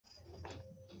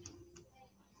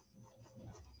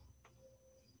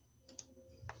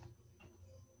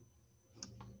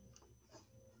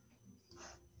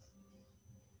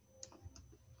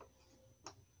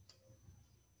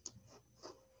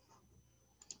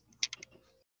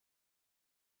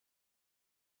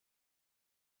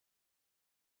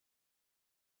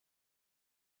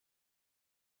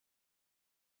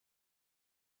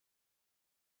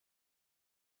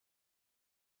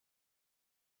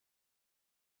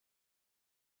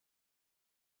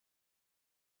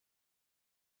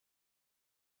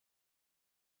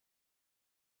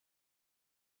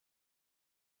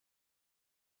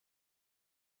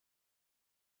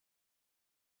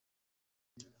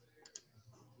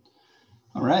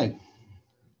All right.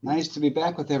 Nice to be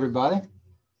back with everybody.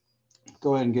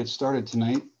 Go ahead and get started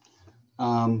tonight.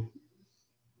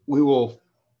 We will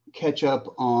catch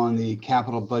up on the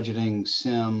capital budgeting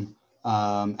sim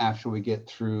after we get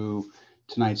through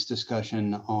tonight's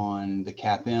discussion on the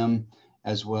CAPM,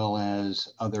 as well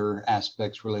as other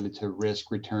aspects related to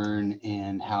risk, return,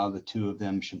 and how the two of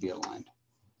them should be aligned.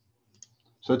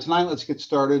 So tonight, let's get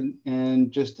started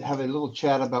and just have a little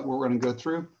chat about what we're going to go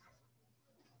through.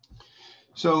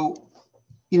 So,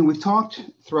 we've talked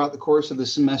throughout the course of the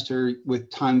semester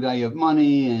with time value of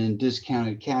money and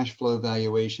discounted cash flow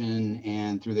valuation,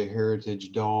 and through the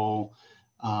Heritage Doll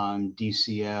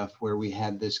DCF, where we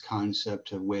had this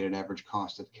concept of weighted average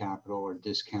cost of capital or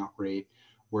discount rate.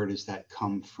 Where does that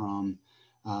come from?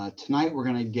 Tonight, we're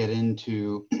going to get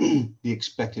into the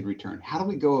expected return. How do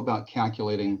we go about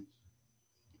calculating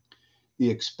the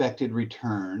expected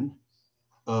return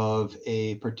of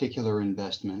a particular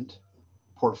investment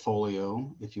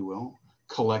portfolio, if you will,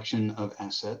 collection of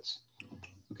assets,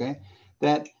 okay,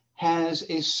 that has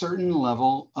a certain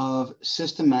level of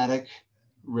systematic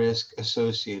risk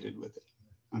associated with it,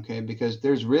 okay, because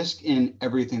there's risk in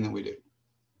everything that we do,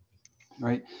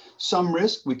 right? Some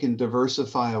risk we can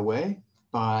diversify away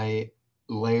by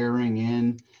layering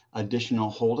in additional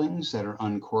holdings that are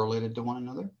uncorrelated to one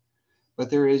another.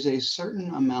 But there is a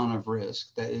certain amount of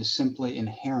risk that is simply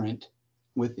inherent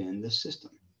within the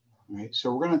system, right?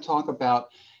 So we're going to talk about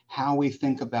how we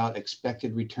think about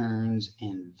expected returns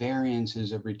and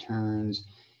variances of returns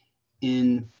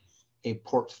in a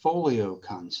portfolio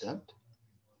concept,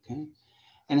 okay?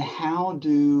 And how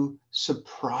do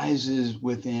surprises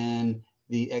within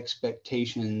the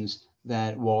expectations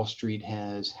that Wall Street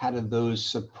has, how do those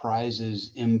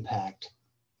surprises impact,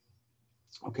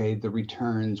 okay, the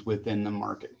returns within the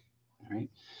market, all right?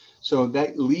 So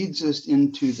that leads us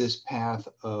into this path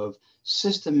of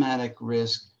systematic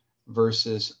risk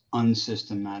versus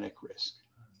unsystematic risk,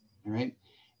 all right?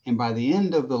 And by the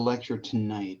end of the lecture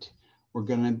tonight, we're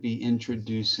going to be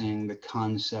introducing the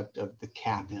concept of the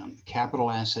CAPM,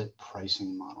 capital asset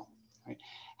pricing model, right?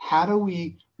 How do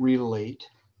we relate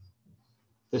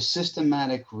the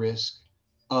systematic risk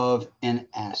of an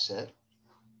asset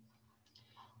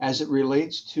as it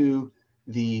relates to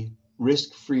the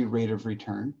risk-free rate of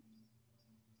return,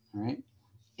 all right,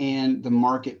 and the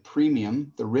market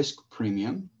premium, the risk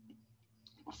premium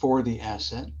for the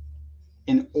asset,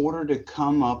 in order to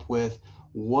come up with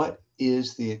what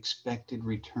is the expected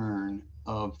return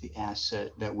of the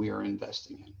asset that we are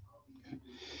investing in. Okay?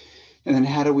 And then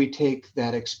how do we take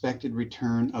that expected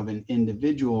return of an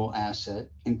individual asset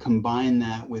and combine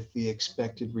that with the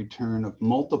expected return of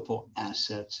multiple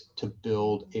assets to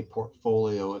build a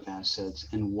portfolio of assets,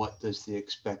 and what does the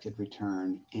expected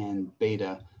return and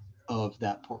beta of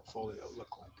that portfolio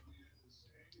look like?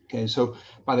 Okay, so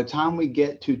by the time we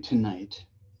get to tonight,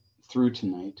 through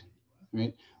tonight,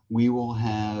 right, we will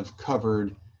have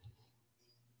covered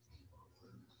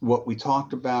what we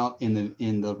talked about in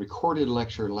the recorded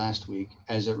lecture last week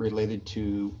as it related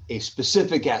to a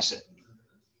specific asset,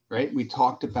 right? We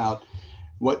talked about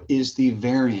what is the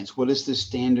variance, what is the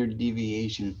standard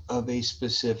deviation of a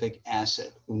specific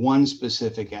asset, one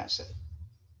specific asset,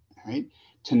 all right?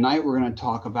 Tonight, we're going to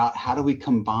talk about how do we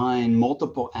combine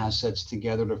multiple assets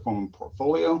together to form a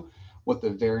portfolio, what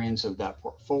the variance of that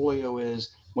portfolio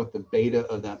is, what the beta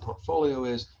of that portfolio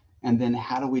is, and then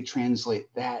how do we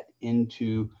translate that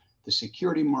into the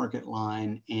security market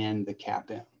line and the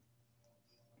CAPM,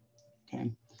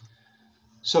 okay?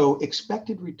 So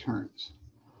expected returns,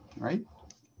 right?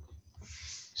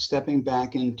 Stepping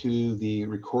back into the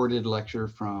recorded lecture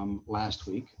from last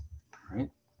week,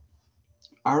 right?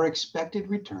 Our expected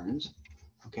returns,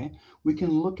 okay, we can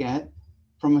look at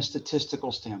from a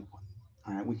statistical standpoint,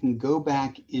 all right? We can go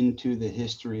back into the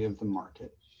history of the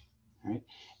market, right?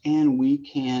 And we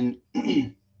can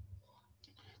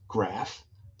graph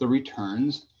the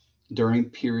returns during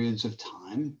periods of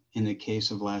time. In the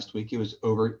case of last week, it was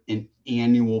over an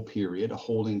annual period, a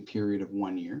holding period of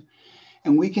 1 year.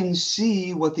 And we can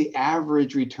see what the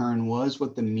average return was,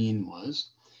 what the mean was.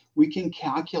 We can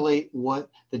calculate what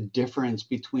the difference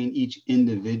between each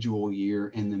individual year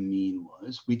and the mean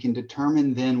was. We can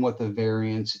determine then what the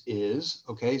variance is,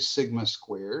 okay, sigma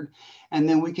squared. And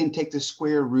then we can take the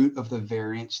square root of the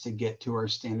variance to get to our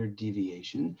standard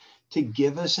deviation to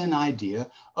give us an idea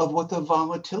of what the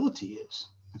volatility is,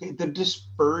 okay, the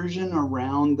dispersion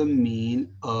around the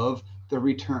mean of the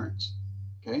returns,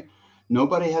 okay?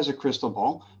 Nobody has a crystal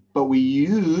ball, but we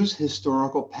use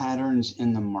historical patterns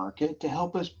in the market to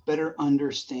help us better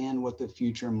understand what the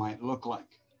future might look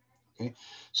like, okay?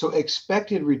 So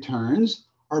expected returns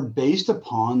are based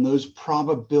upon those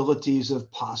probabilities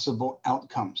of possible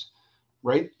outcomes,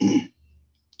 right?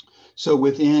 So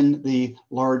within the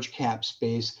large cap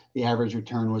space, the average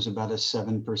return was about a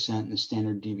 7%, and the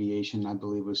standard deviation, I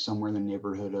believe, was somewhere in the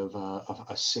neighborhood of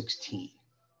a 16.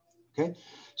 Okay,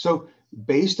 so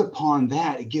based upon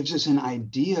that, it gives us an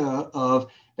idea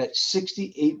of that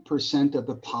 68% of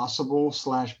the possible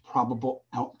 / probable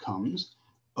outcomes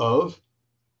of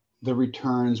the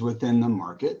returns within the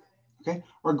market, okay,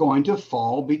 are going to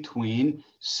fall between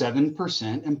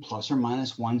 7% and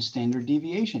 ±1 standard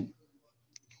deviation.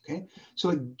 Okay, so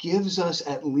it gives us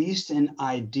at least an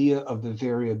idea of the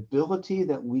variability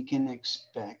that we can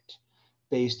expect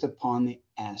based upon the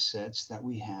assets that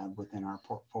we have within our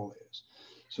portfolios.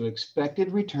 So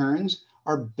expected returns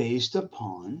are based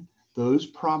upon those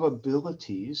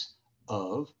probabilities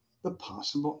of the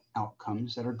possible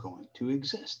outcomes that are going to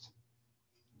exist.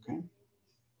 Okay.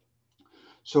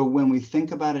 So when we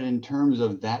think about it in terms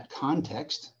of that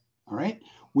context, all right,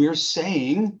 we're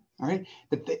saying, all right,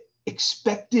 that the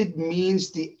expected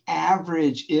means the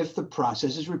average if the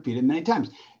process is repeated many times.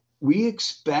 We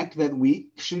expect that we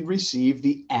should receive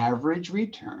the average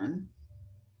return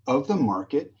of the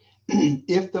market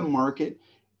if the market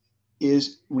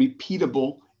is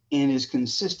repeatable and is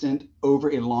consistent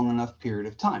over a long enough period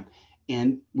of time.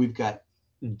 And we've got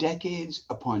decades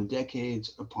upon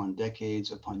decades upon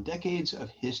decades upon decades of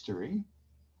history,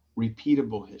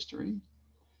 repeatable history,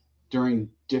 during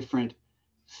different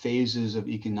phases of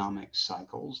economic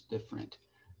cycles, different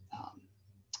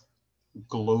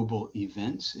global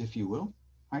events, if you will,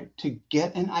 right, to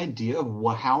get an idea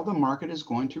of how the market is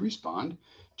going to respond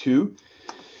to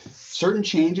certain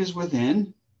changes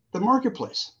within the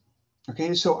marketplace.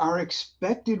 Okay, so our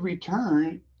expected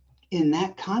return in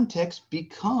that context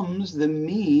becomes the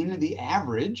mean, the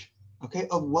average, okay,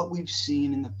 of what we've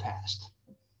seen in the past.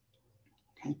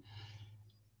 Okay,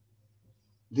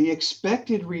 the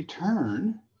expected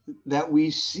return that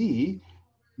we see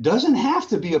doesn't have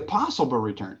to be a possible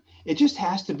return. It just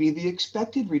has to be the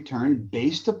expected return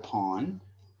based upon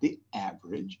the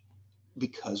average,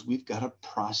 because we've got to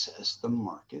process the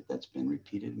market that's been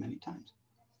repeated many times,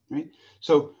 right?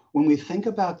 So when we think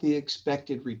about the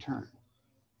expected return,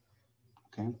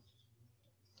 okay,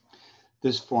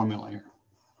 this formula here,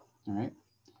 all right,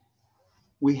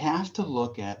 we have to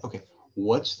look at, okay,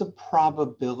 what's the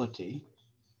probability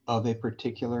of a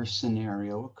particular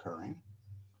scenario occurring,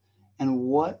 and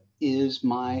what is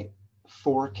my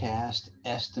forecast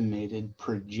estimated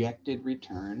projected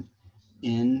return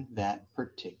in that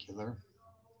particular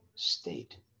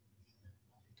state.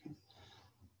 Okay.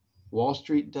 Wall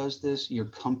Street does this, your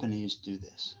companies do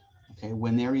this. Okay,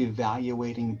 when they're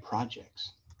evaluating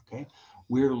projects, okay,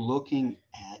 we're looking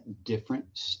at different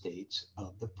states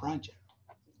of the project,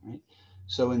 right?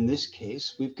 So in this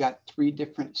case, we've got 3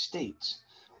 different states.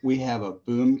 We have a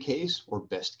boom case or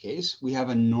best case, we have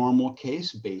a normal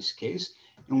case, base case,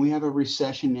 and we have a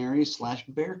recessionary /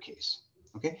 bear case.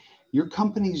 Okay, your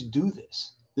companies do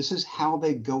this. This is how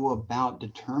they go about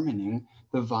determining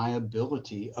the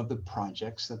viability of the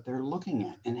projects that they're looking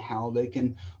at and how they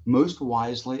can most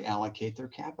wisely allocate their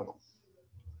capital.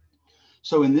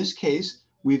 So in this case,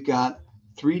 we've got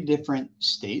 3 different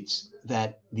states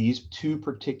that these 2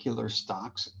 particular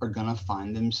stocks are going to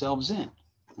find themselves in,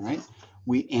 right?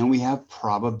 We have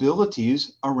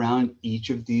probabilities around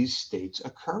each of these states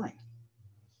occurring.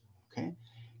 Okay,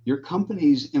 your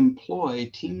companies employ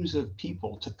teams of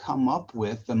people to come up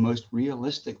with the most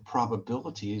realistic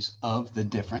probabilities of the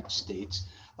different states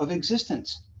of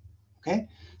existence. Okay,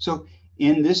 so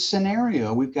in this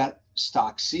scenario, we've got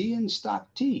stock C and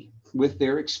stock T with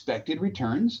their expected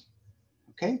returns.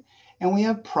 Okay, and we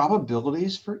have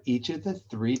probabilities for each of the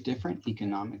 3 different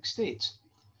economic states.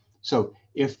 So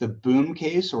if the boom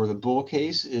case or the bull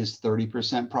case is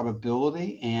 30%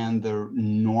 probability and the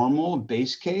normal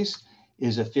base case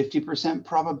is a 50%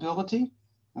 probability,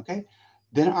 okay,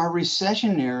 then our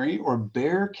recessionary or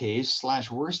bear case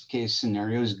 / worst case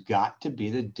scenario has got to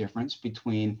be the difference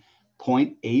between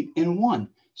 0.8 and 1.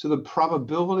 So the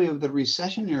probability of the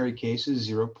recessionary case is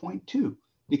 0.2,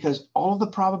 because all the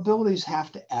probabilities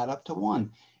have to add up to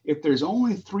 1. If there's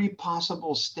only 3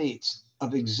 possible states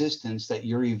of existence that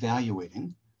you're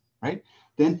evaluating, right,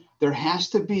 then there has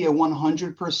to be a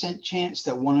 100% chance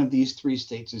that one of these 3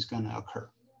 states is going to occur,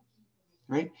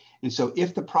 right? And so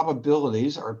if the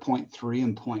probabilities are 0.3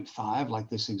 and 0.5,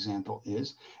 like this example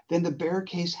is, then the bear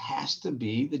case has to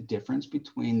be the difference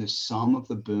between the sum of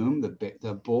the boom,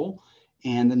 the bull,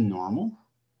 and the normal,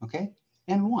 okay,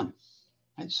 and 1.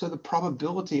 Right? So the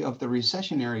probability of the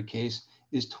recessionary case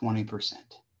is 20%.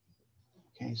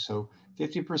 Okay, so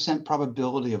 50%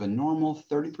 probability of a normal,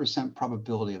 30%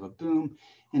 probability of a boom,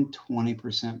 and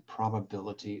 20%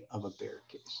 probability of a bear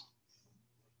case.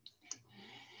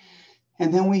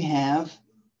 And then we have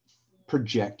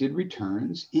projected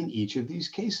returns in each of these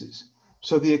cases.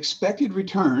 So the expected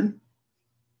return,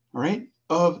 all right,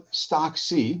 of stock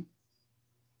C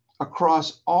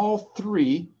across all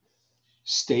three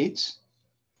states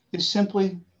is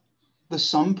simply the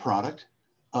sum product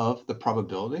of the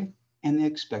probability and the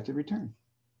expected return.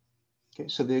 Okay,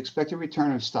 so the expected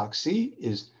return of stock C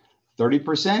is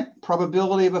 30%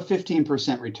 probability of a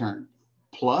 15% return,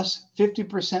 plus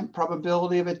 50%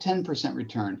 probability of a 10%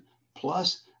 return,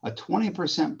 plus a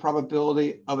 20%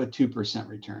 probability of a 2%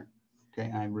 return. Okay,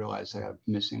 and I realize I'm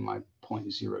missing my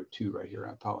 0.02 right here.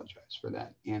 I apologize for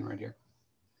that, and right here.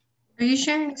 Are you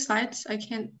sharing slides? I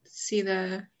can't see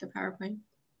the PowerPoint.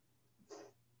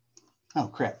 Oh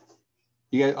crap!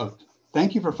 You guys, oh,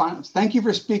 thank you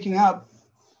for speaking up.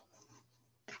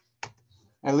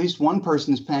 At least one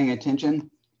person is paying attention.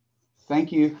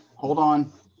 Thank you. Hold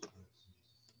on.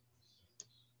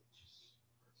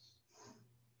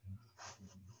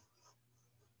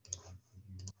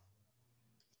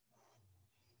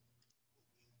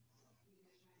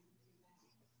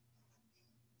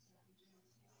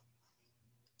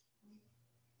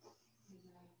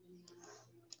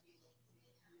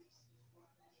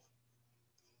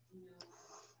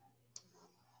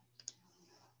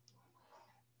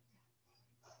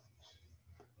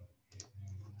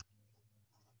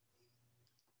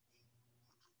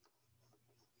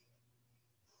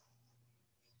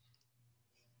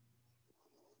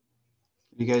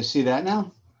 You guys see that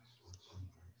now?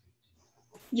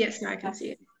 Yes, now I can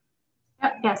see it.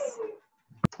 Yes.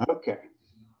 Okay.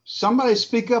 Somebody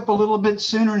speak up a little bit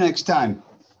sooner next time.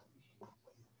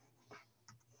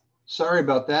 Sorry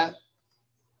about that.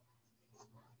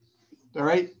 All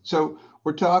right. So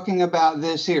we're talking about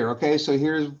this here. Okay. So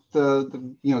here's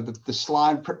the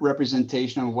slide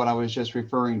representation of what I was just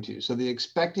referring to. So the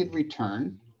expected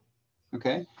return,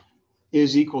 okay,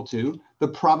 is equal to the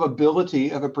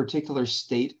probability of a particular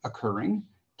state occurring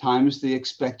times the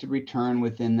expected return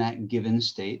within that given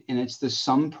state. And it's the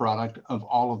sum product of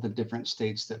all of the different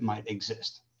states that might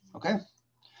exist. Okay.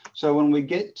 So when we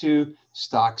get to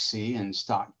stock C and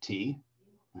stock T,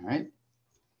 all right,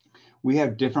 we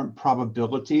have different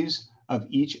probabilities of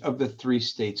each of the three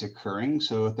states occurring.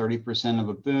 So 30% of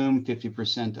a boom,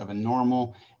 50% of a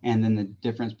normal, and then the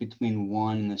difference between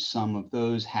one and the sum of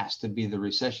those has to be the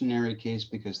recessionary case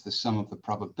because the sum of the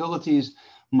probabilities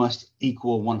must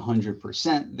equal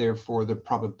 100%. Therefore, the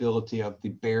probability of the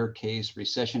bear case,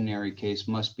 recessionary case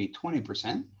must be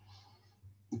 20%.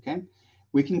 Okay,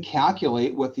 we can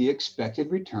calculate what the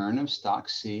expected return of stock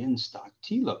C and stock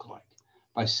T look like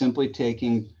by simply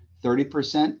taking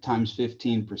 30% times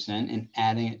 15% and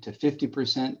adding it to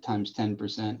 50% times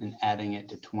 10% and adding it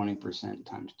to 20%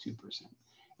 times 2%.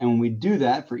 And when we do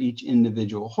that for each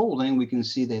individual holding, we can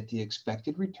see that the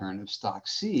expected return of stock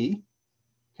C,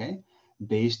 okay,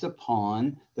 based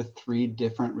upon the three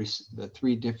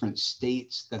different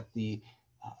states that the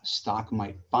stock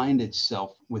might find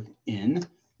itself within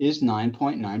is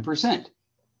 9.9%.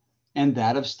 And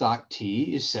that of stock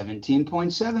T is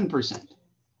 17.7%.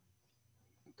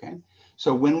 Okay,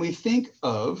 so when we think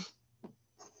of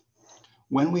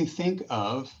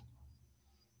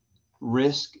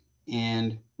risk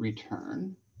and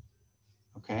return,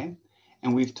 okay,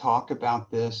 and we've talked about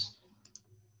this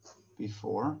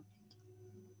before.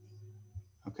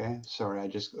 Okay, sorry, I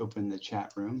just opened the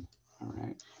chat room. All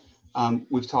right,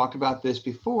 we've talked about this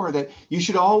before, that you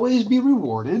should always be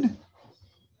rewarded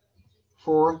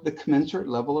for the commensurate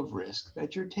level of risk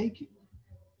that you're taking.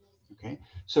 Okay,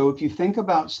 so if you think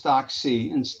about stock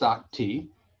C and stock T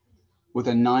with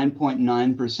a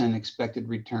 9.9% expected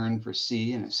return for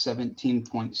C and a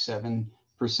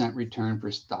 17.7% return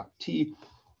for stock T,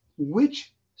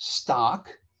 which stock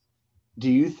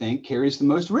do you think carries the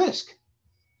most risk?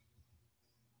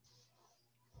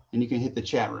 And you can hit the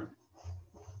chat room.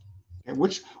 Okay,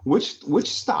 which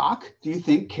stock do you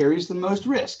think carries the most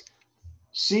risk,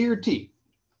 C or T?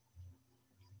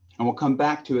 And we'll come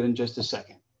back to it in just a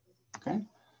second. Okay.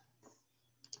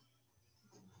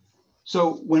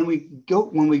 So when we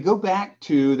go back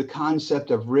to the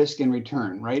concept of risk and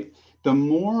return, right? The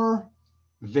more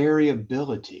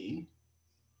variability,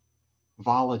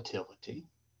 volatility,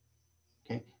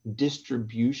 okay,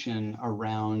 distribution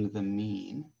around the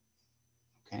mean,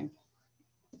 okay,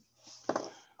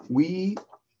 we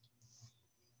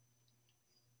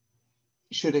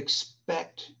should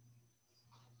expect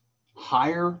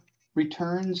higher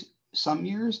returns some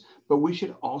years, but we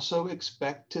should also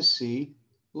expect to see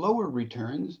lower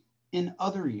returns in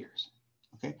other years,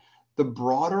 okay? The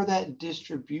broader that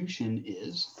distribution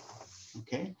is,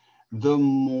 okay, the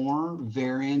more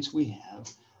variance we have,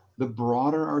 the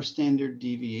broader our standard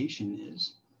deviation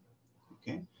is,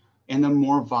 okay, and the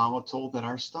more volatile that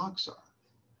our stocks are.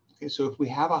 Okay, so if we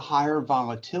have a higher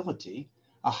volatility,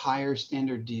 a higher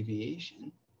standard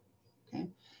deviation, okay,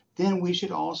 then we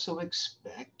should also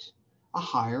expect a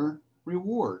higher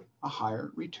reward, a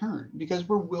higher return, because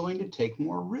we're willing to take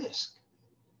more risk.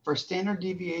 If our standard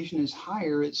deviation is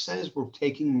higher, it says we're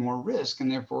taking more risk,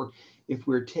 and therefore, if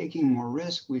we're taking more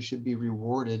risk, we should be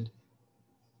rewarded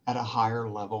at a higher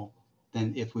level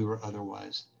than if we were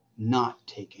otherwise not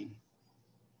taking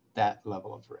that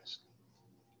level of risk.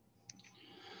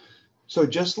 So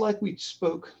just like we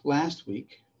spoke last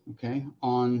week, okay,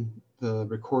 on the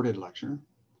recorded lecture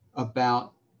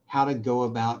about how to go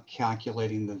about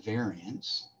calculating the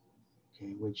variance,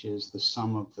 okay, which is the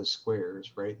sum of the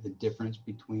squares, right? The difference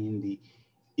between the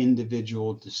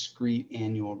individual discrete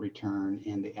annual return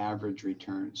and the average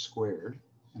return squared,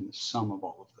 and the sum of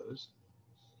all of those.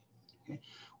 Okay,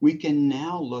 we can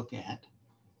now look at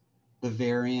the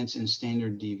variance and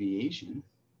standard deviation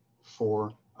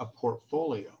for a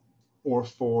portfolio or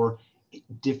for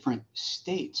different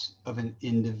states of an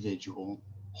individual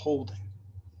holding.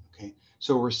 Okay,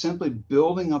 so we're simply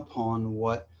building upon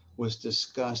what was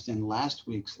discussed in last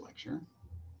week's lecture.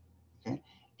 Okay,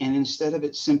 and instead of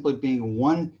it simply being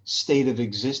one state of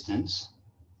existence,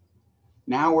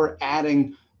 now we're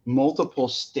adding multiple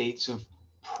states of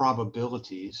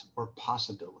probabilities or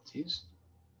possibilities.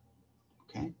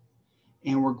 Okay,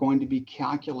 and we're going to be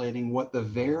calculating what the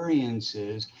variance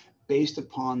is based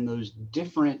upon those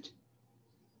different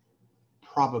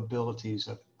probabilities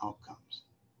of outcomes.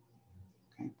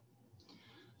 Okay,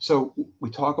 so we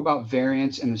talk about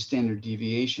variance and the standard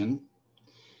deviation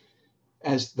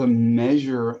as the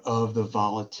measure of the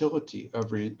volatility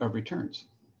of returns.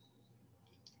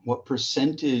 What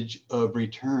percentage of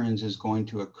returns is going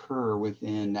to occur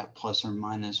within that plus or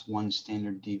minus one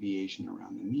standard deviation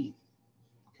around the mean?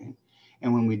 Okay,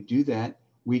 and when we do that,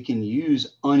 we can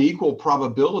use unequal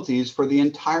probabilities for the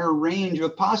entire range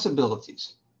of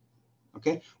possibilities.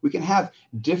 Okay, we can have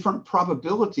different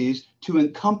probabilities to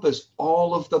encompass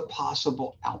all of the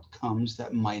possible outcomes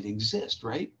that might exist,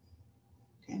 right?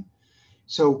 Okay,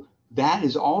 so that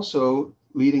is also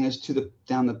leading us to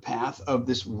down the path of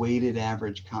this weighted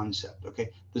average concept. Okay,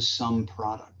 the sum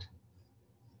product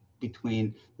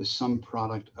between the sum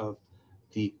product of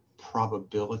the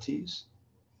probabilities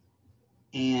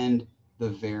and the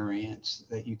variance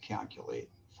that you calculate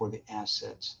for the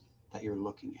assets that you're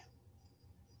looking at.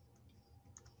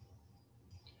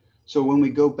 So when we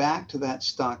go back to that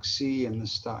stock C and the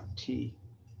stock T,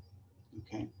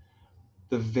 okay,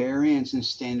 the variance and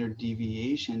standard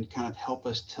deviation kind of help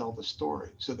us tell the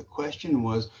story. So the question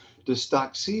was, does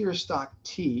stock C or stock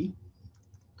T,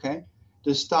 okay,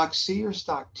 does stock C or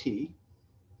stock T,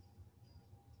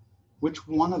 which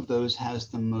one of those has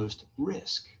the most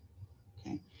risk?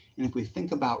 Okay, and if we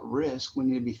think about risk, we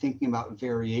need to be thinking about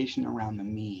variation around the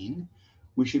mean.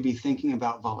 We should be thinking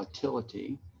about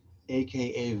volatility,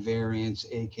 AKA variance,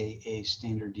 AKA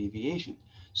standard deviation.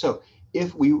 So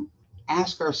if we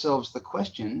ask ourselves the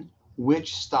question,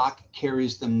 which stock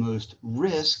carries the most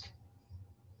risk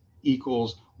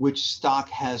equals which stock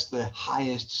has the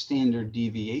highest standard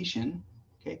deviation,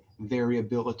 okay,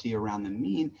 variability around the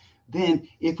mean, then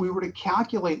if we were to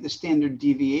calculate the standard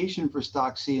deviation for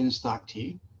stock C and stock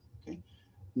T, okay,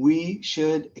 we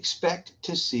should expect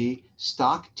to see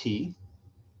stock T,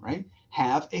 right,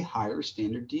 have a higher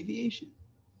standard deviation.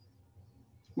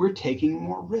 We're taking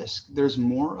more risk. There's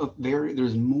more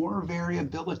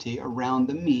variability around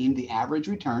the mean, the average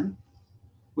return,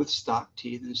 with stock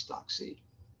T than stock C,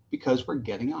 because we're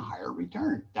getting a higher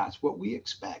return. That's what we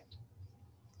expect.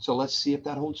 So let's see if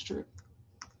that holds true.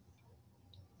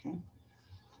 Okay.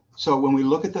 So when we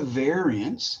look at the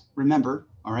variance, remember,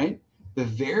 all right, the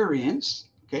variance,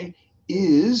 okay,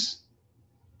 is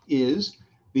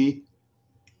the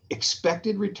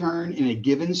expected return in a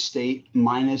given state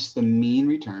minus the mean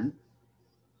return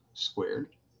squared,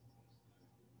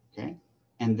 okay,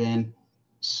 and then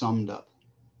summed up.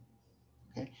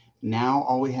 Okay, now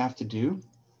all we have to do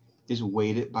is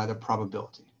weight it by the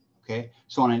probability. Okay,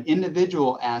 so on an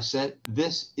individual asset,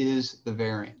 this is the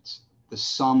variance, the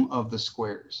sum of the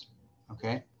squares.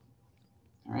 Okay,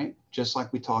 all right, just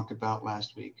like we talked about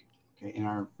last week, okay, in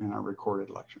our recorded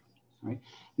lecture. Right,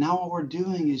 now all we're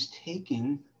doing is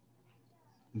taking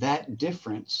that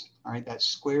difference, all right, that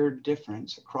squared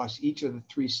difference across each of the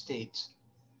three states,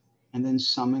 and then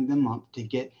summing them up to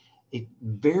get a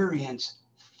variance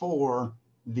for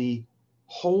the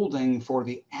holding for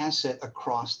the asset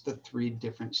across the three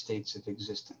different states of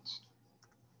existence.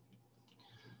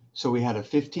 So we had a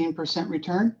 15%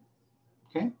 return,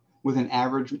 okay, with an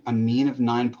average, a mean of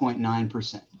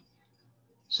 9.9%.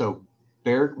 So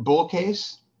bull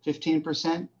case,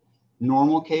 15%,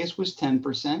 normal case was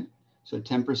 10%, so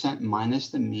 10% minus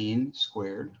the mean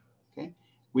squared, okay?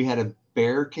 We had a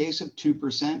bear case of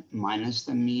 2% minus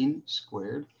the mean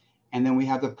squared, and then we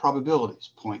have the probabilities,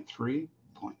 0.3,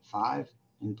 0.5,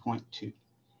 and 0.2.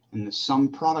 And the sum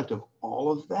product of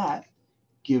all of that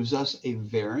gives us a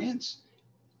variance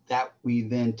that we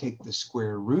then take the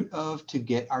square root of to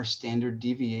get our standard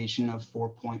deviation of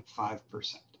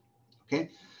 4.5%. Okay,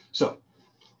 so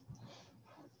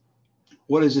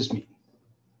what does this mean?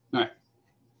 All right.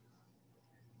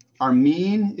 Our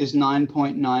mean is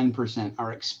 9.9%.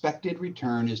 Our expected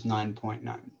return is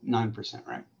 9.9%,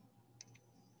 right?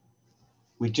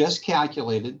 We just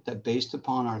calculated that based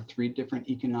upon our three different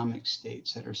economic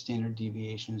states that our standard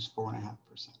deviation is 4.5%.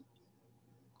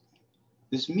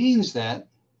 This means that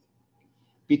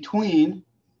between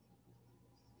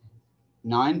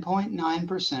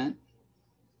 9.9%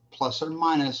 plus or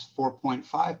minus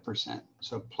 4.5%,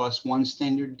 so plus one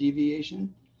standard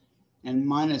deviation and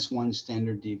minus one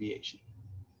standard deviation,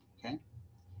 okay?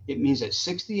 It means that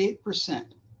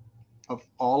 68% of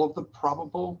all of the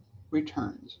probable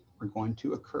returns are going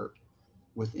to occur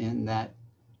within that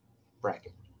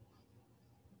bracket.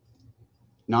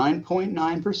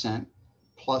 9.9%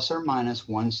 plus or minus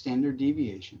one standard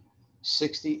deviation,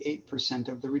 68%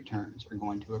 of the returns are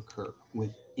going to occur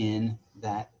within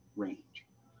that range.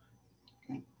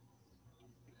 Okay.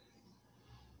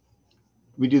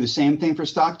 We do the same thing for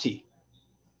stock T,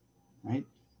 right?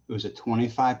 It was a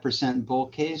 25% bull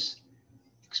case,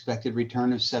 expected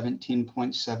return of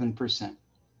 17.7%.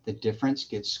 The difference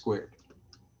gets squared.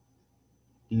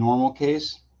 Normal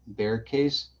case, bear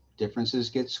case, differences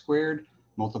get squared,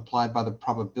 multiplied by the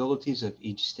probabilities of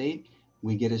each state,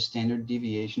 we get a standard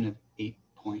deviation of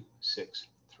 8.63.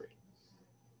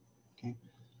 Okay,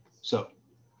 so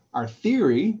our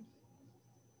theory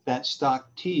that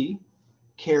stock T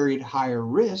carried higher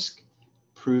risk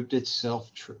proved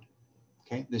itself true.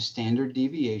 Okay, the standard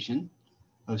deviation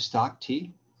of stock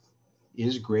T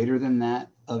is greater than that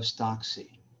of stock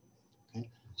C. Okay,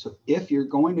 so if you're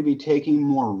going to be taking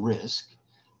more risk,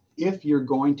 if you're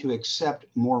going to accept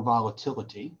more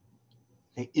volatility,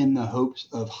 okay, in the hopes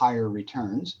of higher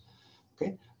returns,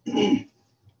 okay,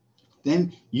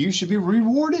 then you should be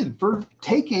rewarded for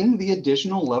taking the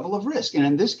additional level of risk. And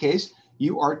in this case,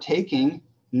 you are taking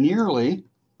nearly,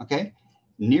 okay,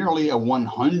 nearly a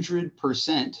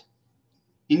 100%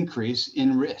 increase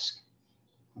in risk,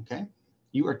 okay?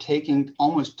 You are taking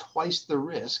almost twice the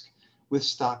risk with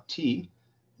stock T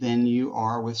than you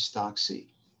are with stock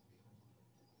C.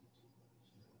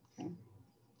 Okay?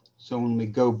 So when we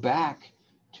go back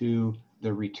to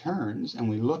the returns and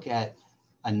we look at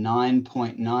a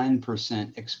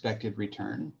 9.9% expected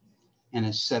return and a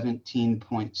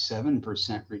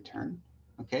 17.7% return,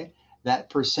 okay, that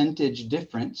percentage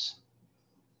difference,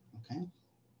 okay,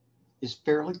 is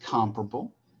fairly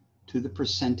comparable to the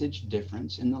percentage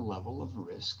difference in the level of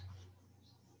risk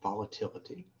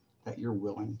volatility that you're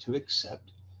willing to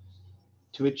accept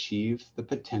to achieve the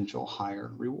potential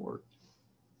higher reward.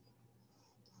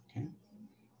 Okay.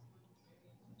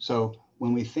 So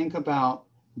when we think about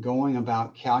going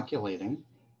about calculating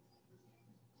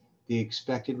the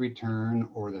expected return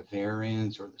or the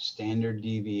variance or the standard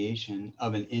deviation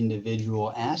of an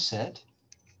individual asset,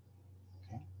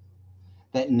 okay,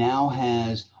 that now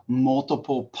has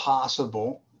multiple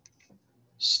possible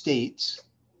states,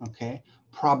 okay,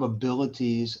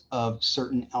 probabilities of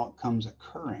certain outcomes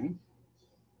occurring,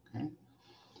 okay,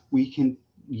 we can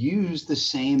use the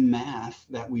same math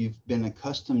that we've been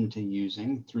accustomed to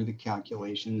using through the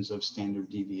calculations of standard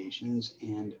deviations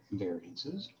and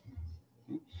variances,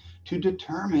 okay, to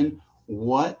determine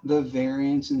what the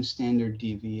variance and standard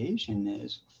deviation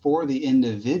is for the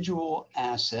individual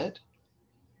asset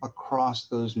across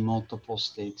those multiple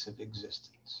states of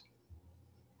existence.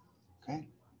 Okay,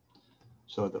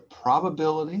 so the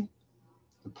probability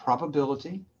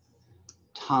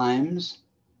times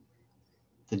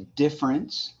the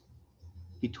difference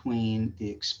between the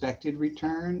expected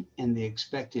return and the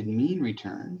expected mean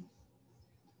return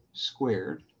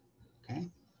squared, okay,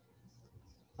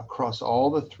 across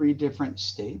all the three different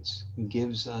states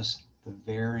gives us the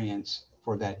variance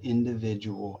for that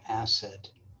individual asset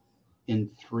in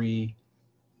three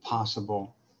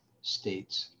possible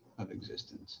states of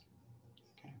existence.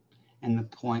 Okay. And the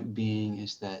point being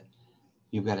is that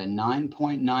you've got a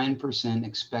 9.9%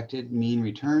 expected mean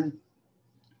return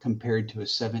compared to a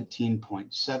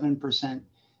 17.7%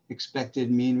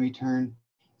 expected mean return,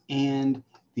 and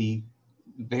the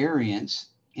variance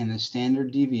in the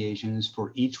standard deviations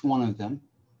for each one of them,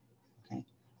 okay,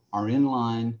 are in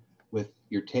line with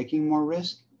you're taking more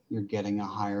risk, you're getting a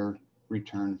higher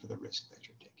return for the risk that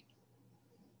you're taking.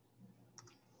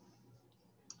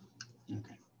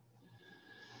 Okay.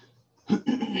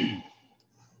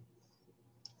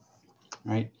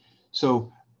 Right.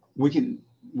 So we can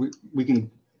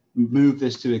move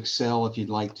this to Excel if you'd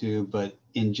like to, but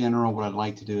in general, what I'd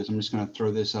like to do is I'm just going to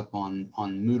throw this up on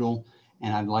Moodle,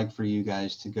 and I'd like for you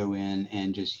guys to go in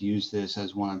and just use this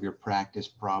as one of your practice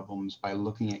problems by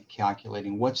looking at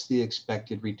calculating what's the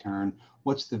expected return,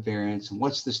 what's the variance, and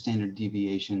what's the standard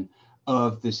deviation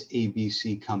of this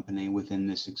ABC company within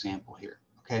this example here.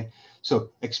 Okay,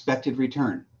 so expected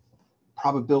return,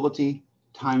 probability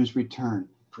times return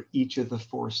for each of the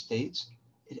 4 states,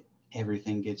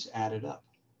 everything gets added up.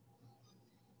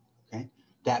 Okay,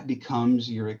 that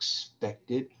becomes your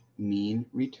expected mean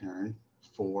return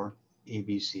for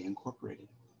ABC Incorporated.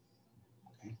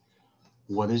 Okay,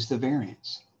 what is the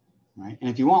variance? Right, and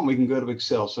if you want, we can go to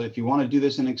Excel. So if you want to do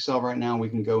this in Excel right now, we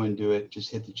can go and do it.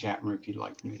 Just hit the chat room if you'd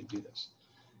like for me to do this.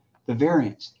 The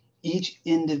variance, each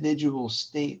individual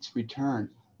state's return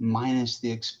minus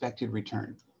the expected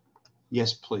return.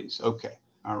 Yes, please. Okay.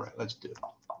 All right, let's do it.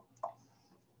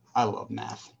 I love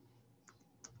math.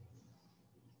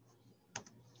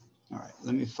 All right,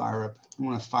 let me fire up. I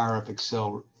want to fire up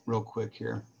Excel real quick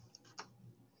here.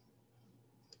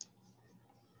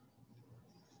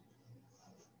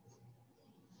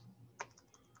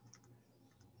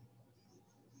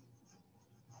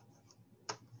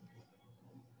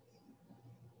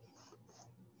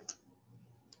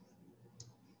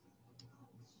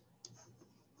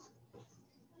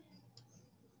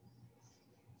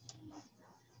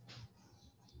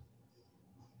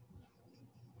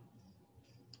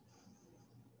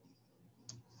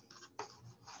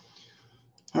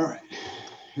 All right,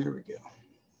 here we go.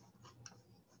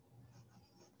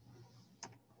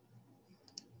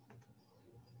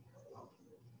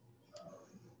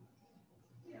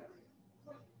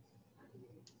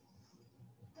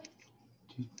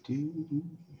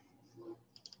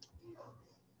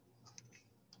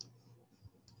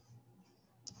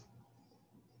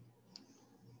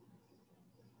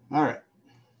 All right.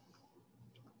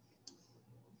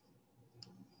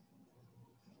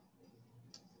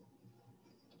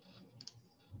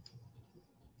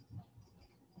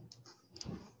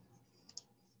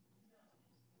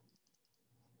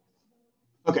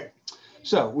 Okay,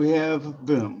 so we have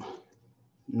boom,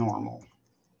 normal,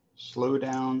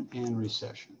 slowdown, and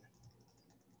recession.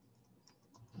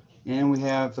 And we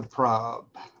have the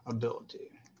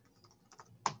probability.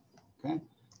 Okay,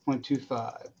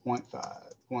 0.25,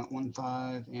 0.5,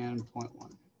 0.15, and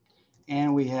 0.1.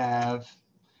 And we have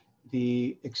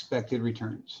the expected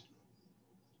returns.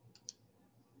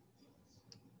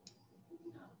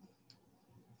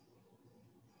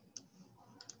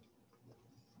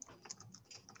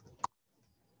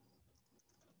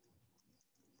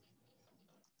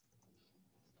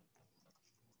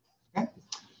 Okay.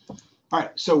 All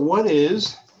right, so what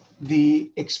is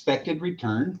the expected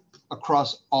return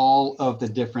across all of the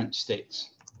different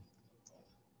states?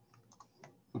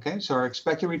 Okay, so our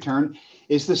expected return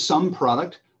is the sum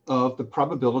product of the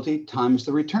probability times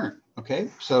the return. Okay,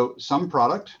 so sum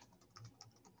product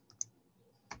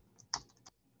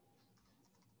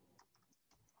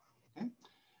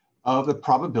of the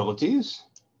probabilities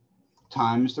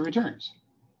times the returns.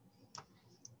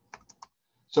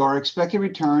 So our expected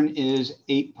return is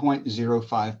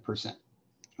 8.05%,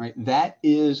 right? That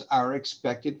is our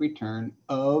expected return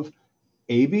of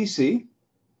ABC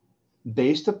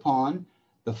based upon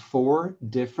the 4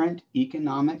 different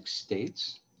economic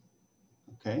states,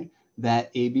 okay,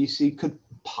 that ABC could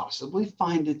possibly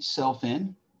find itself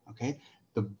in, okay?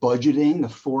 The budgeting, the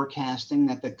forecasting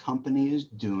that the company is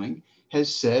doing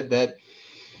has said that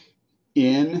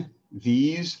in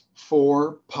these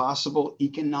 4 possible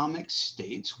economic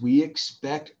states, we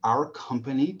expect our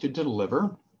company to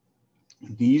deliver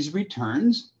these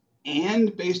returns,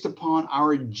 and based upon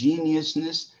our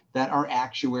geniusness that our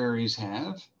actuaries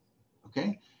have,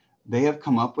 okay, they have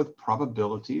come up with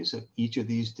probabilities of each of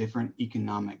these different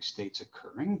economic states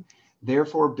occurring.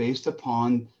 Therefore, based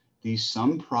upon the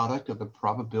sum product of the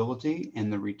probability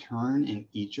and the return in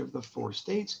each of the 4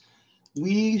 states,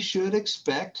 we should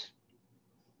expect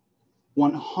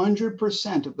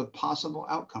 100% of the possible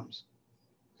outcomes.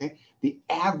 Okay, the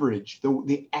average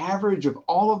of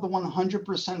all of the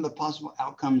 100% of the possible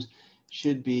outcomes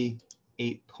should be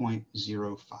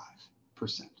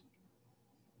 8.05%.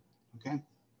 Okay,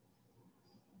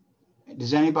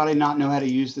 Does anybody not know how to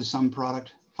use the sum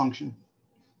product function?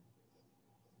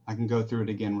 I can go through it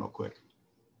again real quick.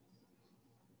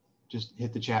 Just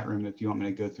hit the chat room if you want me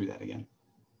to go through that again.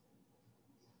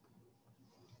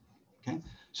 Okay,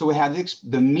 so we have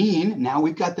the mean. Now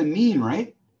we've got the mean,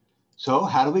 right? So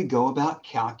how do we go about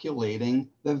calculating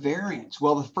the variance?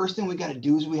 Well, the first thing we got to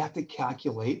do is we have to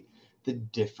calculate the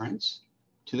difference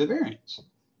to the variance,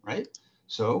 right?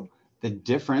 So the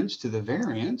difference to the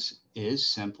variance is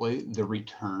simply the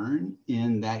return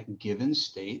in that given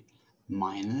state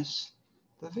minus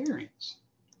the variance.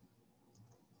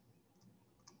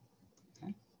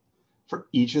 Okay. For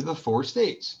each of the 4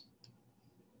 states.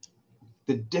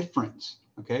 The difference,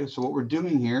 okay? So what we're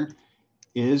doing here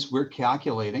is we're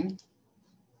calculating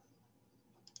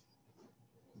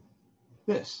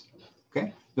this,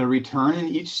 okay? The return in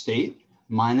each state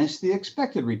minus the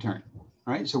expected return,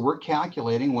 all right? So we're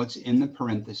calculating what's in the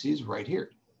parentheses right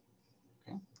here,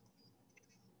 okay?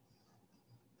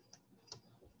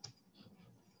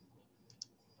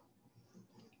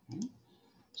 Okay.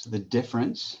 So the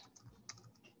difference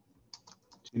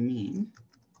to mean.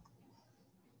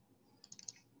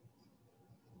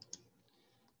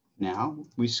 Now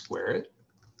we square it.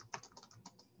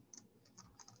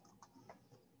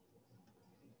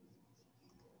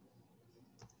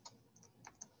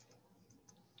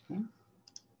 Okay.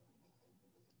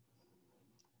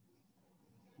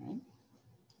 Okay.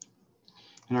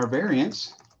 And our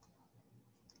variance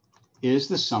is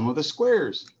the sum of the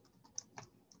squares.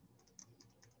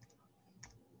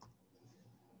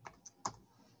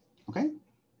 Okay.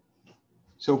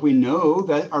 So if we know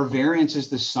that our variance is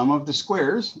the sum of the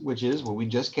squares, which is what we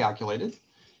just calculated,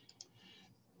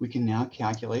 we can now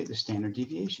calculate the standard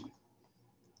deviation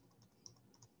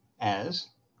as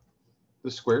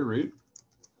the square root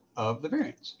of the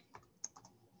variance.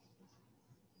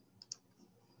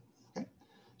 Okay.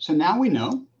 So now we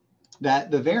know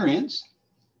that the variance,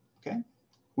 okay,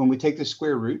 when we take the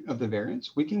square root of the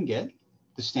variance, we can get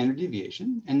the standard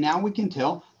deviation, and now we can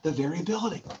tell the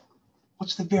variability.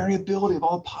 What's the variability of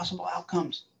all possible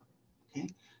outcomes?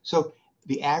 Okay, so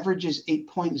the average is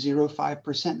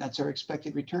 8.05%. That's our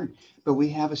expected return. But we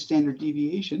have a standard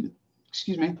deviation,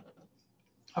 excuse me,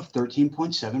 of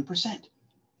 13.7%.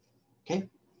 Okay,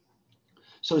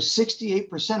 so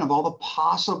 68% of all the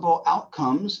possible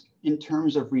outcomes in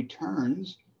terms of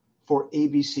returns for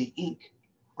ABC Inc.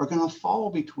 are going to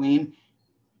fall between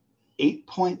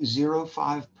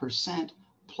 8.05%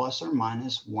 plus or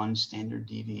minus 1 standard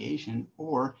deviation,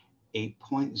 or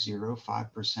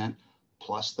 8.05%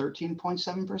 plus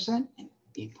 13.7% and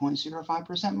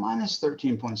 8.05% minus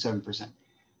 13.7%.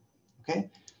 Okay,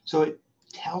 so it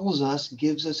tells us,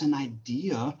 gives us an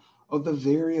idea of the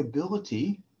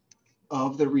variability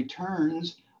of the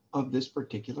returns of this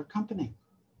particular company.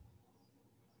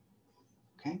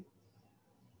 Okay,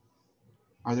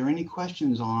 are there any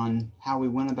questions on how we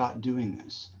went about doing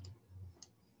this?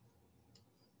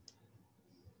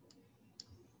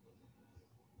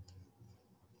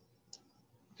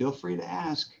 Feel free to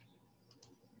ask.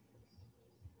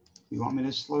 If you want me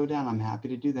to slow down, I'm happy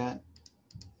to do that.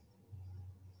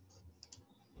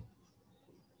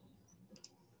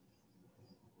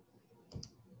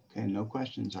 Okay, no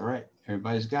questions. All right,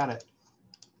 everybody's got it.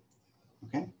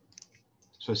 Okay,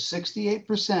 so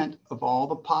 68% of all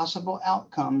the possible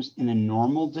outcomes in a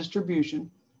normal distribution,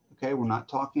 okay, we're not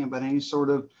talking about any sort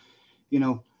of,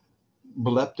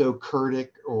 bleptokurtic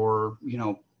or,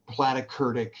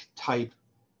 platykurtic type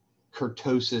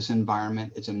kurtosis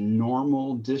environment. It's a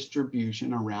normal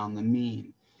distribution around the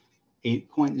mean.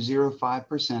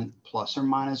 8.05% plus or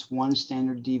minus 1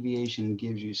 standard deviation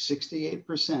gives you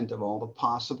 68% of all the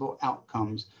possible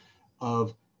outcomes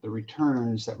of the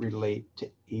returns that relate to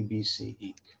ABC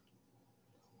Inc.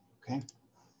 Okay.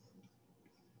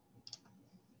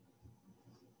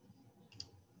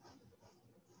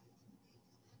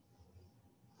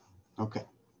 Okay.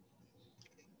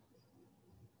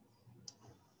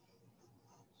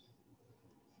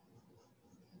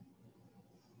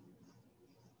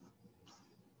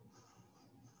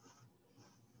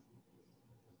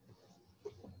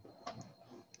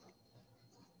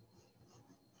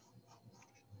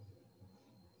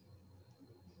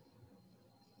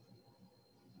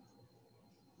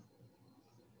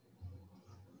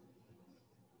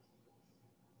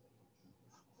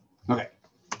 Okay.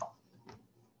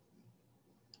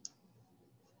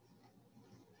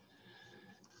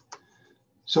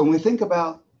 So when we think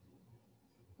about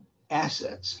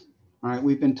assets, all right,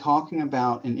 we've been talking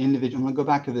about an individual. I'm going to go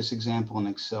back to this example in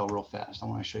Excel real fast. I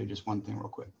want to show you just one thing real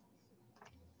quick.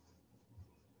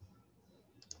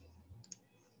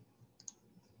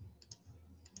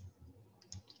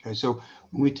 Okay, so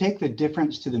when we take the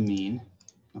difference to the mean,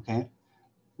 okay,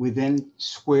 we then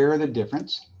square the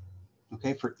difference,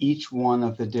 okay, for each one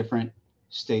of the different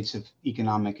states of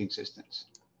economic existence,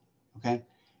 okay?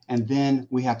 And then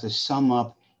we have to sum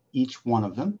up each one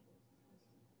of them,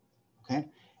 okay?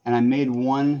 And I made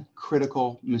one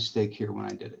critical mistake here when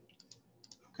I did it,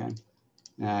 okay?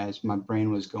 As my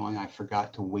brain was going, I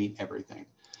forgot to weight everything.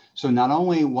 So not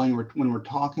only when we're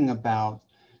talking about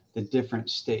the different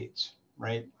states,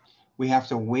 right? We have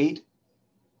to weight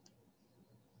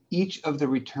each of the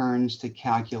returns to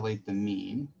calculate the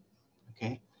mean,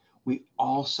 okay? We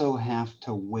also have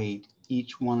to weight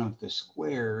each one of the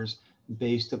squares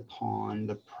based upon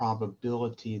the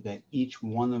probability that each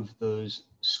one of those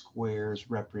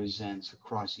squares represents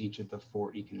across each of the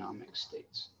 4 economic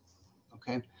states,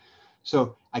 okay?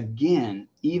 So again,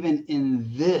 even in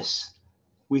this,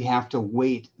 we have to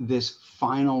weight this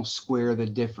final square the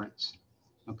difference,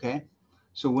 okay?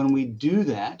 So when we do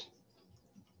that,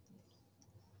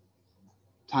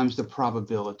 times the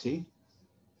probability,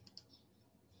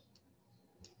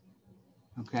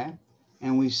 okay?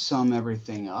 And we sum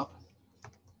everything up,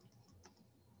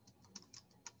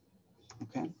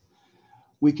 okay?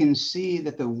 We can see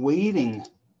that the weighting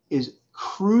is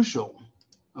crucial,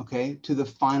 okay, to the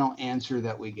final answer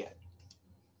that we get,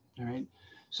 all right?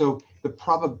 So the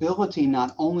probability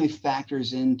not only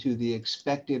factors into the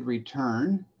expected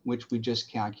return, which we just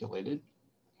calculated,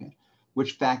 okay,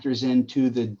 which factors into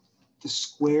the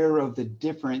square of the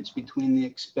difference between the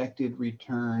expected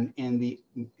return and the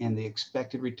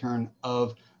expected return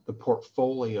of the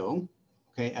portfolio,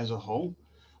 okay, as a whole,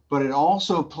 but it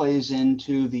also plays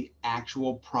into the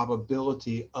actual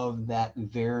probability of that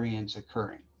variance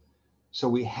occurring. So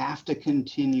we have to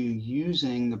continue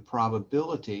using the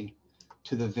probability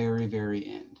to the very, very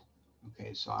end.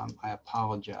 Okay, so I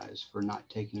apologize for not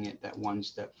taking it that one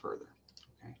step further.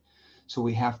 Okay, so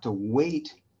we have to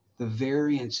weight the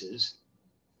variances,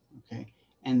 okay,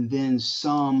 and then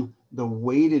sum the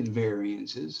weighted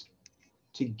variances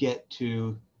to get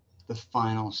to the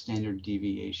final standard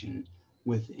deviation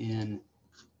within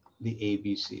the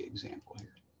ABC example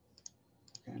here.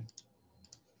 Okay.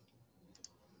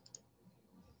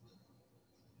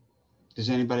 Does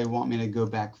anybody want me to go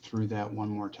back through that one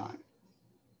more time?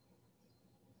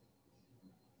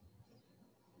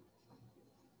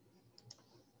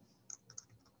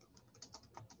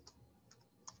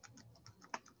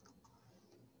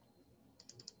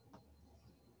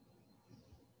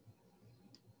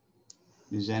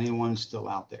 Is anyone still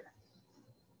out there?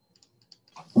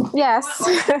 Yes.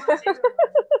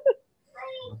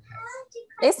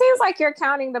 It seems like you're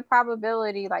counting the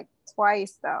probability like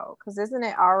twice though, because wasn't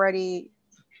it already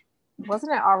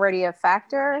a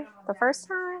factor the first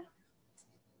time?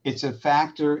 It's a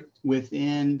factor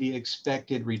within the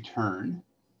expected return.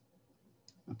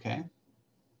 Okay.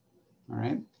 All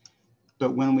right.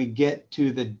 But when we get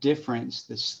to the difference,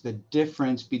 the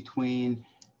difference between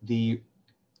the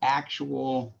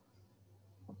actual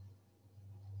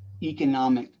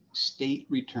economic state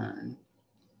return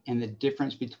and the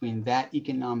difference between that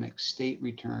economic state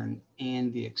return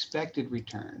and the expected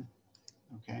return,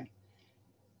 okay,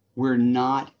 we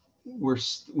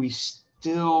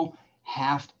still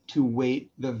have to weight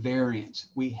the variance.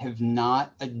 We have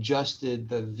not adjusted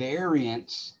the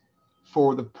variance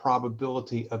for the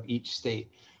probability of each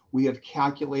state. We have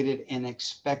calculated an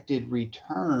expected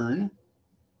return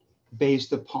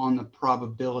based upon the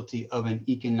probability of an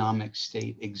economic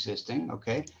state existing,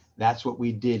 okay? That's what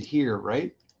we did here,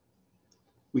 right?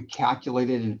 We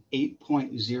calculated an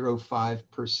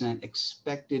 8.05%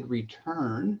 expected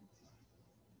return,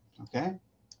 okay?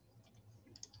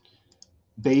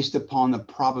 Based upon the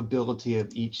probability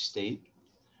of each state.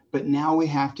 But now we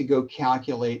have to go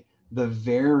calculate the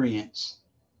variance,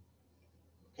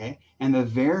 okay? And the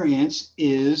variance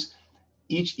is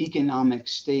each economic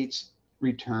state's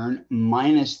return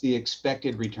minus the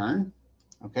expected return,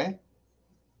 okay?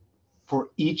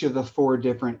 For each of the 4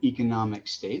 different economic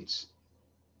states,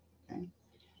 okay?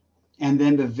 And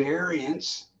then the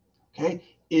variance, okay,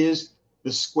 is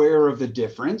the square of the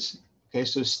difference. Okay,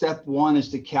 so step 1 is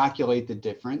to calculate the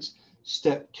difference.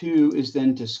 Step 2 is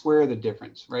then to square the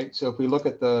difference, right? So if we look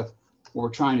at what we're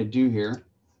trying to do here,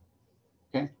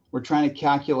 okay, we're trying to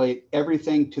calculate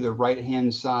everything to the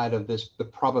right-hand side of this, the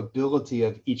probability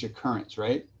of each occurrence,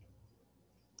 right?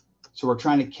 So we're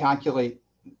trying to calculate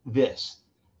this,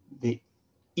 the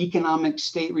economic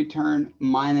state return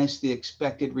minus the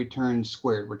expected return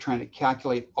squared. We're trying to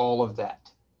calculate all of that,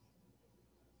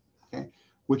 okay,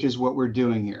 which is what we're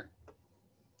doing here.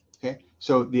 Okay,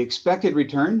 so the expected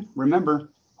return,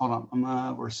 remember, hold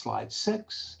on, we're slide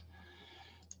 6.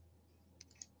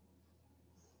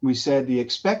 we said the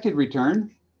expected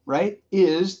return, right,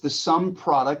 is the sum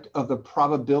product of the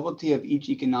probability of each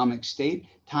economic state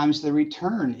times the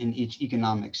return in each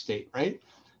economic state, right?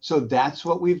 So that's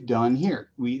what we've done here.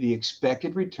 The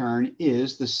expected return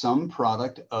is the sum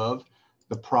product of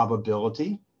the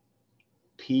probability,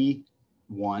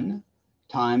 P1,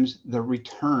 times the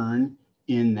return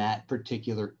in that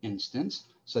particular instance.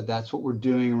 So that's what we're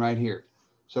doing right here.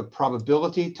 So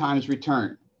probability times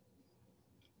return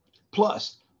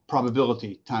plus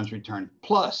probability times return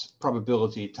plus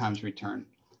probability times return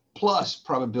plus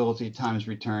probability times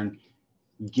return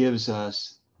gives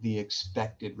us the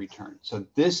expected return. So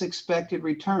this expected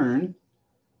return,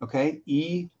 okay,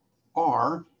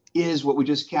 ER, is what we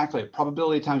just calculated,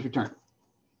 probability times return.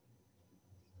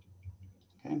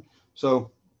 Okay,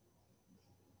 so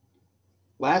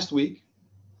last week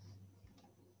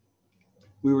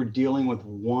we were dealing with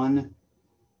one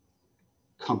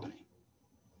company,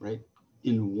 right,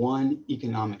 in one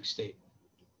economic state.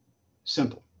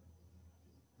 Simple,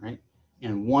 right?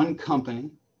 And one company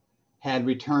had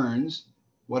returns,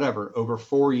 whatever, over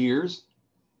 4 years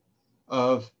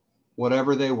of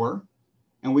whatever they were.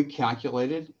 And we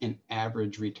calculated an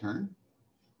average return.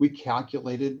 We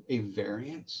calculated a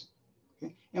variance,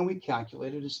 okay? And we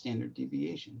calculated a standard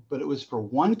deviation. But it was for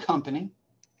one company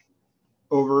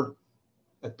over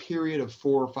a period of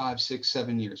 4, 5, 6,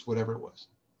 7 years, whatever it was.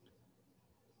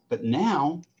 But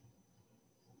now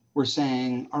we're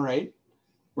saying, all right,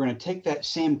 we're going to take that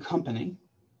same company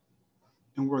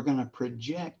and we're going to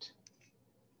project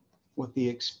what the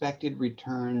expected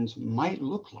returns might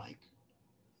look like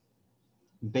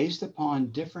based upon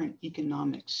different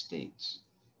economic states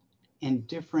and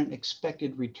different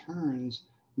expected returns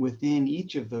within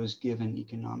each of those given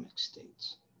economic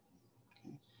states.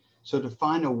 Okay. So to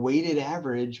find a weighted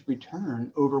average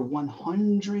return over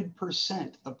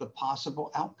 100% of the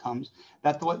possible outcomes,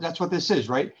 that's what this is,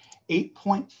 right?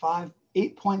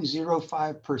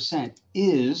 8.05%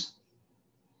 is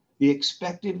the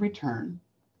expected return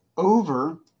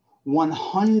over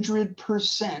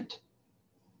 100%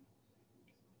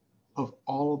 of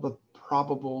all of the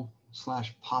probable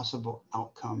 / possible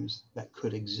outcomes that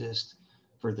could exist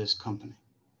for this company.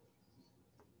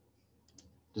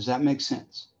 Does that make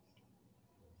sense?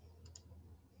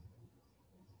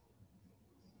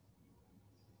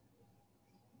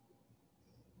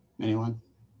 Anyone?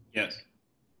 Yes.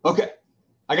 Okay,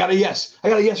 I got a yes. I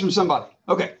got a yes from somebody.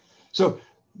 Okay, so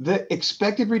the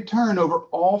expected return over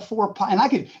all 4, and I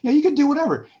could, you could do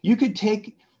whatever. You could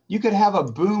have a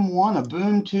boom 1, a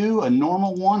boom 2, a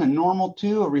normal 1, a normal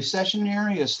 2, a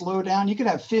recessionary, a slowdown. You could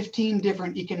have 15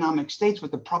 different economic states,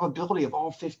 but the probability of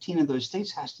all 15 of those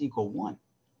states has to equal 1.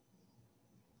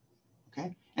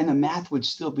 Okay, and the math would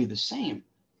still be the same.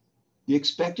 The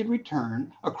expected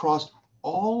return across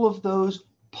all of those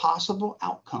possible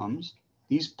outcomes,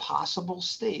 these possible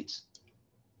states,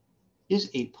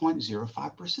 is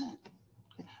 8.05%.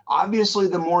 Obviously,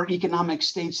 the more economic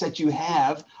states that you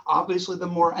have, obviously, the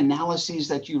more analyses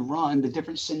that you run, the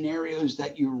different scenarios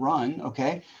that you run,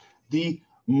 okay, the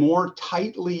more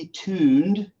tightly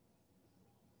tuned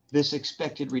this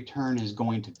expected return is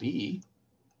going to be,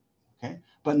 okay?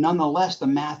 But nonetheless, the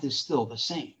math is still the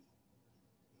same.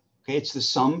 Okay, it's the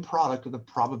sum product of the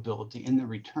probability and the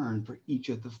return for each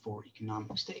of the 4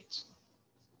 economic states.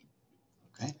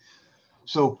 Okay,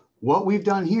 so what we've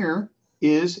done here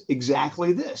is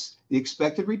exactly this. The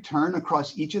expected return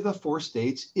across each of the 4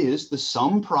 states is the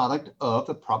sum product of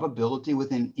the probability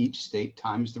within each state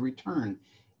times the return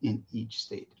in each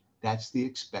state. That's the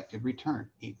expected return,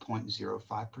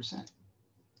 8.05%.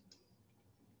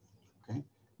 Okay,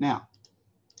 now,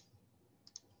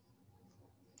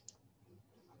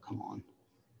 come on.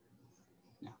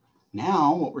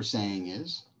 Now what we're saying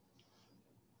is,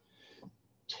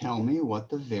 tell me what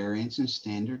the variance and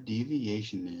standard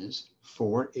deviation is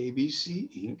for ABC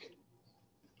Inc.,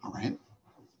 all right,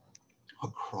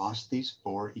 across these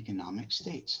 4 economic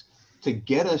states to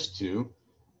get us to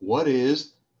what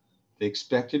is the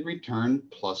expected return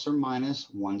plus or minus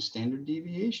 1 standard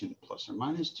deviation, plus or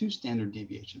minus 2 standard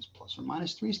deviations, plus or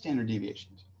minus 3 standard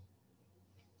deviations.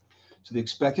 So the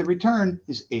expected return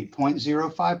is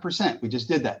 8.05%. We just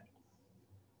did that.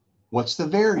 What's the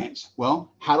variance?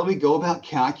 Well, how do we go about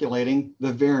calculating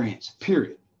the variance,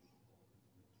 period?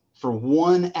 For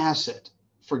one asset,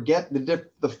 forget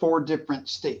the 4 different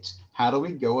states. How do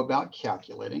we go about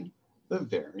calculating the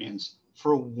variance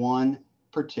for one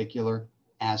particular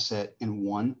asset in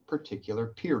one particular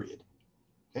period?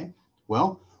 Okay,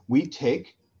 well, we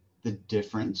take the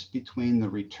difference between the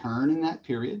return in that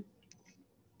period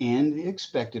and the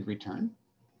expected return.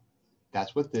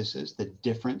 That's what this is, the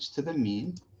difference to the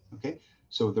mean. Okay,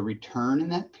 So the return in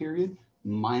that period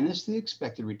minus the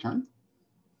expected return,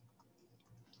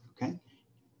 okay?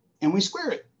 And we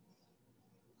square it,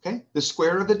 okay? The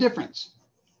square of the difference,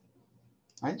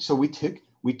 right? So we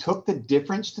took the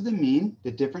difference to the mean,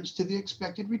 the difference to the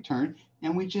expected return,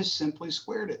 and we just simply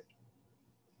squared it,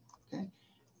 okay?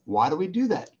 Why do we do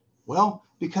that? Well,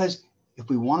 because if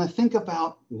we want to think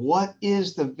about what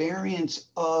is the variance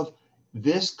of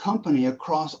this company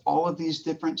across all of these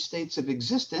different states of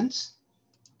existence,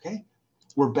 okay,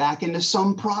 we're back into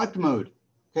sum product mode,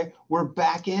 okay? We're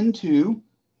back into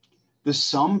the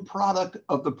sum product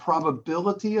of the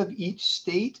probability of each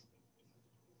state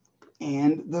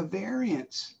and the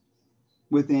variance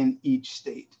within each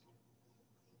state,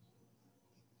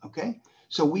 okay?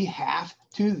 So we have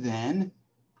to then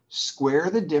square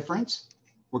the difference.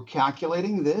 We're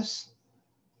calculating this,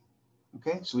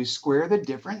 okay? So we square the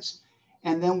difference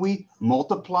and then we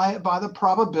multiply it by the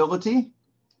probability,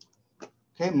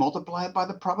 okay? Multiply it by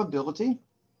the probability,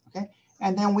 okay?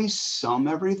 And then we sum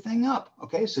everything up,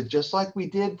 okay? So just like we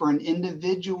did for an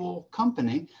individual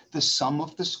company, the sum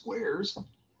of the squares,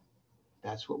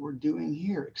 that's what we're doing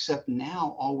here, except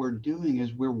now all we're doing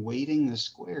is we're weighting the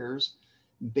squares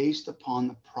based upon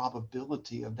the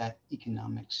probability of that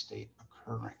economic state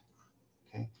occurring,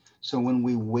 okay? So when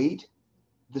we weight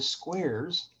the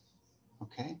squares,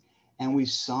 okay, and we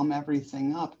sum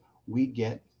everything up, we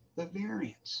get the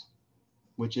variance,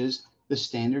 which is the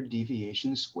standard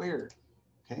deviation squared,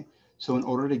 okay? So in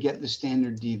order to get the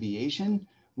standard deviation,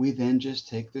 we then just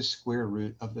take the square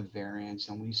root of the variance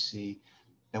and we see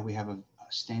that we have a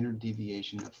standard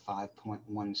deviation of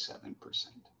 5.17%,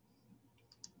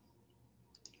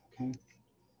 okay?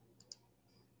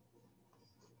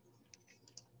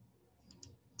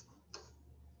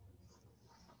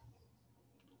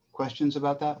 Questions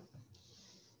about that?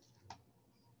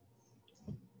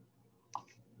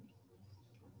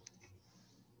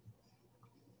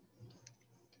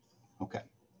 Okay,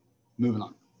 moving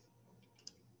on.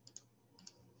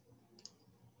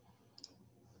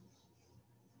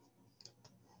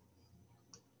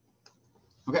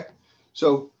 Okay,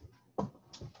 so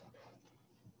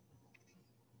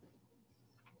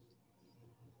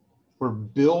we're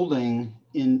building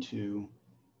into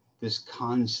this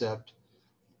concept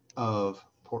of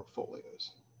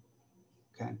portfolios,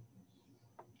 okay?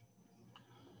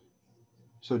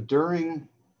 So during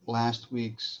last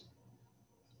week's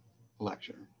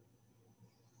lecture,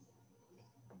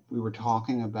 we were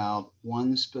talking about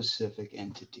one specific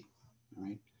entity, all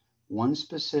right? One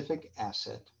specific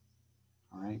asset,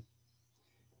 all right?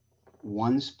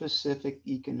 One specific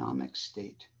economic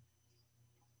state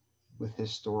with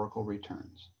historical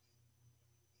returns,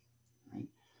 right?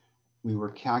 We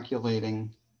were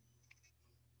calculating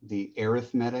the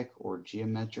arithmetic or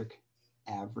geometric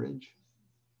average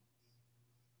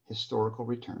historical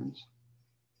returns.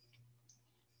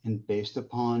 And based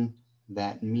upon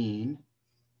that mean,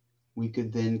 we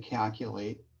could then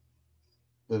calculate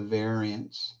the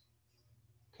variance,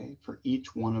 okay, for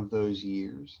each one of those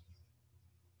years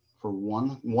for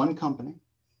one company.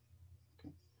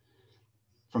 Okay.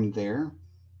 From there,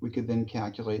 we could then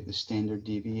calculate the standard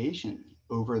deviation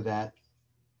over that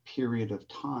period of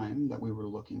time that we were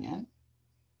looking at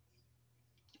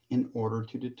in order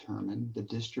to determine the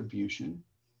distribution,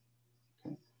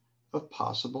 okay, of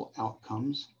possible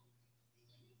outcomes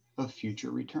of future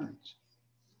returns.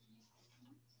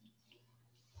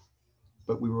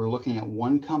 But we were looking at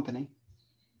one company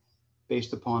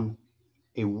based upon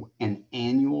an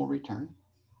annual return.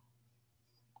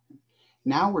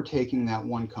 Now we're taking that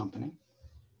one company,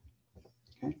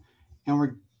 okay, and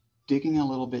we're digging a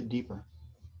little bit deeper.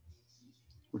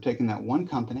 We're taking that one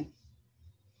company,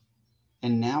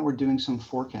 and now we're doing some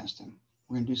forecasting.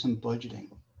 We're going to do some budgeting,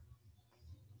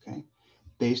 okay,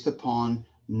 based upon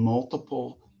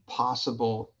multiple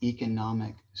possible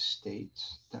economic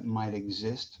states that might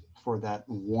exist for that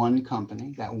one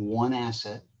company, that one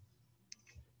asset,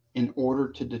 in order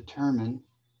to determine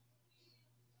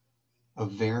a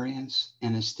variance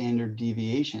and a standard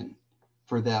deviation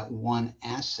for that one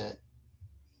asset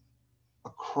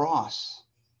across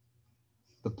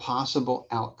the possible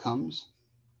outcomes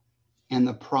and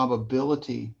the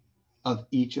probability of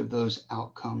each of those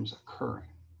outcomes occurring.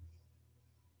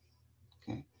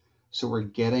 Okay, so we're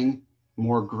getting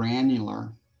more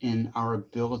granular in our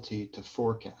ability to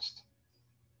forecast.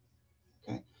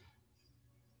 Okay,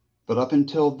 but up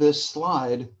until this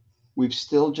slide, we've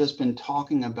still just been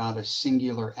talking about a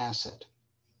singular asset.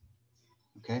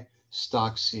 Okay,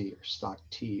 stock C or stock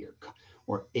T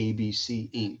or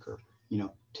ABC Inc. or, you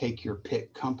know, take your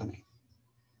pick company.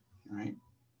 All right.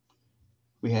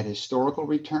 We had historical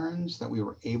returns that we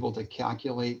were able to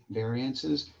calculate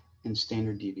variances and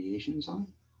standard deviations on.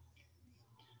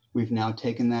 We've now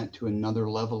taken that to another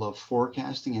level of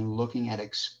forecasting and looking at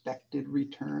expected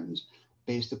returns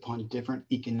based upon different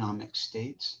economic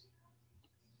states,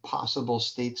 possible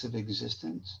states of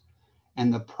existence,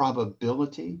 and the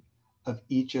probability of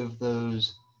each of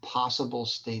those possible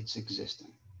states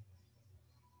existing.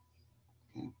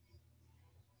 Okay.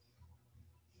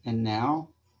 And now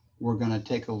we're going to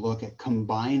take a look at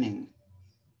combining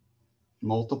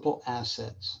multiple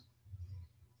assets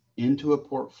into a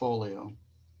portfolio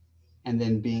and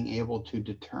then being able to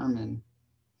determine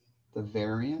the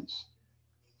variance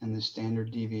and the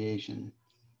standard deviation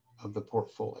of the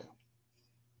portfolio.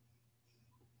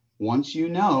 Once you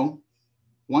know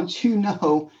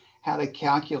how to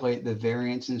calculate the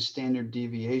variance and standard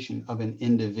deviation of an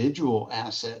individual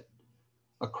asset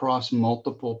across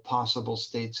multiple possible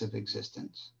states of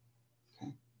existence,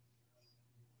 okay?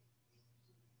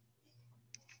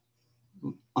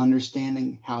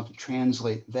 Understanding how to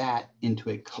translate that into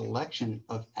a collection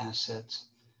of assets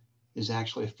is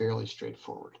actually fairly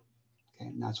straightforward. Okay,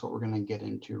 and that's what we're going to get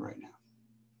into right now.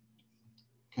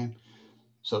 Okay,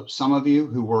 so some of you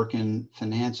who work in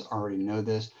finance already know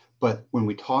this, but when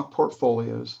we talk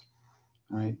portfolios,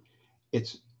 all right,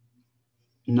 it's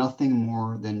nothing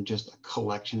more than just a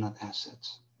collection of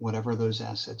assets, whatever those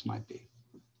assets might be.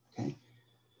 Okay,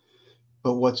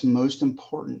 but what's most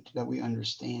important that we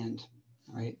understand,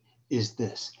 right, is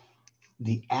this: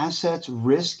 the assets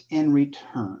risk and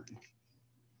return,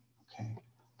 okay,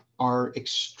 are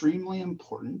extremely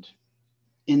important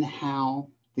in how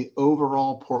the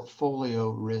overall portfolio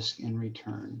risk and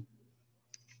return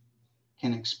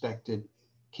can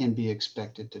be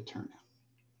expected to turn out.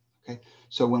 Okay,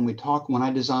 so when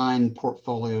I design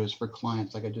portfolios for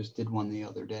clients, like I just did one the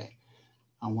other day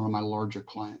on one of my larger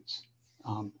clients,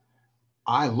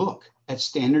 I look at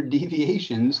standard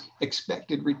deviations,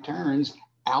 expected returns,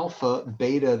 alpha,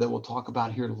 beta that we'll talk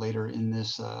about here later in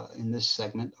this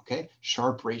segment, okay?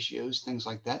 Sharp ratios, things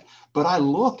like that. But I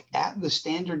look at the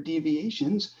standard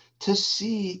deviations to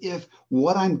see if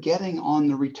what I'm getting on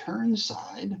the return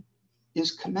side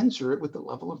is commensurate with the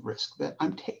level of risk that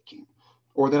I'm taking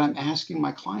or that I'm asking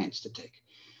my clients to take.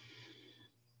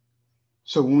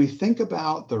 So when we think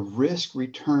about the risk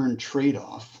return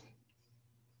trade-off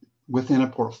within a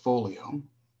portfolio,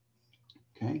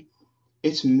 okay,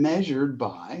 it's measured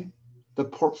by the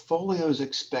portfolio's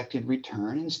expected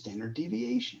return and standard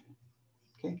deviation,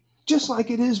 okay? Just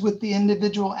like it is with the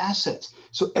individual assets.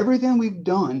 So everything we've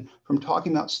done from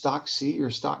talking about stock C or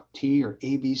stock T or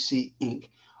ABC Inc.,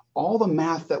 all the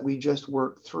math that we just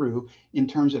worked through in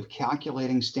terms of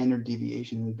calculating standard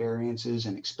deviation and variances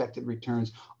and expected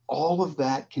returns, all of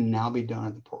that can now be done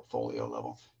at the portfolio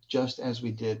level, just as we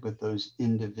did with those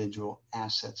individual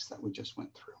assets that we just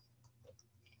went through.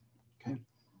 Okay.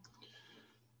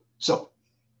 So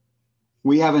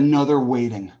we have another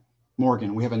weighting,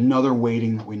 Morgan, we have another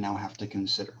weighting that we now have to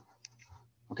consider.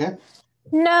 Okay.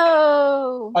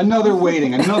 No. Another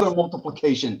weighting, another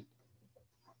multiplication.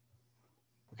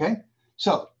 Okay.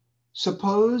 So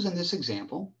suppose in this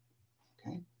example,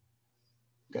 okay,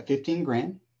 we've got 15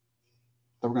 grand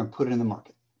that we're going to put in the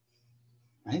market,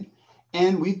 right?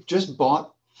 And we've just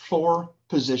bought 4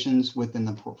 positions within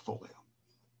the portfolio.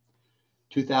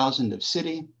 2,000 of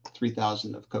Citi,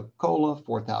 3,000 of Coca-Cola,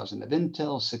 4,000 of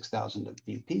Intel, 6,000 of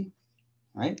BP,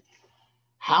 right?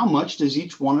 How much does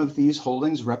each one of these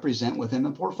holdings represent within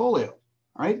the portfolio,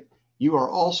 all right? You are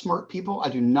all smart people. I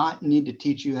do not need to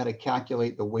teach you how to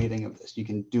calculate the weighting of this. You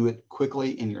can do it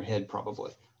quickly in your head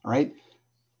probably, all right?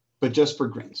 But just for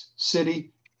grins, Citi,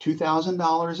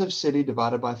 $2,000 of Citi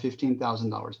divided by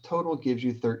 $15,000 total gives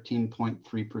you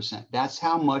 13.3%. That's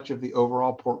how much of the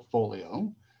overall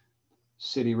portfolio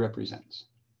Citi represents,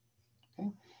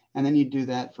 okay? And then you do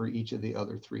that for each of the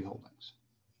other 3 holdings,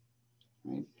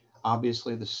 right?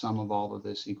 Obviously, the sum of all of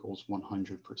this equals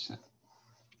 100%,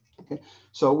 okay?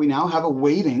 So we now have a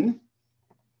weighting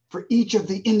for each of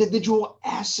the individual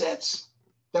assets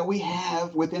that we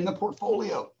have within the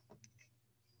portfolio,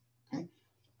 okay?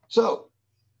 So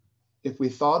if we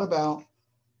thought about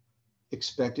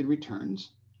expected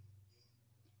returns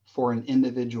for an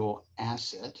individual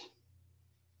asset,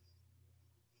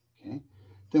 okay,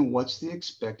 then what's the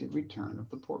expected return of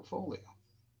the portfolio?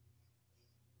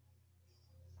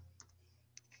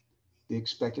 The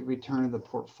expected return of the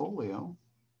portfolio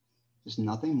is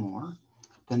nothing more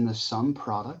than the sum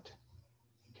product,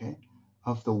 okay,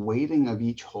 of the weighting of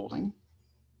each holding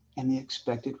and the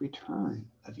expected return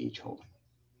of each holding,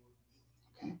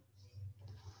 okay?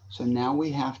 So now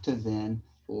we have to then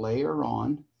layer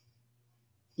on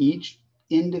each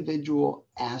individual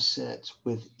assets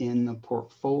within the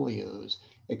portfolio's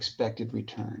expected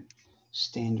return,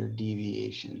 standard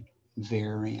deviation,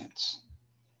 variance,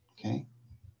 okay?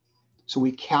 So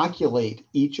we calculate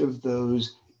each of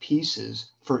those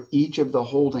pieces for each of the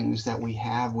holdings that we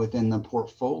have within the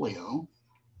portfolio,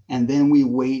 and then we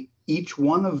weight each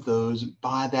one of those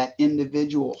by that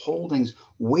individual holdings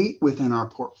weight within our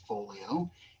portfolio,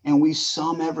 and we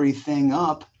sum everything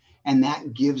up, and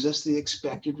that gives us the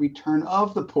expected return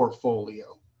of the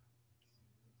portfolio.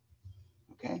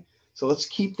 Okay, so let's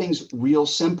keep things real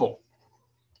simple.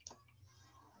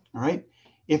 All right,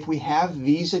 if we have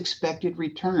these expected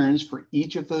returns for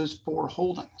each of those 4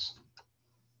 holdings,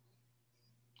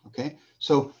 okay,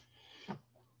 so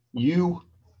you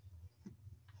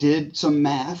did some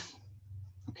math,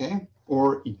 okay,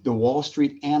 or the Wall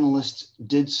Street analysts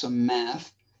did some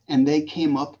math, and they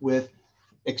came up with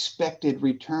expected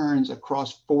returns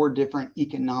across 4 different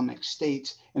economic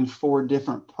states and 4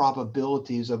 different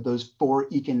probabilities of those 4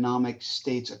 economic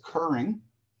states occurring,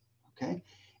 okay?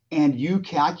 And you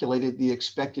calculated the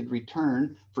expected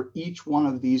return for each one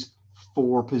of these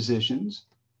 4 positions,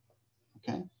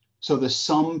 okay? So the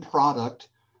sum product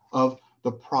of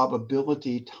the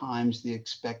probability times the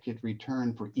expected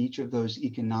return for each of those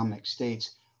economic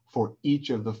states for each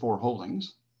of the 4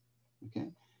 holdings, okay?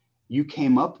 You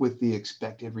came up with the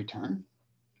expected return,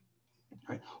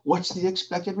 right? What's the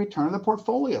expected return of the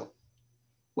portfolio?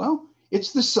 Well,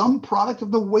 it's the sum product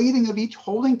of the weighting of each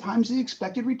holding times the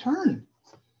expected return.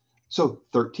 So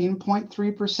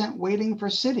 13.3% weighting for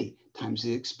Citi times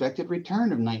the expected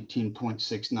return of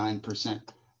 19.69%,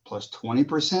 plus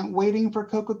 20% weighting for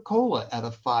Coca-Cola at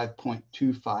a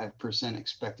 5.25%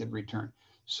 expected return,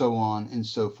 so on and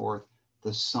so forth.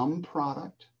 The sum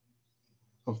product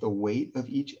of the weight of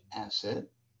each asset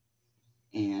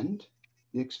and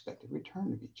the expected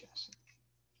return of each asset.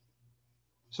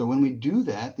 So when we do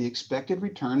that, the expected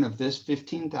return of this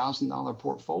 $15,000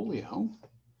 portfolio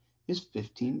is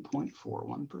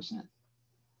 15.41%.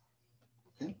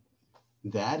 Okay,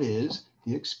 that is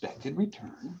the expected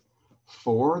return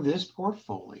for this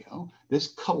portfolio, this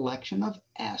collection of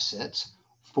assets,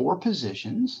 4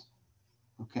 positions,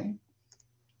 okay,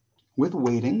 with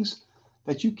weightings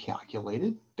that you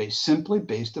calculated simply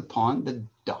based upon the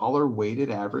dollar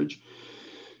weighted average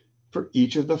for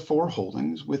each of the 4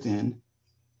 holdings within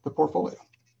the portfolio.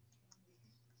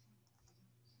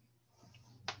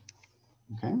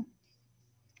 Okay.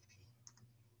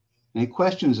 Any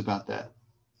questions about that?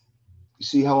 You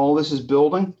see how all this is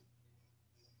building?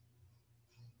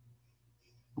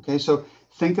 Okay, so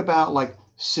think about like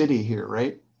Citi here,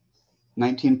 right?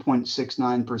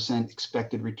 19.69%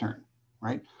 expected return,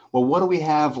 right? Well, what do we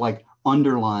have like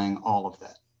underlying all of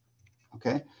that?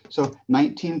 Okay, so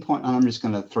 19 point, and I'm just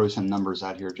going to throw some numbers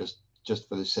out here just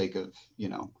for the sake of, you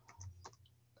know,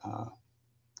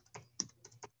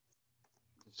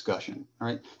 discussion. All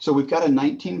right, so we've got a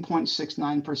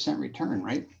 19.69% return,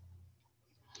 right?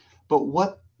 But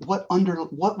what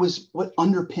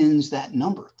underpins that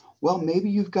number? Well, maybe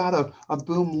you've got a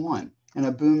boom 1 and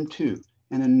a boom 2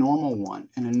 and a normal 1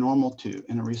 and a normal 2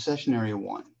 and a recessionary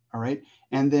 1. All right,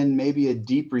 and then maybe a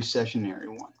deep recessionary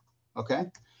 1.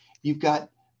 Okay, you've got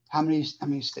how many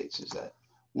states is that?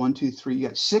 1, 2, 3. You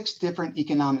got 6 different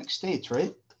economic states,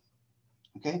 right?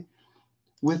 Okay,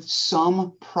 with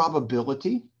some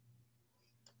probability.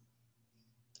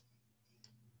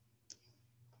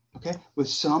 Okay, with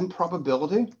some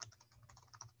probability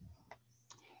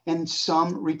and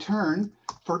some return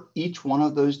for each one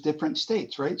of those different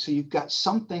states, right? So you've got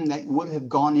something that would have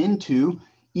gone into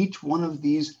each one of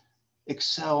these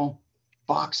Excel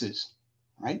boxes,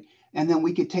 right? And then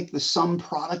we could take the sum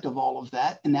product of all of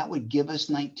that, and that would give us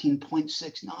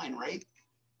 19.69, right?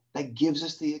 That gives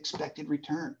us the expected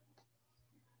return.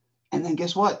 And then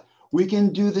guess what? We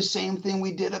can do the same thing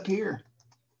we did up here.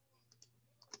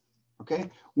 Okay,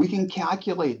 we can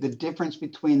calculate the difference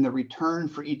between the return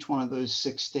for each one of those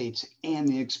 6 states and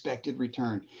the expected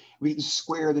return. We can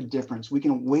square the difference. We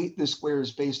can weight the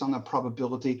squares based on the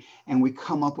probability, and we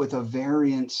come up with a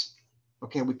variance.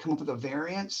 Okay, we come up with a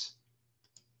variance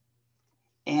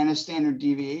and a standard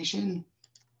deviation,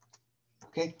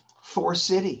 okay, for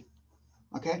Citi,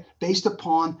 okay, based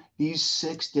upon these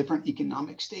 6 different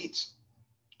economic states,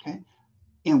 okay?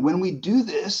 And when we do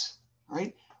this,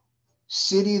 right,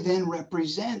 Citi then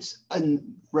represents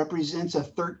a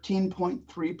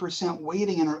 13.3%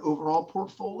 weighting in our overall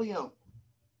portfolio.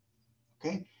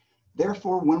 Okay.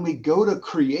 Therefore, when we go to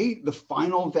create the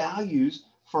final values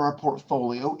for our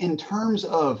portfolio in terms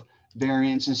of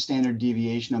variance and standard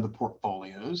deviation of the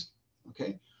portfolios,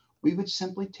 okay, we would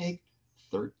simply take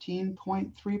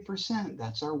 13.3%.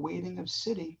 That's our weighting of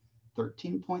city,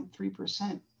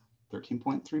 13.3%.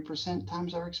 13.3%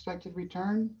 times our expected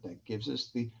return. That gives us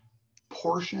the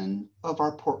portion of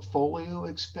our portfolio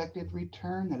expected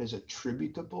return that is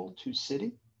attributable to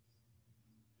city.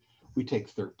 We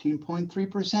take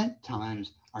 13.3%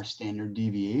 times our standard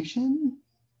deviation.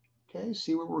 Okay,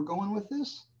 see where we're going with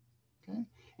this? Okay,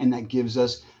 and that gives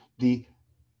us the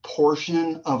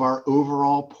portion of our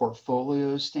overall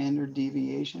portfolio standard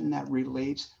deviation that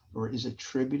relates or is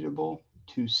attributable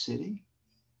to city.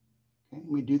 Okay,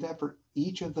 we do that for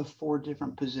each of the 4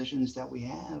 different positions that we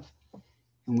have,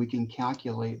 and we can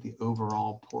calculate the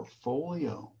overall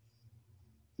portfolio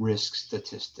risk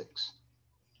statistics.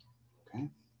 Okay.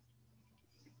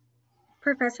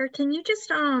 Professor, can you just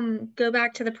go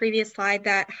back to the previous slide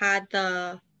that had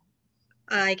the,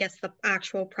 I guess, the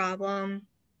actual problem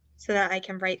so that I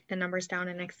can write the numbers down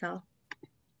in Excel?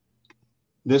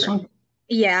 This one?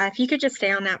 Yeah, if you could just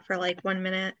stay on that for like 1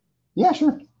 minute. Yeah,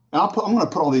 sure. I'm going to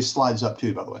put all these slides up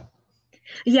too, by the way.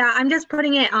 Yeah, I'm just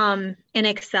putting it in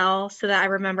Excel so that I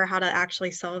remember how to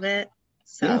actually solve it.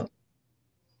 So. Yeah.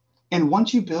 And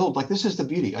once you build, like this is the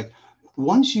beauty, like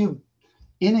once you,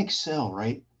 in Excel,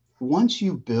 right? Once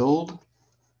you build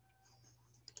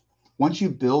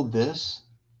this,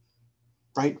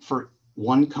 right, for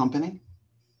one company,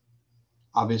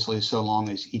 obviously, so long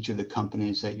as each of the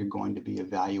companies that you're going to be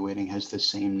evaluating has the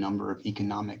same number of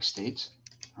economic states,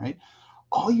 right?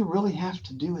 All you really have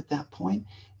to do at that point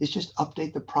is just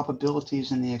update the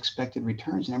probabilities and the expected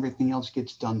returns, and everything else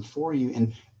gets done for you,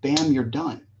 and bam, you're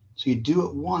done. So you do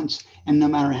it once, and no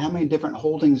matter how many different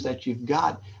holdings that you've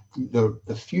got, the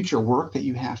future work that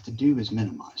you have to do is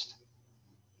minimized.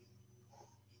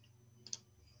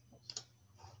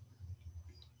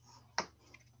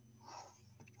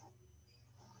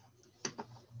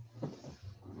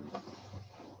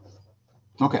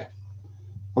 Okay,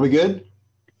 are we good?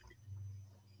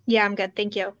 Yeah, I'm good.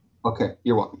 Thank you. Okay,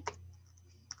 you're welcome.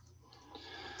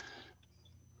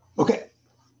 Okay,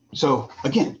 so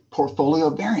again, portfolio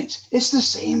variance. It's the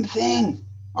same thing,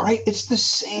 all right? It's the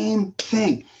same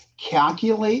thing.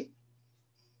 Calculate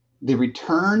the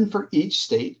return for each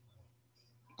state,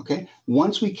 okay?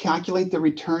 Once we calculate the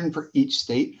return for each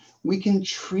state, we can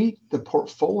treat the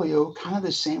portfolio kind of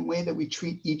the same way that we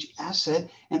treat each asset,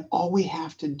 and all we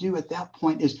have to do at that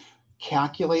point is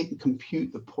calculate and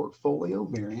compute the portfolio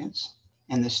variance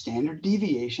and the standard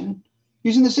deviation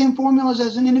using the same formulas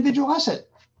as an individual asset.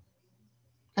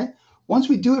 Okay. Once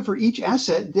we do it for each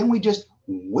asset, then we just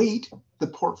weight the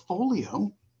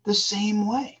portfolio the same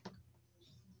way.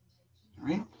 All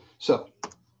right. So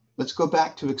let's go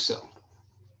back to Excel.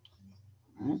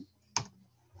 All right.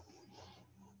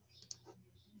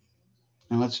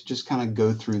 And let's just kind of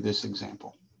go through this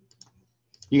example.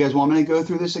 You guys want me to go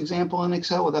through this example in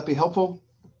Excel? Would that be helpful?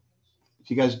 If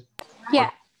you guys. Yeah.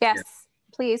 Yes,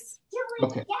 please.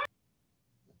 Okay.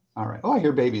 All right. Oh, I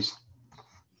hear babies.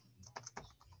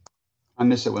 I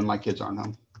miss it when my kids aren't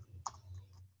home.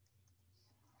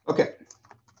 Okay.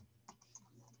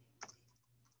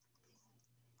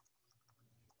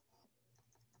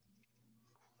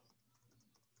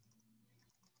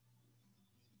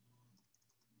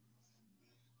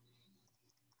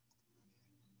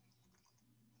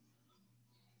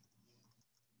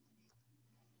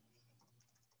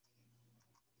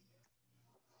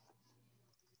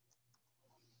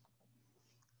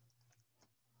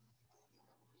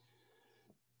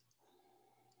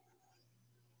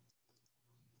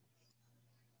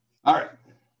 All right.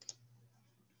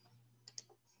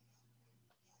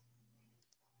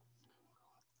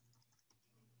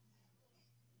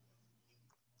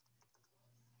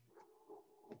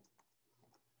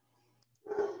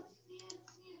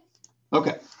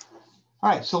 Okay. All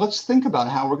right. So let's think about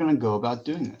how we're going to go about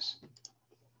doing this.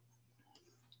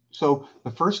 So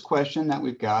the first question that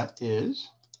we've got is,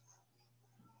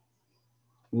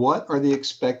 what are the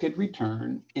expected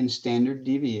return and standard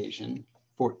deviation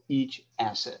for each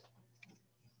asset?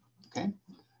 Okay.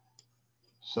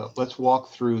 So let's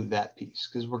walk through that piece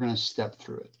because we're going to step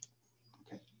through it.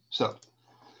 Okay. So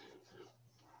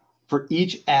for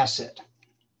each asset,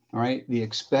 all right, the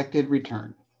expected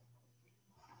return.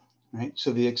 Right.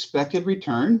 So the expected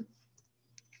return,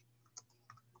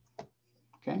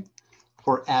 okay,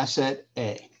 for asset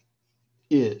A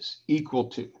is equal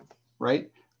to, right,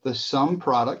 the sum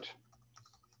product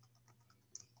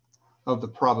of the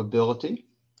probability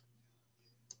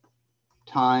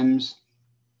times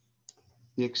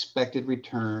the expected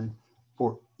return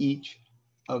for each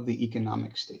of the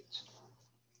economic states.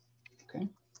 Okay.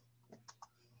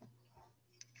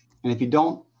 And if you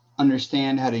don't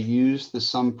understand how to use the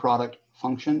sum product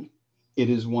function, it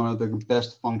is one of the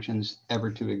best functions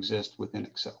ever to exist within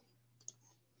Excel.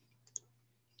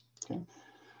 Okay.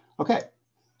 Okay.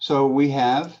 So we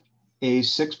have a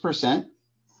 6%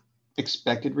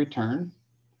 expected return,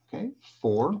 okay,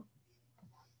 for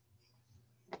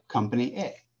company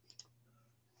A.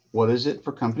 What is it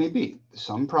for company B? The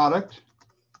sum product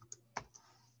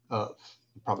of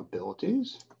the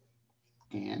probabilities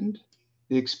and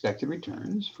the expected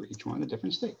returns for each one of the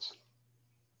different states.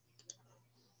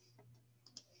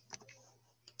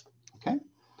 Okay,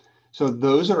 so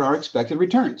those are our expected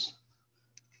returns.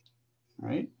 All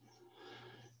right.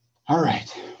 All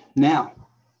right. Now,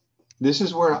 this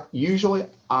is where usually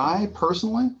I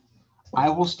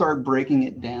will start breaking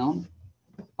it down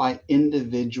by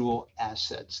individual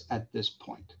assets at this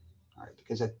point. All right,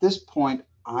 because at this point,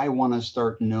 I want to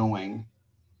start knowing,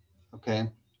 okay,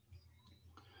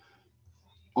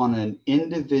 on an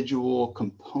individual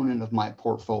component of my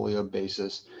portfolio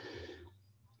basis,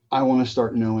 I want to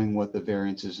start knowing what the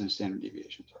variances and standard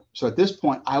deviations are. So at this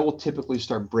point, I will typically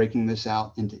start breaking this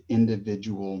out into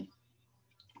individual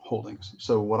holdings.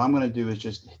 So what I'm going to do is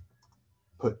just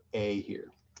put A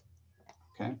here,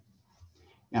 okay?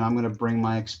 And I'm going to bring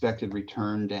my expected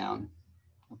return down,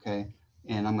 okay?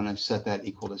 And I'm going to set that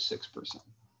equal to 6%,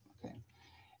 okay?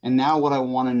 And now what I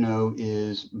want to know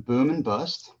is boom and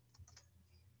bust,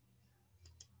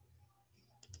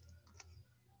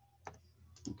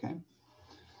 okay?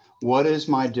 What is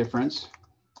my difference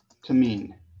to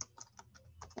mean?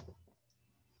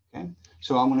 Okay,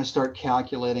 so I'm going to start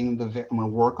calculating I'm going to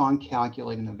work on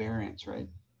calculating the variance, right?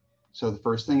 So the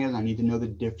first thing is I need to know the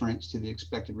difference to the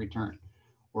expected return,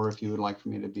 or if you would like for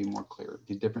me to be more clear,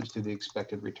 the difference to the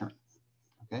expected return.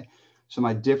 Okay, so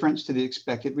my difference to the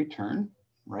expected return,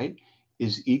 right,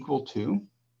 is equal to,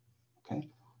 okay,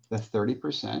 the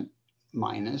 30%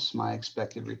 minus my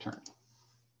expected return.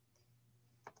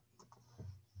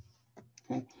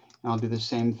 Okay, and I'll do the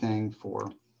same thing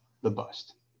for the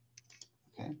bust.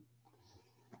 Okay,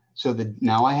 so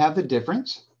now I have the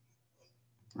difference,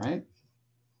 right?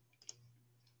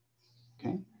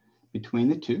 Okay, between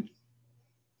the two.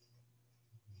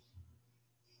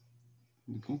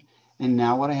 Okay, and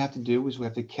now what I have to do is we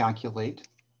have to calculate.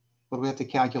 What do we have to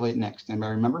calculate next?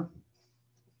 Anybody remember?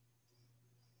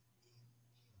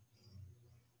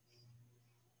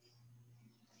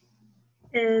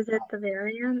 Is it the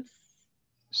variance?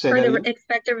 Say Or that the again?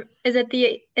 expected,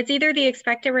 it's either the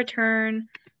expected return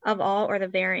of all or the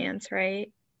variance,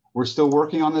 right? We're still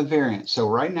working on the variance. So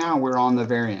right now we're on the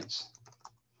variance.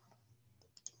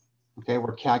 Okay,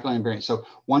 we're calculating variance. So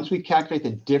once we calculate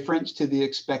the difference to the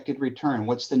expected return,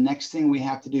 what's the next thing we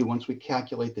have to do once we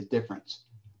calculate the difference?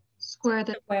 Square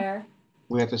the Square.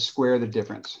 We have to square the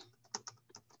difference.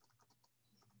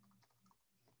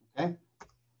 Okay.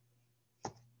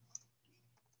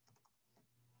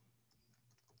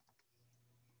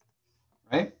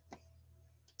 Right?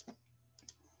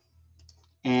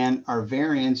 And our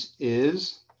variance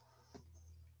is,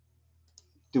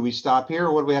 do we stop here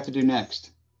or what do we have to do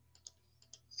next?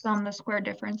 sum the square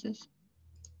differences.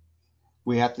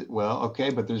 We have to, well, okay,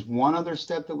 but there's one other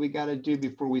step that we got to do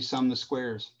before we sum the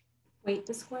squares. Weight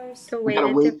the squares. The We gotta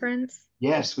weighted weight- difference.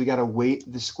 Yes, we got to weight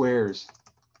the squares.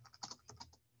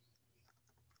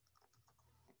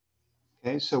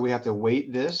 Okay, so we have to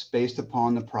weight this based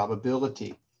upon the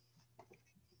probability,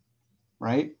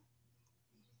 right?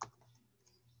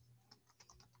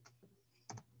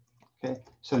 Okay,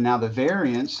 so now the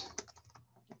variance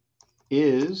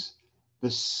is the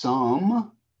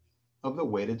sum of the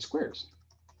weighted squares.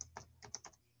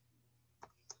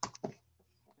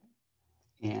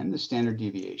 And the standard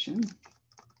deviation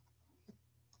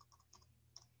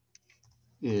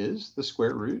is the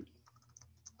square root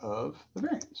of the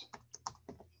variance.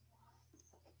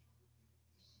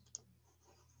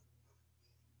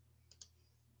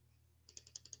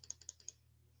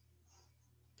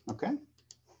 Okay.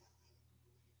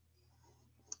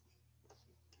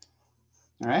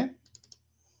 All right.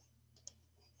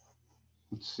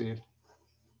 Let's see if, does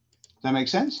that make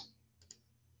sense?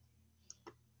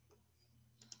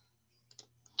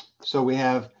 So we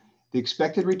have the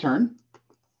expected return,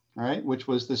 all right, which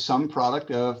was the sum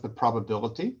product of the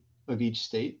probability of each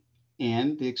state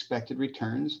and the expected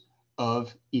returns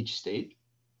of each state.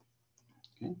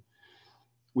 Okay.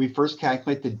 We first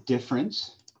calculate the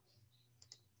difference.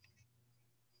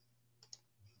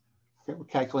 Okay, we're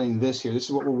calculating this here. This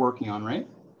is what we're working on, right?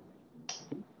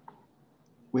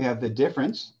 We have the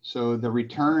difference, so the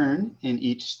return in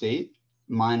each state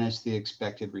minus the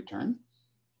expected return.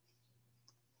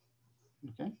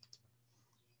 Okay.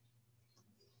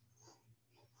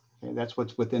 Okay, that's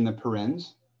what's within the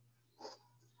parens.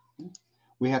 Okay.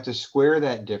 We have to square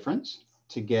that difference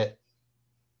to get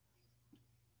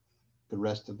the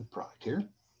rest of the product here.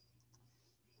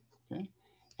 Okay.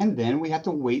 And then we have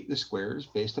to weight the squares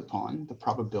based upon the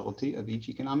probability of each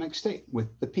economic state with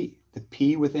the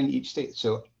P within each state.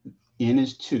 So N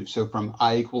is 2. So from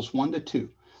I equals 1 to 2,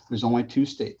 there's only 2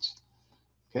 states.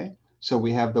 Okay. So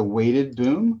we have the weighted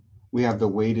boom, we have the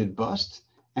weighted bust,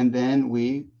 and then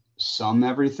we sum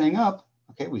everything up.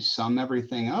 Okay. We sum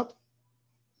everything up.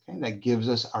 Okay. That gives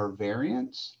us our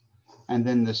variance. And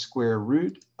then the square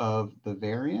root of the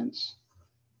variance,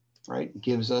 right,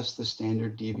 gives us the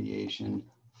standard deviation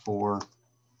for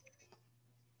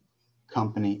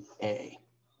company A.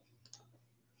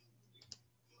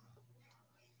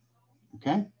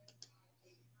 Okay.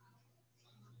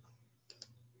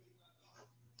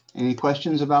 Any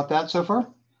questions about that so far?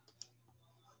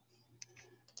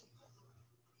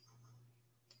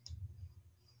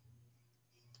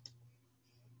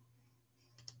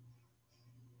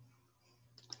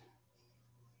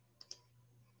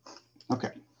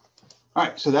 Okay. All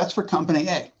right, so that's for company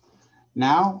A.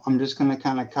 Now I'm just going to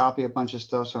kind of copy a bunch of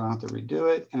stuff so I don't have to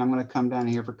redo it. And I'm going to come down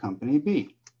here for company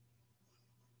B.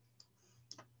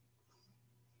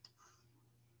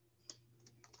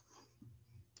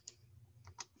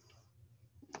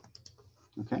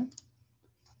 Okay.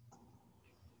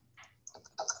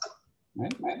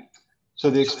 Right. So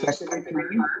the expected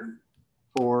return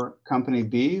for company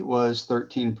B was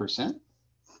 13%.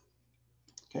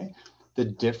 Okay. The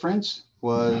difference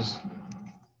was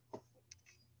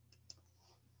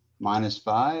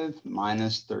 -5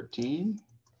 minus 13.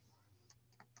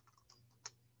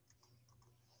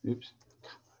 Oops,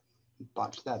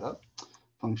 botched that up.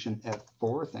 Function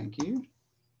F4, thank you.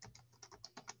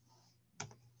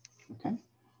 Okay.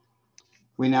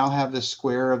 We now have the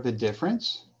square of the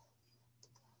difference.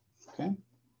 Okay.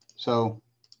 So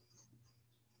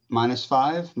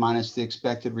 -5 minus the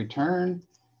expected return,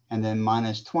 and then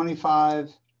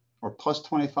 -25 or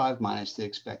 +25 minus the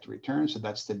expected return. So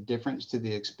that's the difference to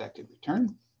the expected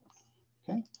return.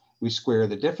 Okay. We square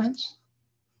the difference.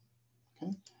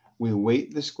 Okay. We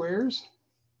weight the squares.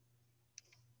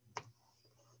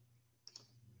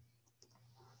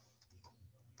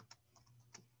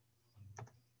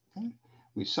 Okay.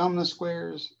 We sum the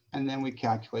squares, and then we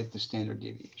calculate the standard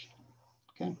deviation.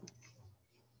 Okay.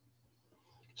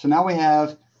 So now we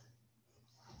have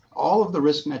all of the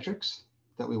risk metrics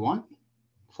that we want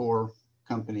for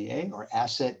company A or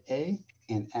asset A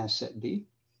and asset B.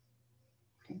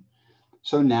 Okay.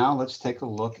 So now let's take a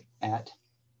look at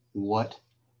what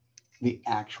the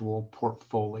actual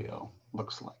portfolio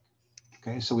looks like.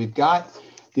 Okay, so we've got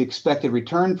the expected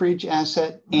return for each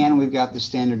asset, and we've got the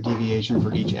standard deviation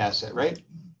for each asset, right?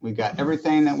 We've got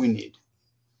everything that we need.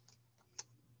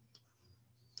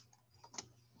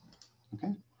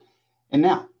 Okay, and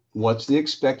now what's the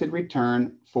expected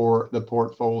return for the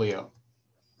portfolio?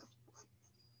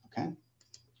 Okay,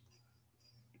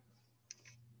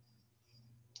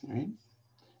 all right,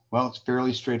 well, it's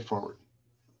fairly straightforward,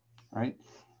 right?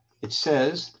 It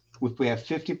says if we have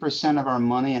 50% of our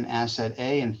money in asset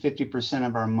A and 50%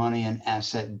 of our money in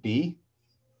asset B,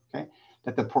 okay,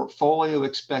 that the portfolio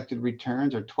expected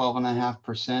returns are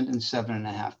 12.5% and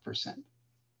 7.5%.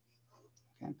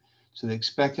 Okay, so the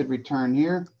expected return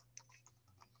here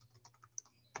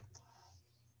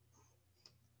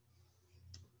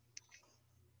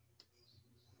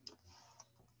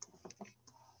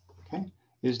okay,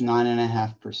 is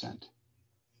 9.5%.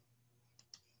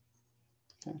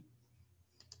 Okay.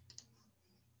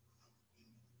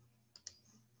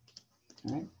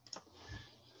 All right.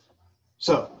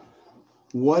 So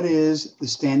what is the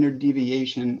standard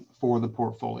deviation for the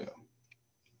portfolio?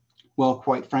 Well,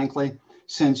 quite frankly,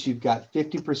 since you've got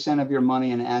 50% of your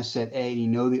money in asset A, you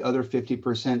know the other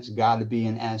 50%'s got to be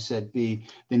in asset B,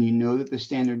 then you know that the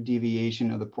standard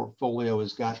deviation of the portfolio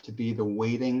has got to be the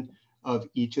weighting of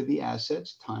each of the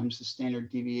assets times the standard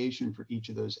deviation for each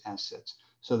of those assets.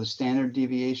 So the standard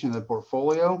deviation of the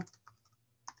portfolio,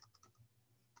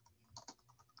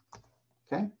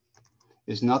 okay,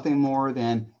 is nothing more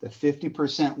than the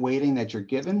 50% weighting that you're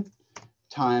given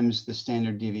times the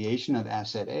standard deviation of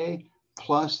asset A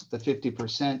plus the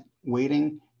 50%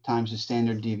 weighting times the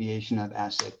standard deviation of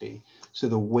asset B. So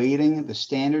the weighting, the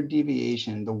standard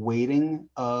deviation, the weighting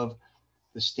of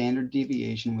the standard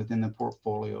deviation within the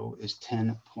portfolio is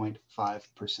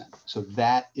 10.5%. So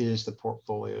that is the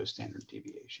portfolio standard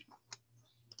deviation.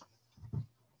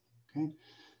 Okay,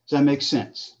 does that make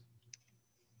sense?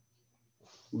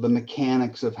 The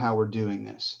mechanics of how we're doing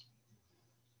this.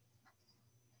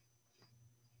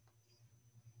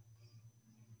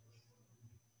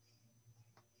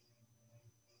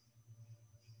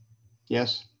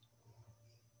 Yes?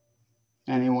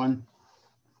 Anyone?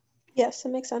 Yes, it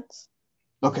makes sense.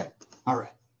 Okay, all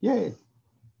right, yay.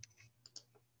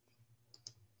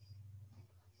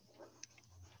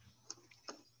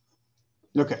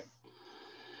 Okay.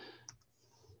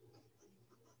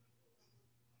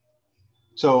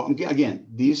 So again,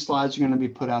 these slides are going to be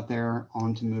put out there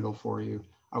onto Moodle for you.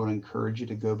 I would encourage you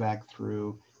to go back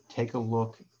through, take a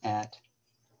look at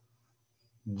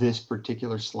this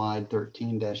particular slide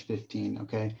 13-15,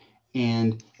 okay?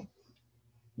 And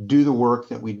do the work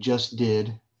that we just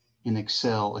did in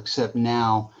Excel, except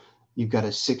now you've got a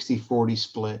 60-40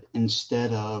 split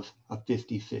instead of a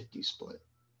 50-50 split,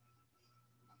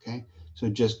 okay? So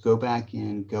just go back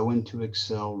in, go into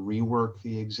Excel, rework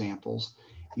the examples.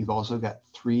 You've also got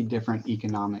 3 different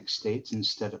economic states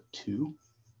instead of 2,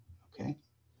 okay?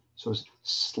 So it's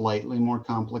slightly more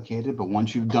complicated, but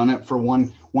once you've done it for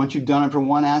one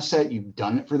asset, you've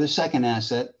done it for the second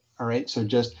asset, all right? So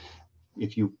just,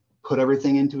 if you put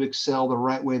everything into Excel the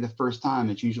right way the first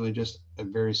time, it's usually just a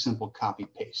very simple copy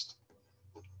paste,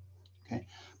 okay?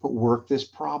 But work this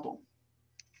problem,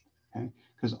 okay?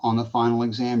 Because on the final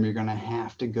exam, you're gonna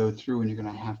have to go through and you're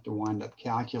gonna have to wind up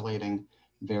calculating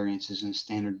variances and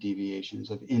standard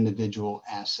deviations of individual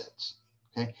assets,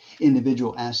 okay?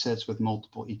 Individual assets with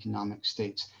multiple economic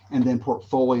states, and then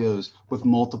portfolios with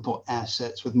multiple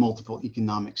assets with multiple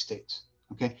economic states,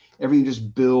 okay? Everything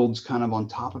just builds kind of on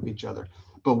top of each other.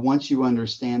 But once you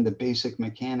understand the basic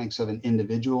mechanics of an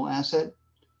individual asset,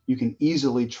 you can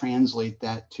easily translate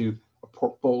that to a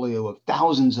portfolio of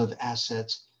thousands of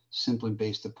assets simply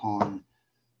based upon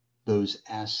those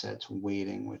assets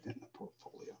weighting within the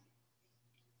portfolio.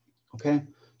 Okay,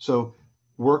 so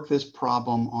work this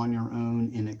problem on your own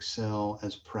in Excel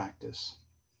as practice.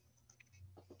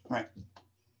 All right.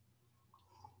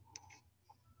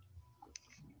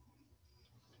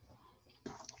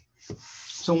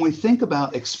 So when we think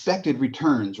about expected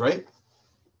returns, right?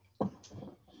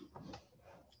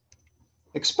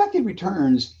 Expected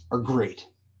returns are great,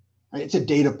 right? It's a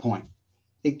data point.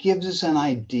 It gives us an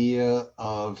idea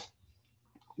of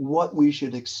what we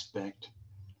should expect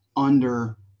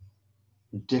under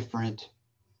different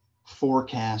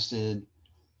forecasted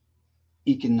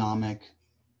economic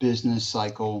business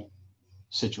cycle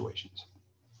situations,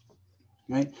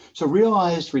 right? So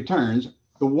realized returns,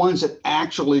 the ones that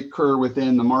actually occur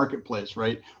within the marketplace,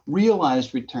 right?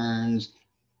 Realized returns,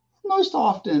 most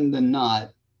often than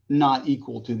not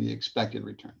equal to the expected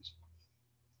returns,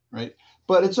 right?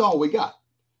 But it's all we got.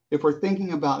 If we're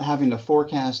thinking about having to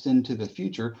forecast into the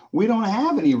future, we don't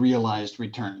have any realized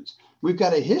returns. We've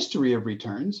got a history of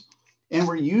returns, and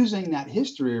we're using that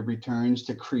history of returns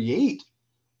to create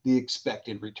the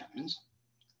expected returns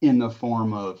in the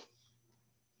form of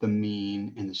the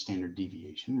mean and the standard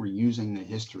deviation. We're using the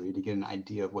history to get an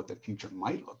idea of what the future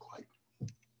might look like,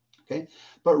 okay?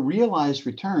 But realized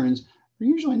returns are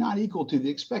usually not equal to the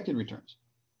expected returns,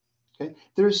 okay?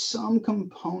 There's some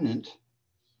component,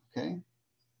 okay,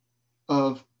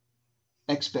 of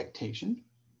expectation,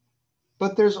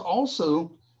 but there's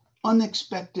also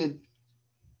unexpected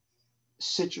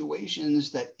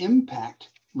situations that impact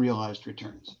realized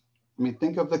returns. I mean,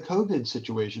 think of the COVID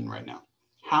situation right now.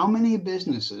 How many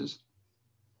businesses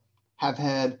have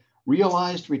had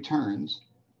realized returns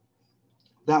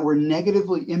that were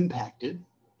negatively impacted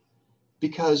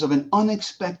because of an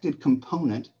unexpected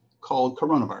component called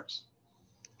coronavirus?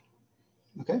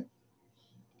 Okay.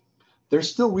 There's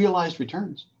still realized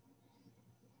returns,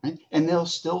 right? And they'll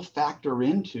still factor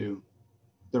into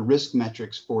the risk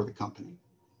metrics for the company.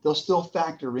 They'll still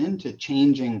factor into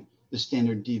changing the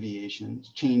standard deviations,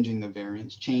 changing the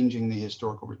variance, changing the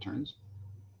historical returns,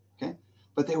 okay?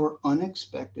 But they were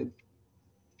unexpected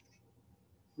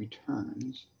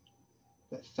returns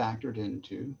that factored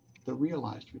into the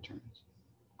realized returns,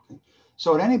 okay?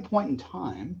 So at any point in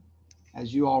time,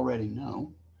 as you already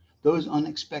know, those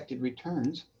unexpected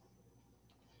returns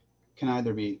can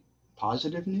either be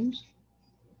positive news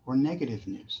or negative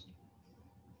news,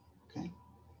 okay?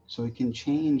 So it can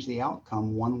change the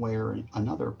outcome one way or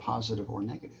another, positive or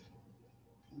negative.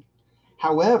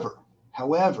 However,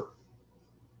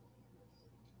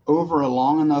 over a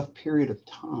long enough period of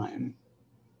time,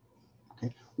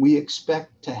 okay, we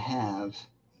expect to have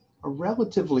a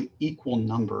relatively equal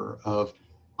number of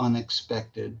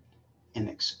unexpected and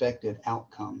expected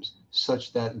outcomes,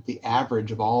 such that the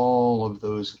average of all of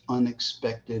those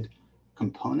unexpected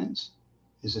components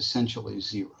is essentially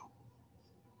zero,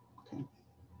 okay,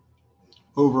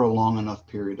 over a long enough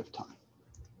period of time.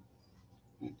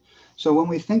 Okay. So when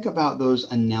we think about those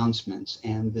announcements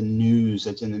and the news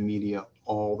that's in the media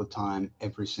all the time,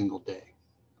 every single day,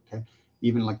 okay,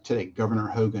 even like today, Governor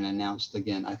Hogan announced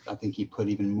again, I think he put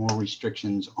even more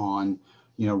restrictions on,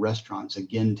 restaurants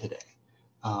again today.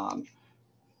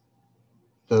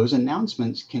 Those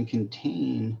announcements can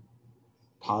contain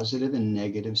positive and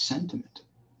negative sentiment.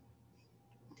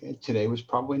 Okay, today was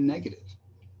probably negative.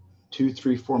 2,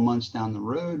 3, 4 months down the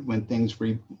road, when things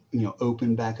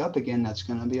open back up again, that's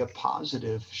going to be a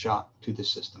positive shock to the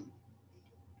system.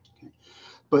 Okay.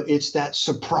 But it's that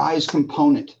surprise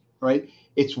component, right?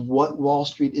 It's what Wall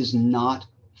Street is not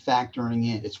factoring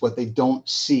in. It's what they don't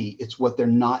see. It's what they're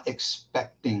not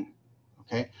expecting.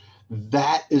 Okay,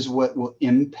 that is what will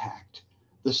impact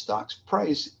the stock's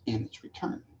price and its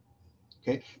return.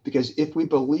 Okay, because if we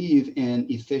believe in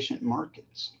efficient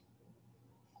markets,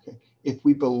 okay, if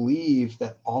we believe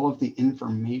that all of the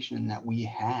information that we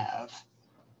have,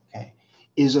 okay,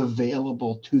 is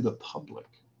available to the public,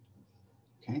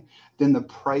 okay, then the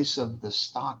price of the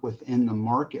stock within the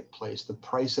marketplace, the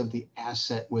price of the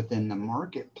asset within the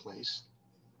marketplace,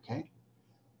 okay,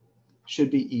 should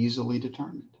be easily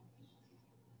determined.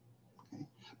 Okay,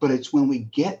 but it's when we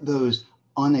get those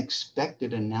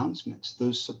unexpected announcements,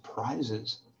 those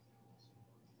surprises,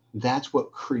 that's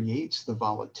what creates the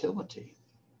volatility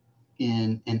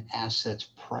in an asset's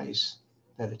price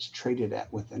that it's traded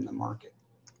at within the market.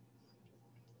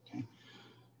 Okay,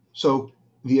 so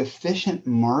the efficient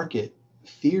market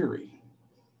theory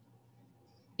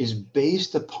is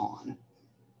based upon,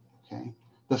 okay,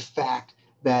 the fact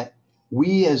that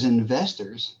we as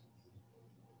investors,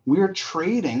 we're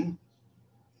trading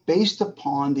based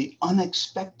upon the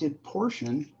unexpected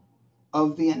portion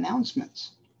of the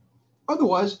announcements.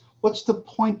 Otherwise, what's the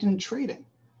point in trading?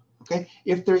 Okay,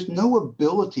 if there's no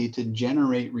ability to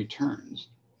generate returns,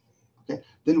 okay,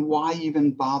 then why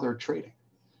even bother trading?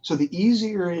 So the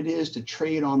easier it is to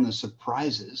trade on the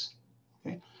surprises,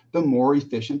 okay, the more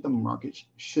efficient the market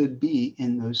should be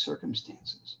in those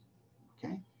circumstances.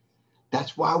 Okay,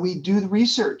 that's why we do the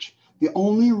research. The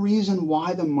only reason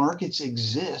why the markets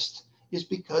exist is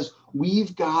because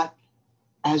we've got,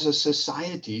 as a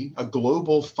society, a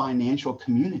global financial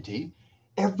community,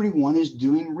 everyone is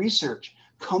doing research,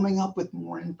 coming up with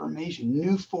more information,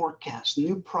 new forecasts,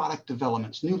 new product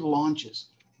developments, new launches.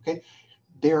 Okay,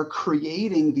 they're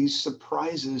creating these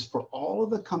surprises for all of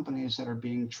the companies that are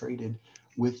being traded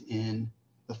within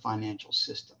the financial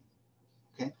system.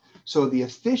 Okay, so the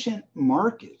efficient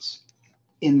markets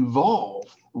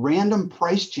involve random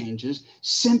price changes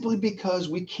simply because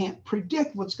we can't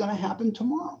predict what's going to happen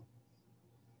tomorrow.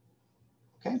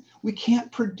 Okay, we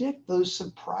can't predict those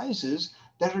surprises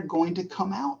that are going to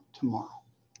come out tomorrow.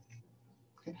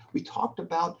 Okay, we talked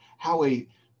about how in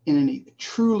a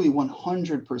truly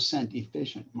 100%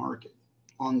 efficient market,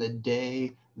 on the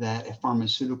day that a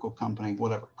pharmaceutical company,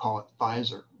 whatever, call it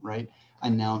Pfizer, right,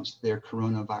 announced their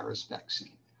coronavirus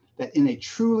vaccine, that in a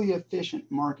truly efficient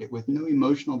market with no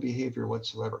emotional behavior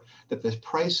whatsoever, that the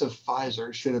price of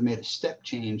Pfizer should have made a step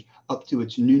change up to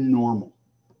its new normal.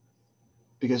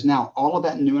 Because now all of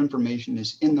that new information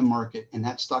is in the market, and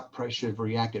that stock price should have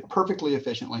reacted perfectly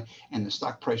efficiently, and the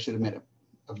stock price should have made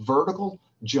a vertical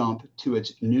jump to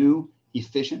its new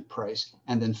efficient price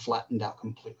and then flattened out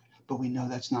completely. But we know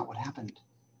that's not what happened.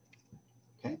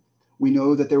 Okay, we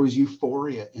know that there was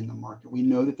euphoria in the market. We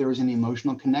know that there was an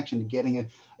emotional connection to getting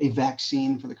a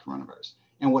vaccine for the coronavirus.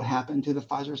 And what happened to the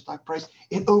Pfizer stock price?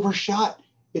 It overshot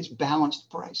its balanced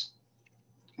price.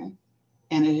 Okay,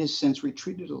 and it has since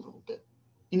retreated a little bit.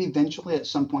 And eventually, at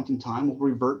some point in time, will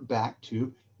revert back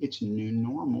to its new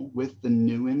normal with the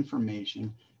new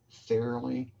information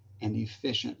fairly and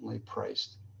efficiently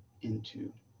priced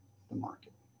into the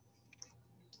market.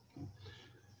 Okay.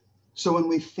 So when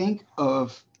we think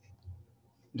of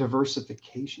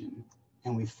diversification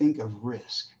and we think of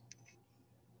risk,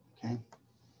 okay,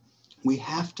 we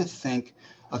have to think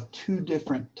of two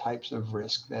different types of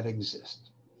risk that exist.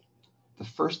 The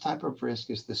first type of risk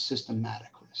is the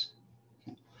systematic risk.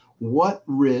 What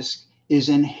risk is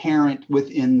inherent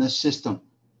within the system,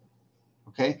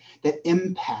 okay, that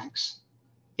impacts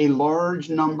a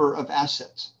large number of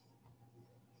assets?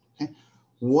 Okay,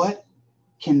 what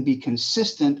can be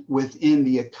consistent within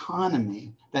the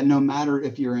economy that no matter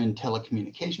if you're in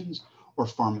telecommunications or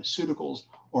pharmaceuticals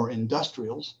or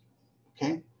industrials,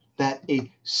 okay, that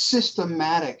a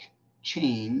systematic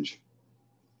change,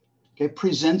 okay,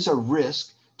 presents a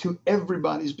risk to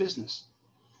everybody's business.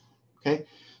 Okay,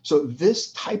 so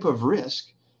this type of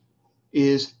risk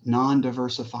is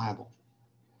non-diversifiable.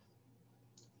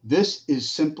 This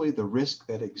is simply the risk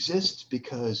that exists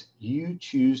because you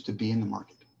choose to be in the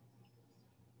market.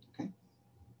 Okay.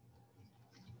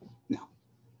 Now,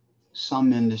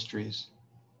 some industries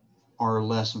are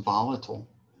less volatile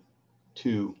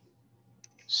to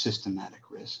systematic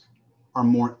risk are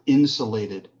more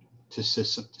insulated to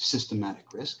systematic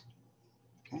risk.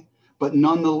 Okay? But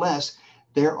nonetheless,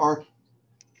 there are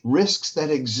risks that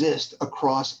exist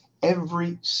across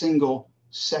every single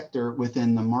sector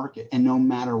within the market. And no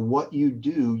matter what you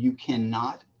do, you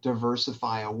cannot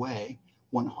diversify away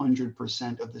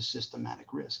 100% of the systematic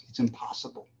risk. It's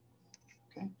impossible.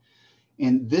 Okay?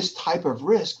 And this type of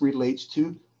risk relates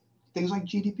to things like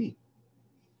GDP.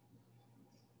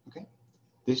 Okay?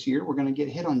 This year, we're going to get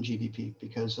hit on GDP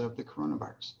because of the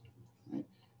coronavirus. Right?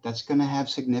 That's going to have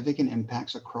significant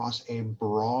impacts across a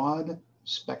broad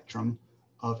spectrum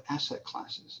of asset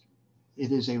classes.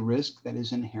 It is a risk that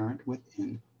is inherent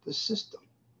within the system.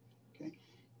 Okay?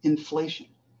 Inflation,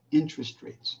 interest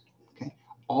rates, okay?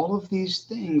 All of these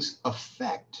things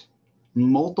affect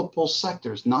multiple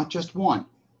sectors, not just one.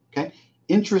 Okay?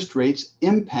 Interest rates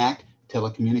impact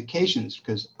telecommunications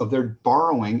because of their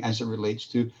borrowing as it relates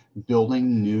to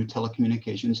building new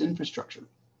telecommunications infrastructure.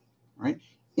 Right?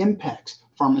 Impacts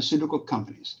pharmaceutical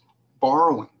companies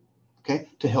borrowing, okay,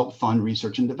 to help fund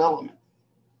research and development.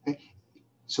 Okay?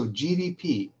 So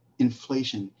GDP,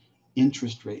 inflation,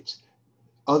 interest rates,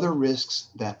 other risks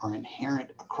that are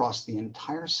inherent across the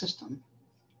entire system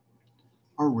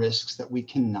are risks that we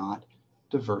cannot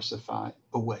diversify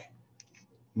away.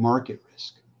 Market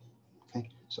risk. Okay?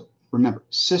 So remember,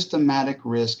 systematic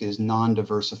risk is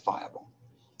non-diversifiable.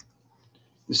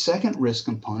 The second risk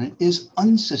component is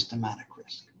unsystematic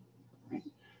risk. Right?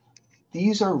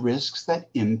 These are risks that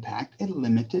impact a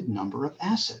limited number of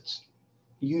assets.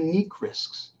 Unique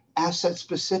risks,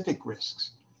 asset-specific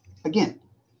risks. Again,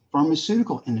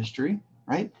 pharmaceutical industry,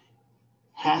 right,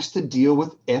 has to deal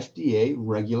with FDA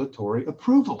regulatory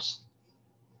approvals.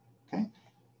 Okay?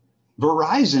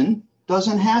 Verizon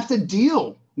doesn't have to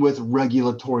deal with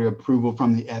regulatory approval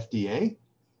from the FDA,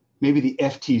 maybe the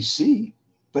FTC,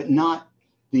 but not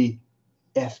the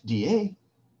FDA.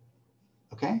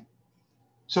 Okay?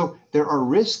 So there are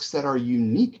risks that are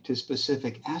unique to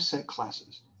specific asset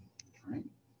classes. Right?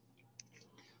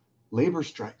 Labor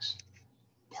strikes,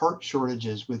 part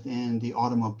shortages within the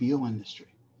automobile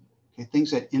industry, okay,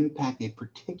 things that impact a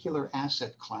particular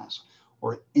asset class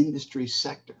or industry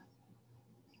sector.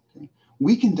 Okay?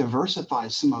 We can diversify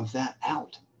some of that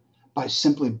out by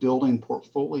simply building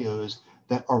portfolios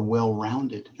that are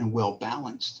well-rounded and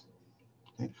well-balanced.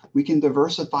 Okay? We can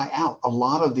diversify out a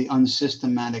lot of the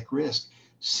unsystematic risk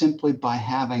simply by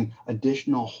having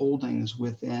additional holdings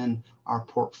within our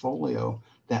portfolio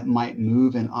that might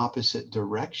move in opposite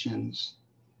directions,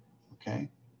 okay,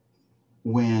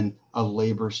 when a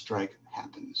labor strike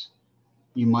happens.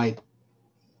 You might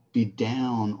be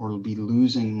down or be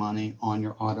losing money on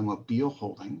your automobile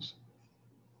holdings,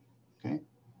 okay?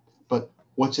 But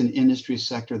what's an industry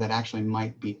sector that actually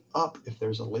might be up if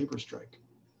there's a labor strike?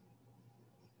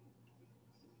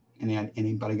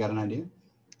 Anybody got an idea?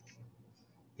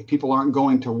 If people aren't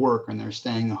going to work and they're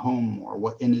staying home more,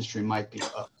 what industry might be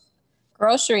up?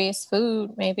 Groceries,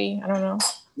 food, maybe. I don't know.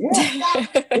 Yeah,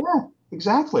 yeah,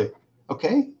 exactly.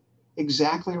 Okay,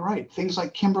 exactly right. Things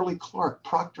like Kimberly-Clark,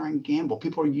 Procter & Gamble.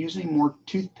 People are using more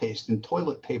toothpaste and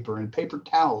toilet paper and paper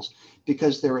towels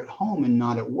because they're at home and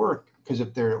not at work. Because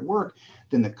if they're at work,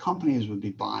 then the companies would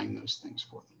be buying those things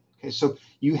for them. Okay, so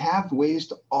you have ways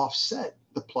to offset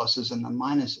the pluses and the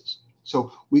minuses.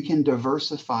 So we can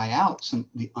diversify out some of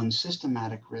the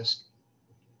unsystematic risk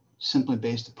simply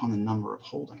based upon the number of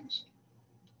holdings.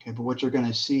 Okay, but what you're going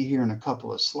to see here in a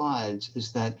couple of slides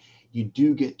is that you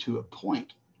do get to a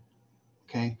point,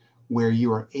 okay, where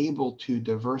you are able to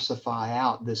diversify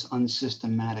out this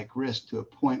unsystematic risk to a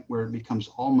point where it becomes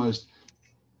almost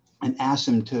an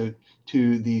asymptote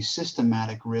to the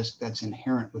systematic risk that's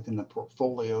inherent within the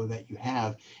portfolio that you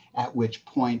have, at which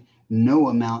point no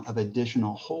amount of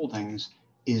additional holdings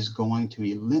is going to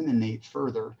eliminate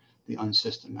further the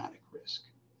unsystematic risk.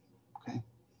 Okay.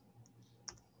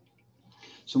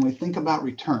 So when we think about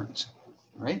returns,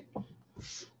 right?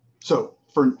 So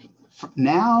for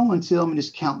now until, let me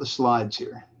just count the slides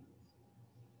here.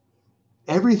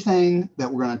 Everything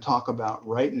that we're going to talk about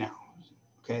right now,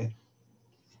 okay,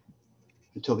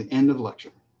 until the end of the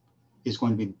lecture, is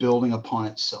going to be building upon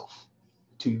itself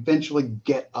to eventually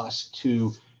get us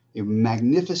to a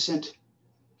magnificent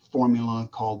formula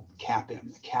called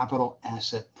CAPM, the Capital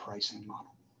Asset Pricing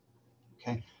Model,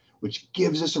 okay, which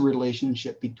gives us a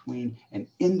relationship between an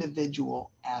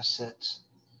individual asset's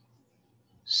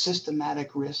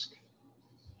systematic risk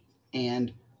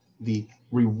and the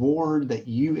reward that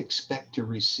you expect to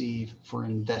receive for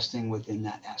investing within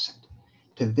that asset,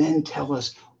 to then tell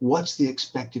us what's the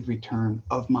expected return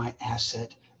of my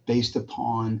asset based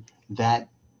upon that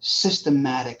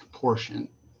systematic portion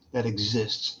that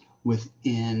exists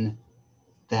within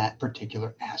that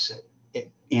particular asset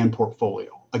and portfolio.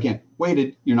 Again,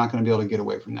 weighted, you're not going to be able to get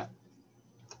away from that.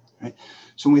 Right?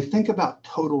 So when we think about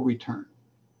total return,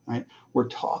 right, we're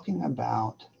talking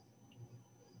about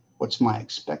what's my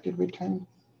expected return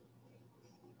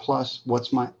plus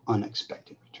what's my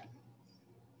unexpected return.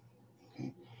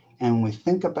 Okay? And when we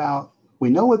think about, we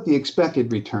know what the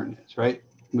expected return is, right?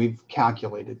 We've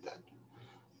calculated that.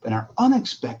 But our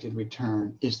unexpected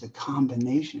return is the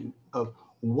combination of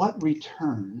what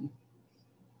return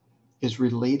is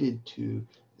related to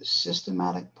the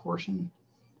systematic portion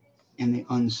and the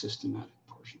unsystematic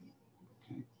portion,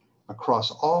 okay? Across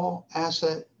all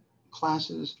asset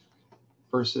classes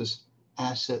versus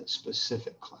asset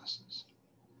specific classes.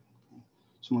 Okay?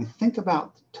 So when we think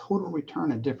about the total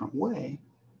return a different way,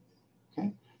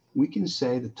 okay, we can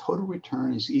say the total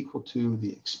return is equal to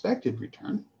the expected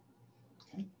return,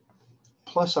 okay,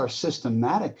 plus our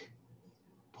systematic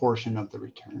portion of the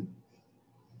return,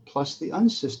 plus the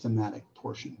unsystematic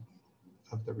portion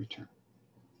of the return.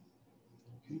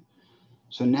 Okay?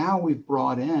 So now we've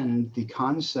brought in the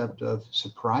concept of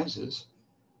surprises,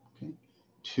 okay,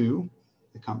 to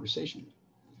the conversation.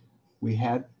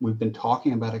 We've been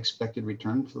talking about expected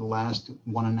return for the last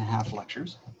 1.5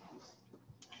 lectures.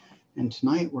 And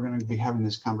tonight we're going to be having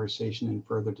this conversation in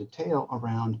further detail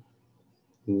around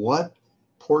what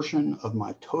portion of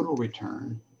my total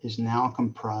return is now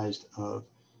comprised of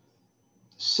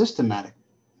systematic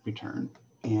return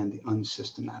and the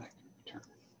unsystematic return.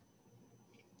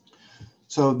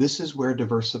 So this is where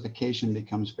diversification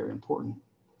becomes very important.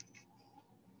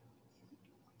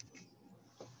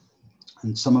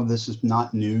 And some of this is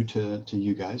not new to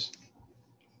you guys,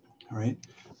 all right?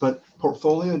 But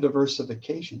portfolio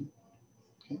diversification,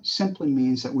 okay, simply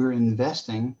means that we're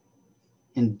investing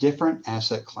in different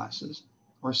asset classes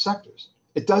or sectors.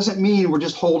 It doesn't mean we're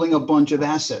just holding a bunch of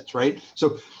assets, right?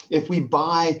 So if we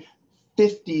buy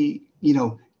 50,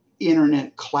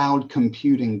 internet cloud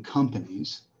computing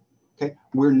companies, okay,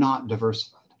 we're not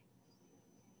diversified,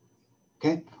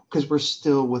 okay? Because we're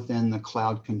still within the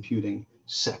cloud computing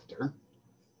sector,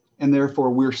 and therefore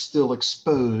we're still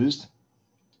exposed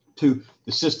to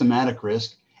the systematic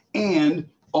risk and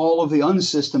all of the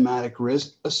unsystematic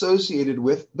risk associated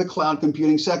with the cloud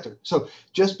computing sector. So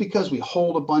just because we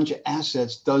hold a bunch of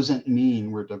assets doesn't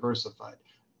mean we're diversified.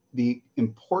 The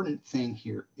important thing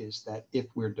here is that if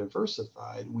we're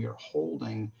diversified, we are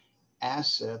holding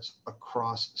assets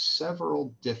across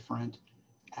several different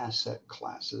asset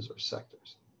classes or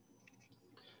sectors.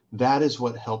 That is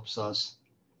what helps us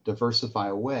diversify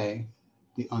away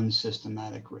the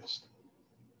unsystematic risk.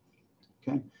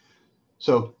 Okay,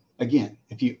 so again,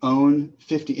 if you own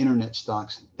 50 internet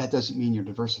stocks, that doesn't mean you're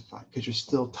diversified because you're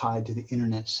still tied to the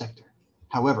internet sector.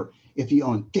 However, if you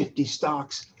own 50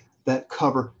 stocks that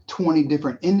cover 20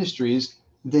 different industries,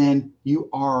 then you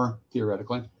are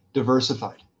theoretically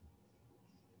diversified,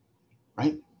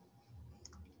 right?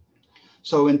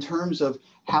 So in terms of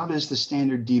how does the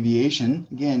standard deviation,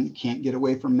 again, you can't get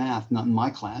away from math, not in my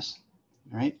class,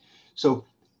 all right? So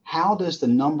how does the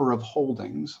number of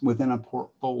holdings within a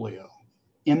portfolio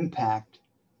impact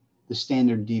the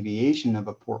standard deviation of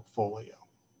a portfolio?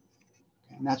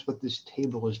 Okay, and that's what this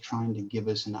table is trying to give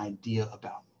us an idea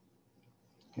about.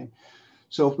 Okay,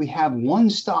 so if we have one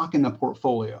stock in the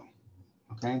portfolio,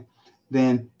 okay,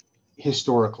 then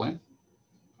historically,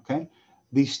 okay,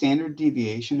 the standard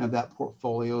deviation of that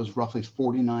portfolio is roughly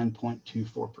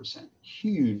 49.24%.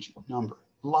 Huge number,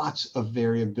 lots of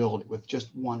variability with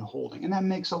just one holding. And that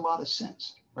makes a lot of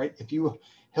sense, right? If you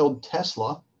held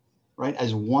Tesla, right,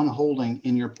 as one holding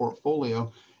in your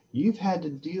portfolio, you've had to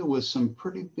deal with some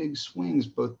pretty big swings,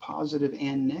 both positive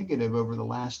and negative over the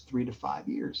last 3 to 5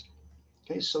 years.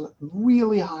 Okay, so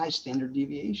really high standard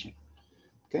deviation.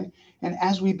 Okay, and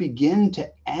as we begin to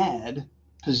add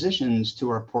positions to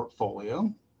our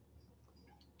portfolio,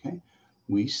 okay,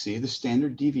 we see the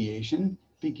standard deviation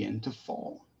begin to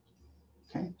fall.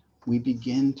 Okay, we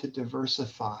begin to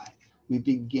diversify. We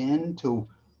begin to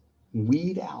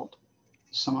weed out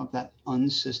some of that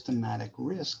unsystematic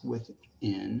risk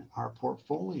within our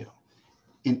portfolio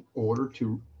in order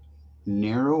to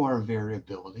narrow our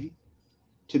variability,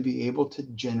 to be able to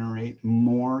generate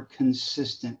more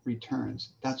consistent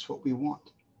returns. That's what we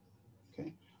want.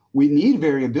 Okay, we need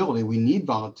variability, we need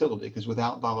volatility, because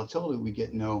without volatility we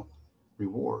get no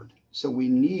reward. So we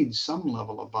need some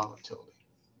level of volatility,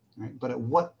 right? But at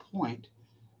what point,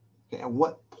 okay, at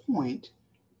what point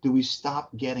do we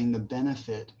stop getting the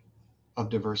benefit of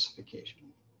diversification?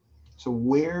 So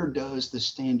where does the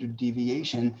standard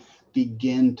deviation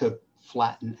begin to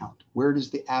flatten out? Where does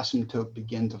the asymptote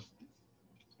begin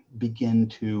begin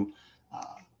to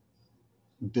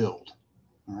build.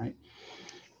 All right.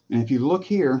 And if you look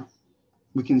here,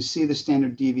 we can see the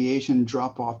standard deviation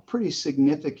drop off pretty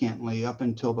significantly up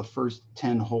until the first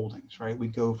 10 holdings, right? We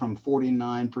go from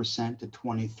 49% to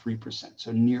 23%.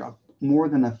 So more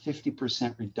than a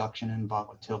 50% reduction in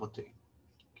volatility.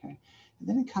 Okay. And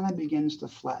then it kind of begins to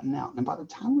flatten out. And by the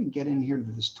time we get in here to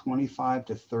this 25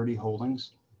 to 30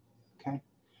 holdings, okay,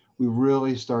 we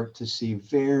really start to see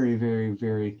very, very,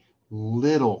 very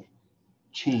little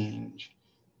change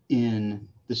in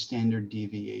the standard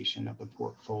deviation of the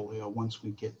portfolio once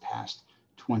we get past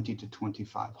 20 to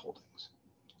 25 holdings.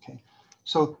 Okay,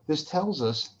 so this tells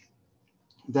us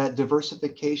that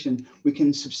diversification, we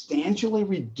can substantially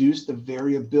reduce the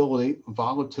variability,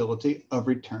 volatility of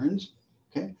returns,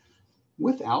 okay,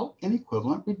 without an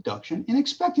equivalent reduction in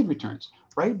expected returns,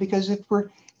 right? Because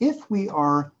if we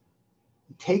are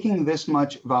taking this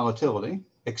much volatility,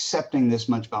 accepting this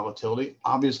much volatility,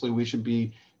 obviously we should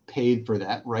be paid for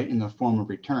that, right, in the form of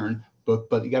return. But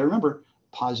you got to remember,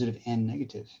 positive and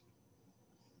negative.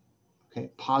 Okay,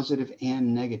 positive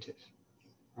and negative.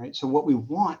 Right. So what we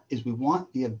want is we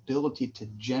want the ability to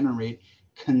generate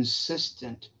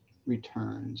consistent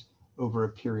returns over a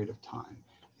period of time,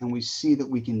 and we see that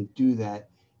we can do that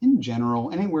in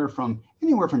general anywhere from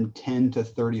 10 to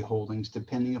 30 holdings,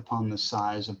 depending upon the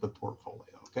size of the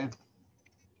portfolio. Okay.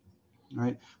 All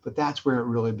right. But that's where it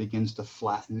really begins to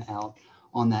flatten out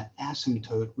on that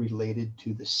asymptote related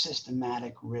to the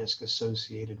systematic risk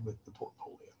associated with the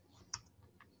portfolio.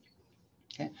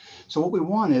 Okay, so what we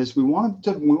want is we want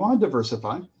to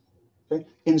diversify, okay,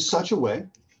 in such a way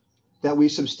that we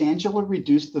substantially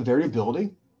reduce the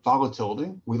variability,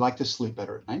 volatility. We like to sleep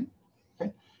better at night,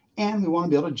 okay, and we want to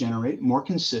be able to generate more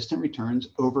consistent returns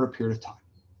over a period of time.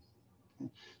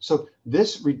 Okay? So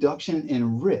this reduction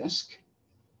in risk,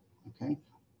 okay,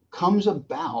 comes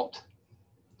about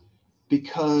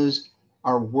because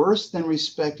our worse than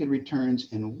expected returns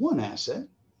in one asset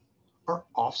are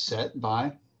offset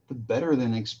by the better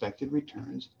than expected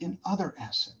returns in other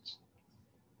assets.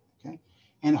 Okay,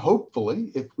 and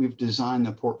hopefully, if we've designed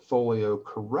the portfolio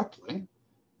correctly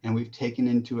and we've taken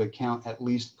into account at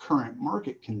least current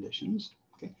market conditions,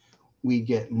 okay, we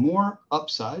get more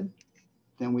upside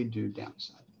than we do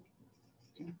downside.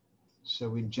 Okay, so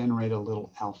we generate a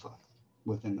little alpha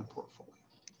within the portfolio.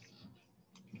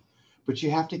 But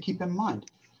you have to keep in mind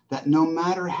that no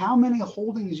matter how many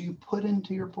holdings you put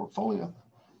into your portfolio,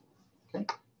 okay,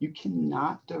 you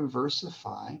cannot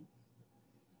diversify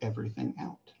everything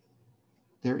out.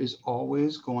 There is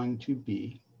always going to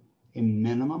be a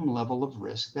minimum level of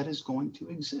risk that is going to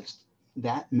exist.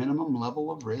 That minimum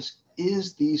level of risk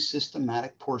is the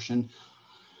systematic portion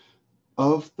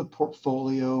of the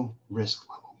portfolio risk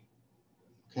level.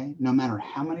 Okay, no matter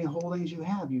how many holdings you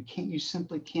have, you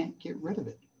simply can't get rid of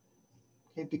it.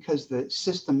 Okay, because the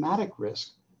systematic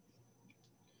risk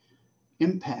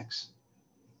impacts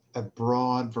a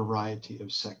broad variety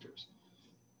of sectors,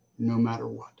 no matter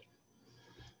what.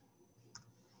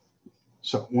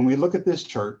 So when we look at this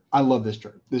chart, I love this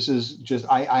chart. This is just,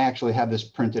 I actually have this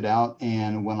printed out,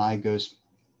 and when I go,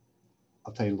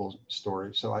 I'll tell you a little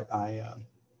story. So I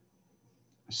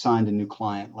signed a new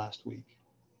client last week,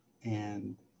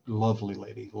 and lovely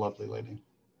lady.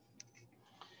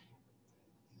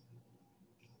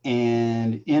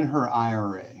 And in her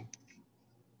IRA,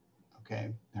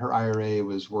 okay, her IRA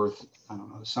was worth, I don't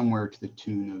know, somewhere to the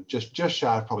tune of just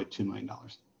shy of probably $2 million.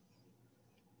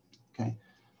 Okay.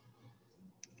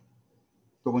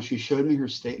 But when she showed me her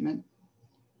statement,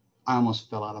 I almost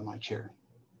fell out of my chair.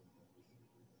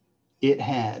 It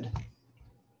had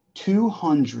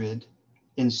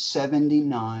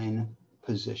 279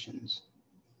 positions.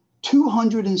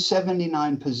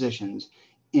 279 positions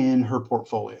in her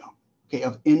portfolio, okay,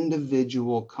 of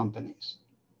individual companies.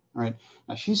 All right.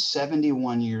 Now she's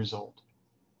 71 years old.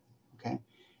 Okay.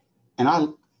 And I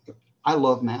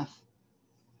love math,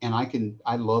 and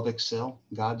I love Excel,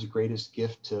 God's greatest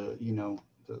gift to,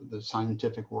 the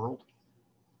scientific world.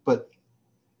 But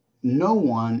no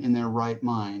one in their right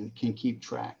mind can keep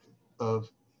track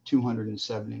of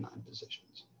 279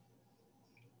 positions.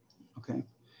 Okay.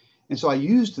 And so I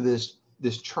used this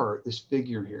chart, this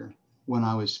figure here, when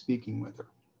I was speaking with her.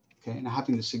 Okay, and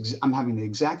I'm having the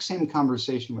exact same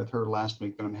conversation with her last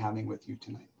week that I'm having with you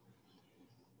tonight.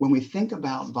 When we think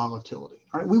about volatility,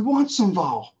 all right, we want some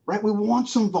vol, right? We want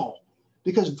some vol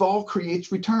because vol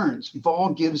creates returns.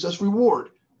 Vol gives us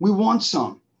reward. We want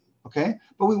some, okay?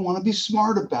 But we want to be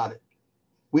smart about it.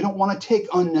 We don't want to take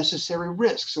unnecessary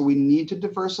risks. So we need to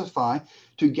diversify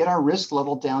to get our risk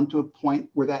level down to a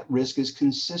point where that risk is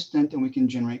consistent and we can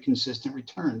generate consistent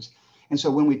returns. And so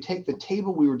when we take the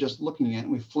table we were just looking at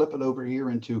and we flip it over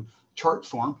here into chart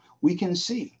form, we can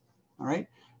see, all right,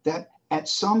 that at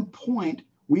some point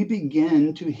we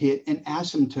begin to hit an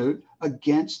asymptote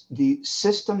against the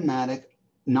systematic,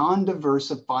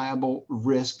 non-diversifiable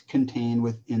risk contained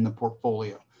within the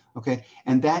portfolio, okay?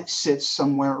 And that sits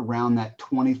somewhere around that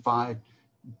 25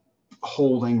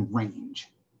 holding range,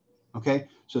 okay?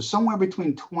 So somewhere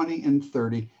between 20 and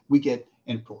 30, we get,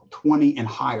 and 20 and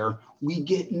higher, we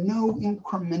get no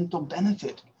incremental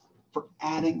benefit for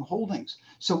adding holdings.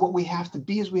 So what we have to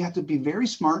be is we have to be very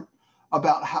smart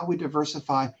about how we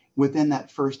diversify within that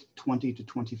first 20 to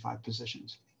 25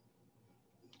 positions,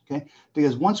 okay?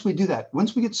 Because once we do that,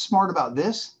 once we get smart about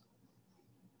this,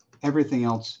 everything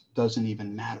else doesn't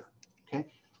even matter, okay?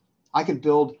 I could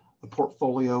build a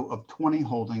portfolio of 20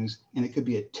 holdings, and it could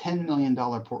be a $10 million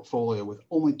portfolio with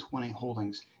only 20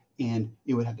 holdings, and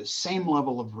it would have the same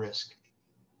level of risk,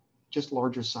 just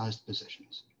larger sized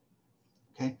positions,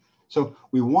 okay? So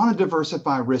we want to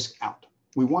diversify risk out.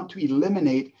 We want to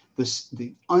eliminate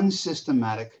the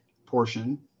unsystematic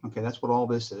portion, okay? That's what all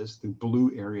this is, the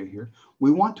blue area here.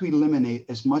 We want to eliminate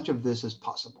as much of this as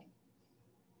possible,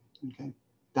 okay?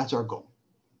 That's our goal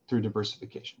through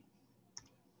diversification.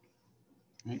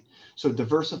 Right? So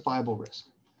diversifiable risk,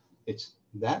 it's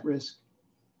that risk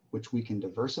which we can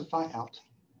diversify out,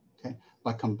 okay,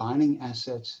 by combining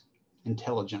assets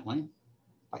intelligently,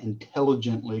 by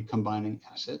intelligently combining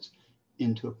assets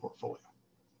into a portfolio.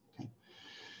 Okay.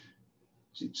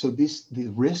 So the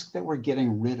risk that we're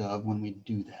getting rid of when we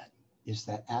do that is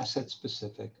that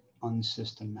asset-specific,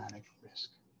 unsystematic risk.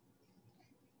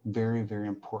 Very, very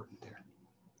important there.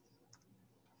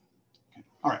 Okay.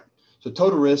 All right. So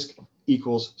total risk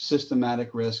equals systematic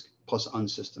risk plus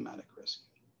unsystematic risk,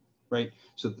 right?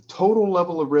 So the total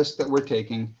level of risk that we're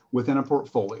taking within a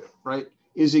portfolio, right,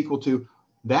 is equal to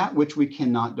that which we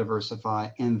cannot diversify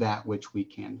and that which we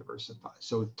can diversify.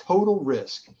 So total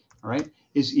risk, all right,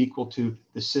 is equal to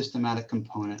the systematic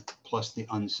component plus the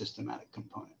unsystematic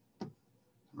component,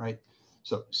 right?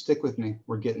 So stick with me,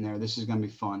 we're getting there. This is gonna be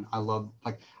fun.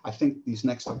 I think these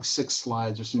next 6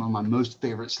 slides are some of my most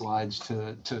favorite slides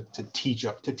to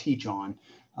teach on,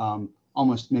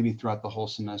 almost maybe throughout the whole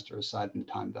semester, aside from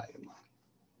time value of money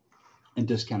and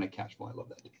discounted cash flow. I love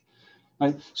that. All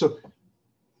right, so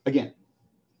again,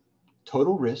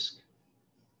 total risk,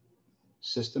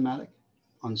 systematic,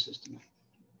 unsystematic.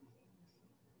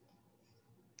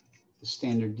 The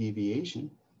standard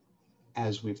deviation,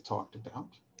 as we've talked about,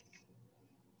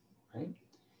 right,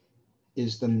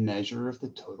 is the measure of the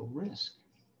total risk.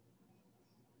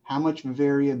 How much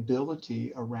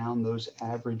variability around those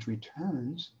average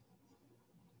returns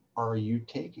are you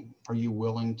taking? Are you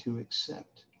willing to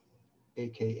accept,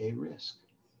 AKA risk?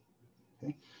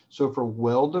 Okay. So for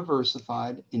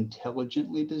well-diversified,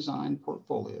 intelligently designed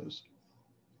portfolios,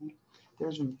 okay,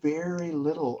 there's very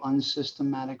little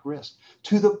unsystematic risk,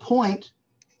 to the point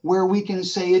where we can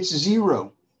say it's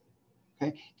zero.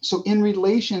 Okay. So in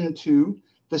relation to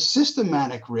the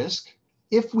systematic risk,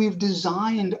 if we've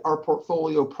designed our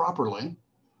portfolio properly,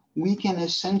 we can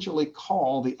essentially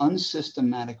call the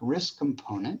unsystematic risk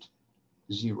component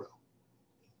zero.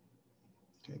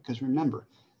 Okay, because remember,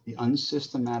 the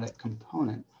unsystematic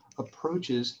component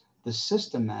approaches the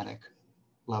systematic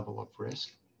level of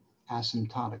risk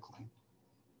asymptotically.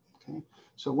 Okay,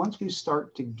 so once we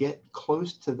start to get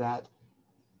close to that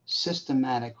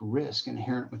systematic risk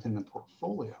inherent within the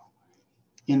portfolio,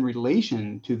 in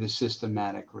relation to the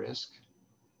systematic risk,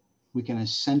 we can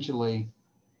essentially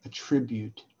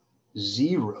attribute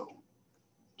zero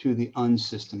to the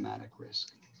unsystematic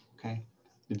risk. Okay,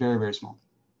 very, very small.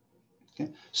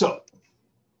 Okay, so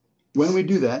when we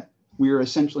do that, we are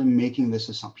essentially making this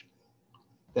assumption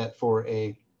that for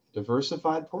a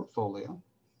diversified portfolio,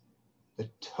 the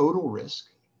total risk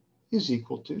is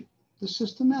equal to the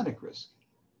systematic risk.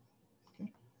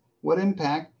 What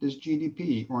impact does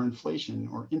GDP or inflation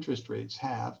or interest rates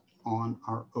have on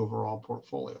our overall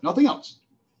portfolio? Nothing else,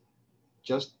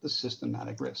 just the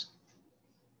systematic risk.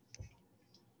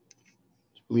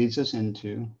 Which leads us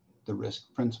into the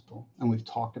risk principle, and we've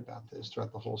talked about this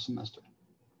throughout the whole semester.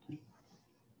 Okay.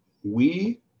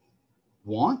 We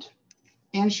want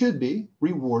and should be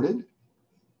rewarded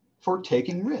for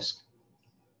taking risk.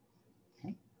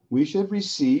 Okay. We should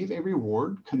receive a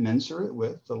reward commensurate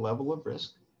with the level of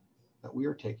risk that we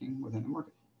are taking within the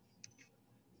market.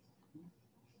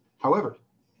 However,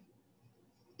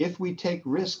 if we take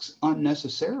risks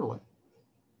unnecessarily,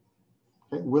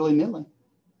 okay, willy-nilly,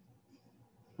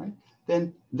 right,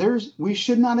 then we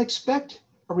should not expect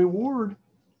a reward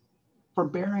for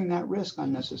bearing that risk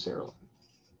unnecessarily.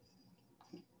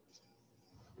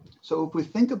 So if we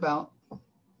think about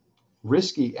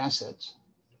risky assets,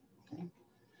 okay,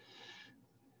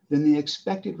 then the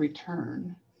expected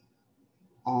return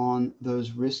on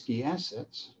those risky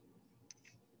assets,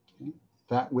 okay,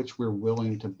 that which we're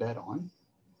willing to bet on,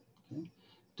 okay,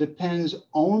 depends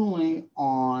only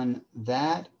on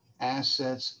that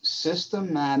asset's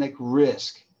systematic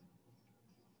risk.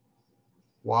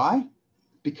 Why?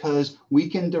 Because we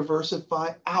can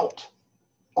diversify out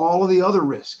all of the other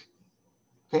risk.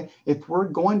 Okay, if we're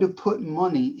going to put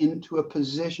money into a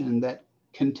position that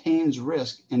contains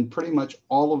risk, and pretty much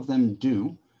all of them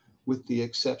do, with the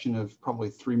exception of probably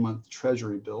 3-month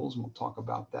treasury bills, and we'll talk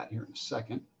about that here in a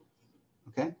second,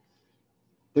 okay,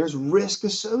 there's risk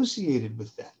associated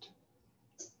with that.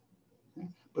 Okay?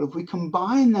 But if we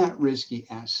combine that risky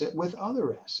asset with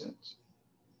other assets,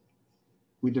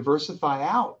 we diversify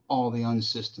out all the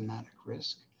unsystematic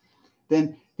risk,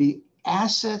 then the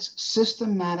asset's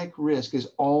systematic risk is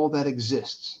all that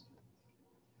exists,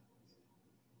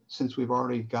 since we've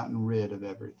already gotten rid of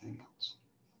everything else.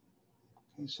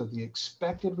 Okay, so the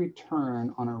expected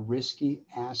return on a risky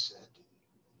asset,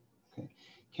 okay,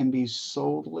 can be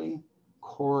solely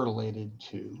correlated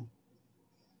to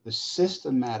the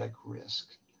systematic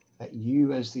risk that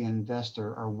you as the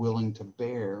investor are willing to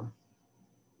bear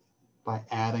by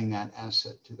adding that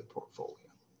asset to the portfolio.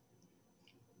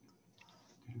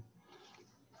 Okay.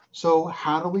 So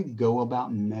how do we go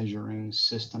about measuring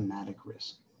systematic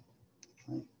risk?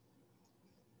 Right.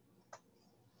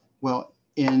 Well,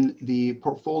 in the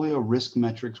portfolio risk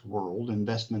metrics world,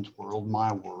 investments world,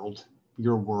 my world,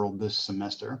 your world this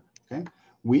semester, okay,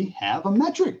 we have a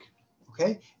metric,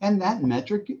 okay, and that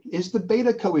metric is the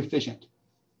beta coefficient.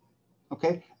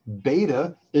 Okay,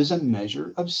 beta is a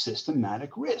measure of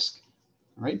systematic risk.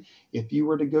 Right? If you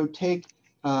were to go take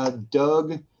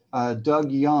Doug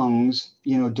Young's,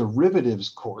 derivatives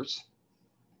course,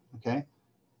 okay,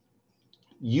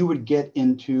 you would get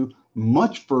into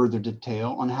much further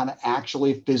detail on how to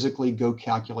actually physically go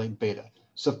calculate beta.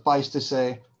 Suffice to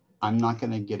say, I'm not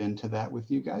going to get into that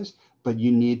with you guys, but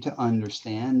you need to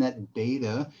understand that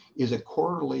beta is a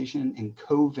correlation and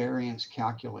covariance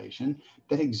calculation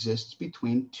that exists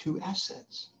between two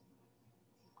assets.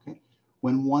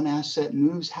 When one asset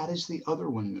moves, how does the other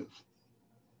one move?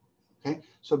 Okay,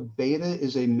 so beta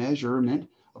is a measurement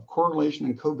of correlation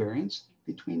and covariance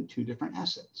between two different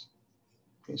assets.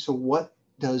 Okay, so what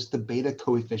does the beta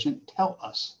coefficient tell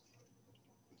us?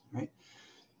 Right?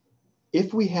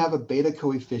 If we have a beta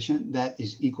coefficient that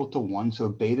is equal to 1, so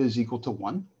beta is equal to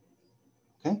 1,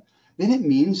 okay, then it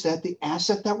means that the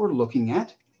asset that we're looking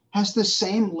at has the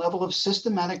same level of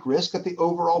systematic risk that the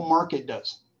overall market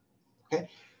does. Okay.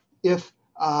 If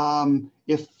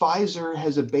Pfizer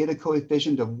has a beta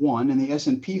coefficient of 1 and the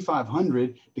S&P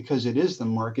 500, because it is the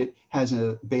market, has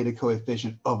a beta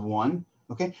coefficient of 1,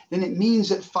 okay, then it means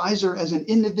that Pfizer as an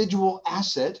individual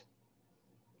asset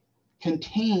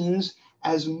contains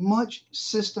as much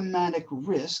systematic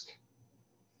risk,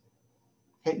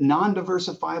 okay,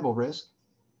 non-diversifiable risk,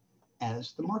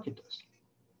 as the market does.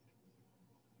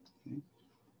 Okay.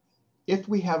 If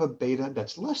we have a beta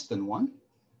that's less than 1,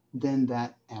 then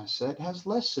that asset has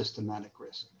less systematic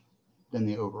risk than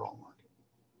the overall market.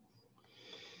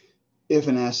 If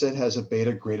an asset has a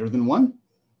beta greater than 1,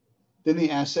 then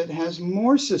the asset has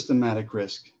more systematic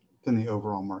risk than the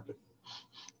overall market.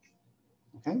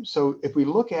 Okay, so if we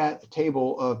look at a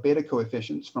table of beta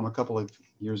coefficients from a couple of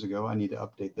years ago, I need to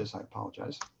update this, I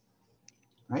apologize,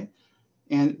 right?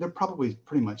 And they're probably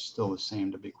pretty much still the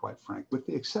same, to be quite frank, with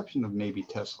the exception of maybe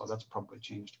Tesla. That's probably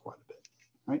changed quite a bit.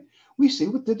 Right? We see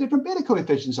what the different beta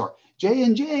coefficients are.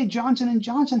 J&J, Johnson &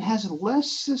 Johnson, has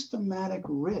less systematic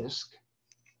risk,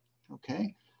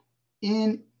 okay,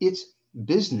 in its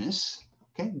business,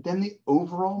 okay, than the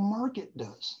overall market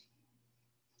does.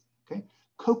 Okay,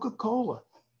 Coca-Cola,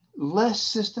 less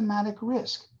systematic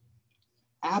risk.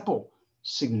 Apple,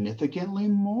 significantly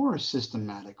more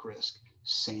systematic risk.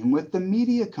 Same with the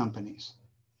media companies.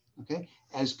 Okay,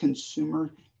 as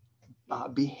consumer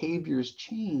behaviors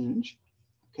change,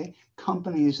 okay,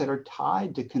 companies that are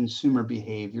tied to consumer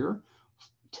behavior,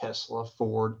 Tesla,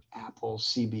 Ford, Apple,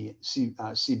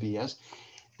 CBS,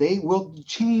 they will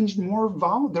change more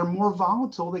volatile. They're more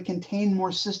volatile. They contain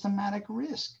more systematic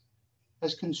risk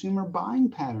as consumer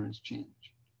buying patterns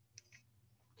change.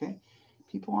 Okay,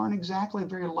 people aren't exactly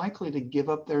very likely to give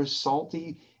up their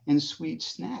salty and sweet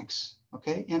snacks,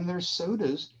 okay, and their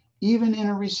sodas, even in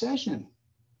a recession.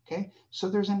 Okay, so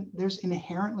there's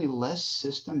inherently less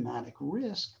systematic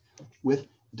risk with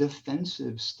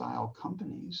defensive style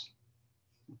companies.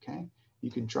 Okay,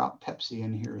 you could drop Pepsi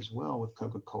in here as well with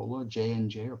Coca-Cola,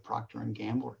 J&J, or Procter &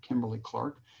 Gamble, or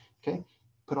Kimberly-Clark. Okay,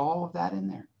 put all of that in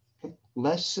there. Okay,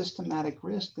 less systematic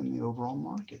risk than the overall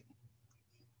market.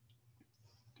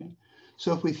 Okay,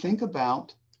 so if we think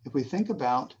about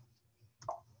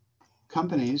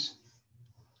companies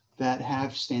that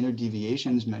have standard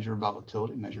deviations, measure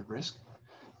volatility, measure risk,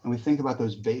 and we think about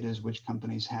those betas, which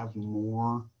companies have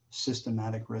more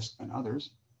systematic risk than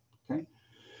others, okay?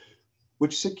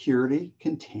 Which security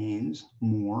contains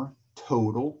more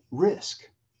total risk?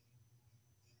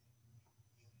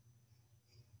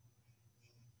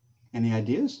 Any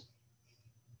ideas?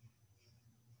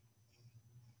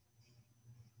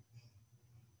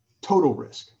 Total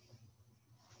risk.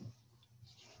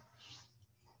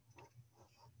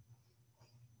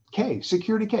 K,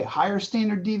 security K, higher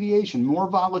standard deviation, more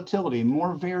volatility,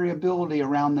 more variability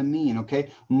around the mean,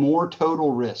 okay? More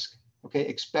total risk, okay?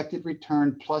 Expected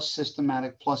return plus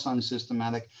systematic plus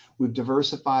unsystematic. We've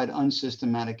diversified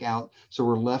unsystematic out, so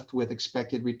we're left with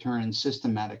expected return and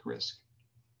systematic risk,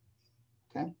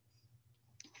 okay?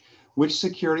 Which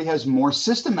security has more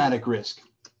systematic risk?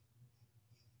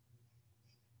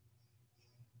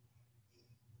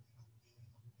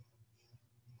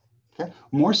 Okay.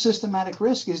 More systematic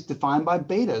risk is defined by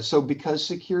beta. So because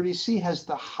security C has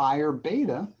the higher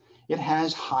beta, it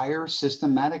has higher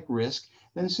systematic risk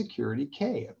than security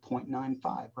K at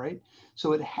 0.95, right?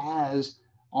 So it has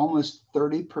almost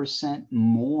 30%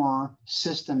 more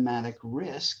systematic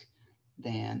risk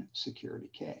than security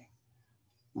K,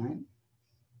 right?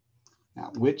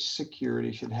 Now, which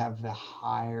security should have the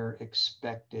higher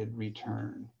expected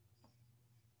return?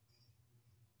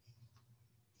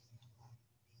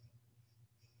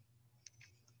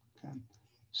 Okay.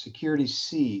 Security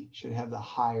C should have the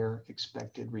higher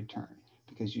expected return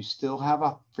because you still have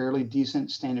a fairly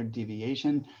decent standard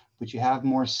deviation, but you have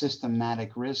more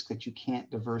systematic risk that you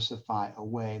can't diversify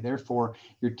away. Therefore,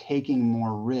 you're taking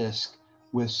more risk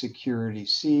with security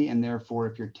C, and therefore,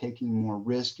 if you're taking more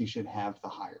risk, you should have the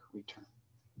higher return.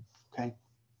 Okay.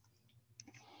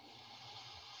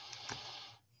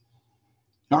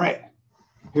 All right,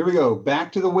 here we go.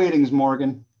 Back to the weightings,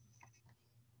 Morgan.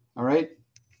 All right.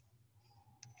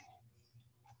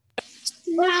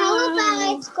 Well, how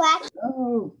about scratch?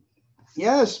 Oh,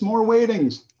 yes, more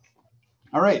weightings.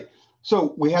 All right,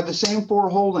 so we have the same 4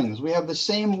 holdings. We have the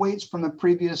same weights from the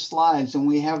previous slides, and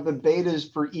we have the betas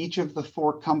for each of the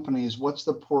 4 companies. What's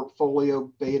the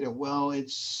portfolio beta? Well,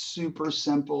 it's super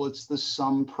simple. It's the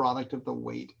sum product of the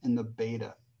weight and the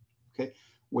beta. Okay,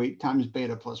 weight times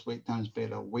beta plus weight times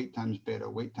beta, weight times beta,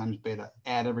 weight times beta,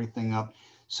 add everything up.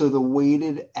 So the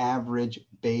weighted average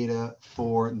beta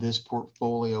for this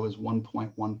portfolio is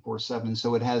 1.147.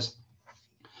 So it has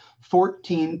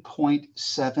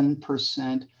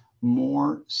 14.7%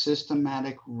 more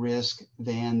systematic risk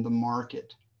than the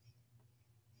market.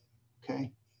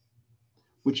 Okay,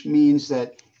 which means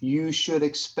that you should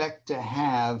expect to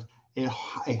have a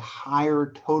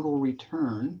higher total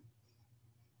return,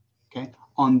 okay,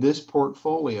 on this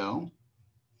portfolio,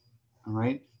 all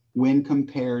right, when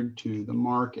compared to the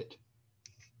market.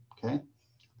 Okay,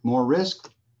 more risk,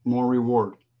 more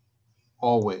reward,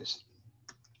 always.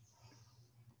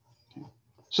 Okay.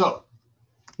 So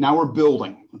now we're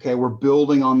building, okay, we're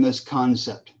building on this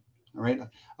concept, all right,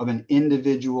 of an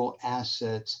individual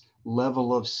asset's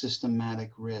level of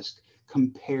systematic risk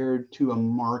compared to a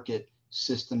market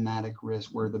systematic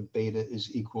risk where the beta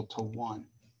is equal to 1,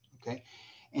 okay?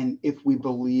 And if we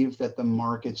believe that the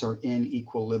markets are in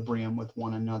equilibrium with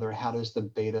one another, how does the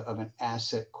beta of an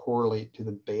asset correlate to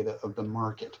the beta of the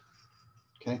market?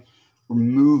 Okay,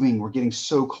 we're getting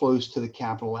so close to the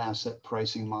capital asset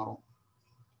pricing model,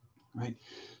 right?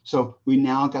 So we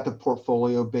now got the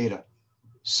portfolio beta,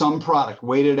 sum product,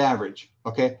 weighted average,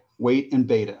 okay, weight and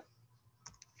beta.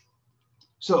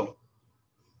 So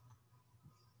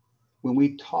when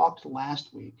we talked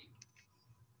last week,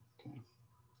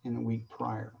 in the week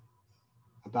prior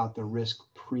about the risk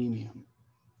premium,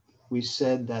 we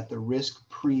said that the risk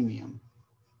premium,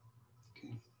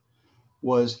 okay,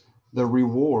 was the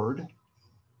reward,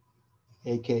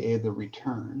 aka the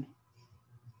return,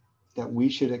 that we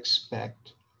should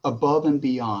expect above and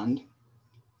beyond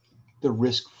the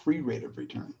risk-free rate of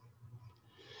return.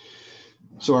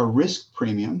 So our risk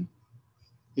premium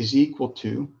is equal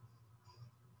to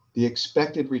the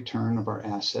expected return of our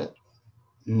asset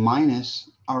minus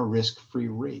our risk-free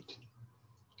rate,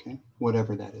 okay,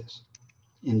 whatever that is.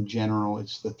 In general,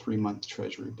 it's the 3-month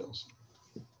treasury bills.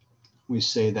 We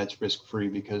say that's risk-free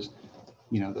because,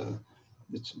 you know,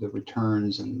 it's the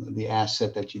returns and the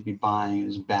asset that you'd be buying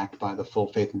is backed by the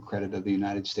full faith and credit of the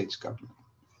United States government.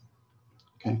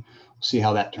 Okay, we'll see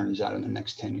how that turns out in the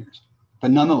next 10 years.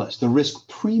 But nonetheless, the risk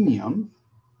premium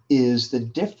is the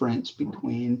difference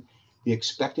between the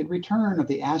expected return of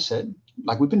the asset,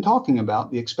 like we've been talking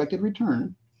about, the expected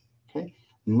return, okay,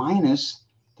 minus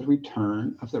the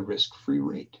return of the risk-free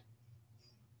rate.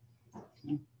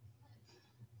 Okay.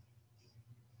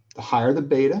 The higher the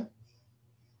beta,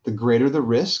 the greater the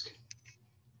risk.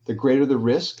 The greater the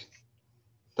risk,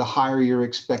 the higher your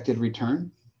expected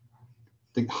return.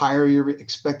 The higher your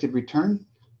expected return,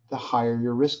 the higher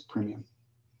your risk premium.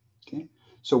 Okay,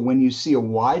 so when you see a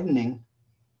widening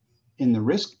in the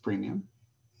risk premium,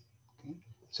 okay,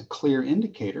 it's a clear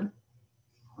indicator,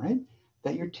 right,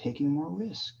 that you're taking more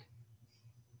risk,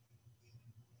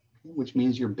 okay, which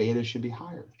means your beta should be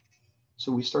higher.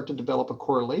 So we start to develop a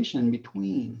correlation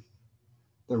between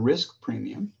the risk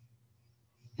premium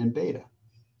and beta.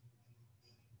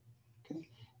 Okay,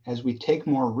 as we take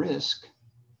more risk,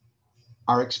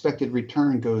 our expected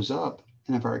return goes up,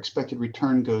 and if our expected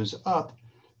return goes up,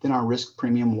 then our risk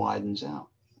premium widens out.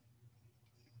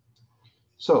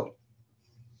 So,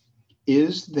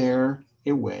 is there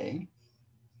a way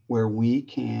where we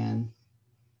can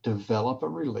develop a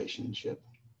relationship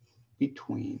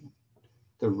between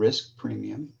the risk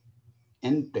premium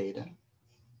and beta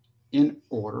in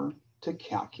order to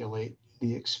calculate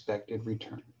the expected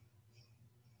return?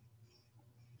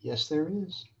 Yes, there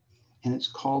is. And it's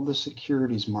called the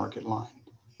securities market line,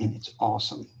 and it's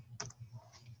awesome.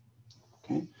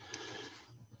 Okay.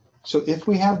 So if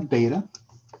we have beta,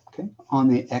 okay, on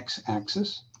the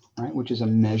x-axis, right, which is a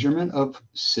measurement of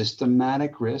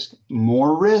systematic risk,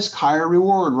 more risk, higher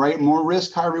reward, right? More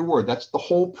risk, higher reward. That's the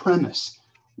whole premise.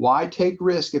 Why take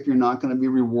risk if you're not going to be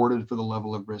rewarded for the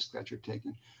level of risk that you're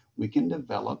taking? We can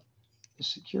develop the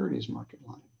securities market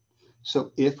line.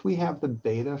 So if we have the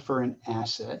beta for an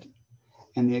asset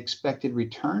and the expected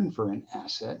return for an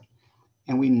asset,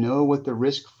 and we know what the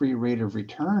risk-free rate of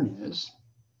return is,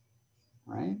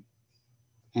 right?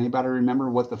 Anybody remember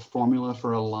what the formula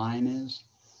for a line is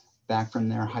back from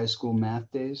their high school math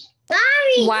days?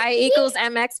 Y equals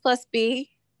mx plus b.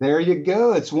 There you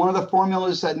go. It's one of the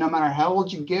formulas that no matter how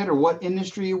old you get or what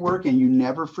industry you work in, you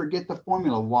never forget the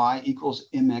formula. Y equals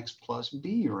mx plus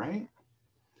b, right?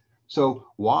 So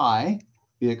y,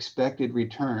 the expected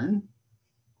return,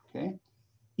 okay,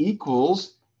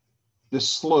 equals the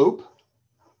slope,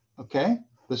 okay?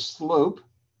 The slope,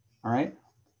 all right?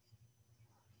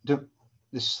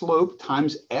 The slope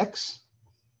times x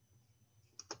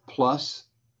plus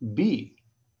b,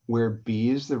 where b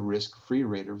is the risk-free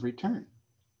rate of return.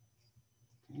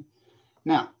 Okay.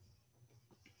 Now,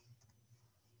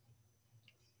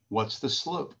 what's the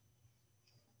slope?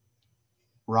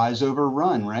 Rise over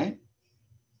run, right?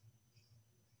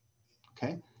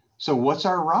 Okay, so what's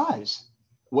our rise?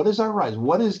 What is our rise?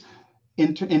 What is,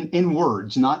 in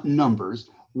words, not numbers,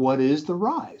 what is the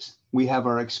rise? We have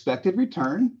our expected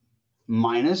return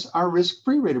minus our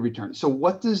risk-free rate of return. So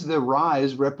what does the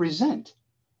rise represent?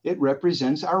 It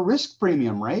represents our risk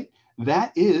premium, right?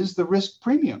 That is the risk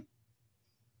premium.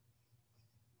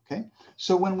 Okay,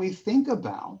 so when we think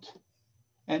about,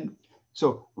 and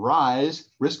so rise,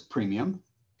 risk premium,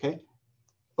 okay,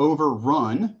 over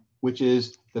run, which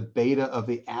is the beta of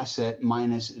the asset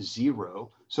minus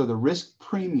 0. So the risk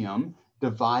premium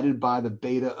divided by the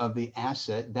beta of the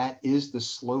asset, that is the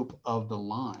slope of the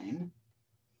line,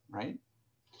 right?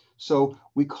 So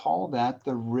we call that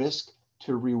the risk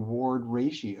to reward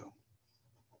ratio,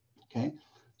 okay?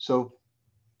 So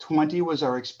 20 was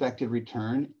our expected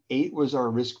return, 8 was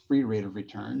our risk-free rate of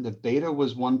return, the beta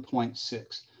was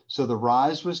 1.6. So the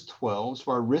rise was 12,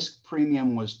 so our risk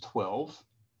premium was 12,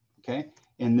 okay,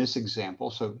 in this example.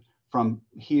 So from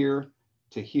here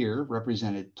to here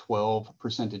represented 12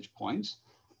 percentage points,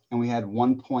 and we had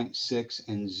 1.6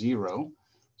 and 0,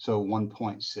 so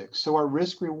 1.6. So our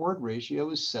risk-reward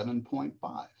ratio is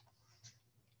 7.5,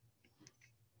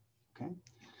 okay?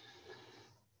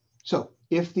 So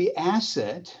if the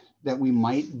asset that we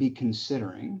might be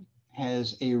considering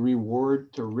has a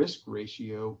reward to risk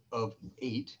ratio of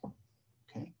 8,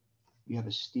 okay, you have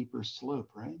a steeper slope,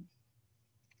 right?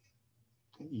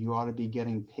 Okay, you ought to be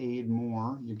getting paid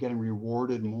more, you're getting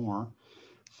rewarded more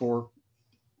for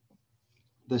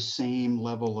the same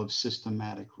level of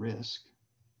systematic risk,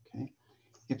 okay?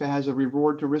 If it has a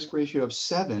reward to risk ratio of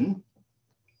 7,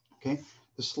 okay,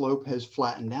 the slope has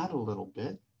flattened out a little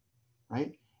bit,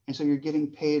 right? And so you're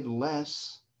getting paid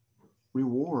less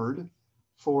reward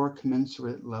for a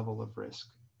commensurate level of risk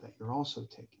that you're also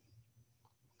taking,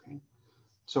 okay?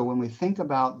 So when we think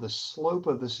about the slope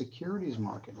of the securities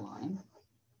market line,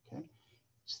 okay,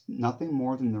 it's nothing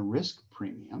more than the risk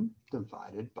premium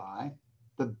divided by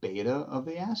the beta of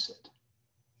the asset,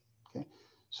 okay?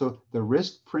 So the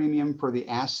risk premium for the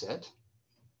asset,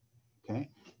 okay,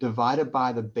 divided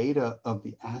by the beta of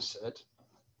the asset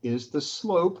is the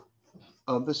slope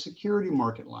of the security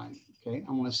market line. Okay,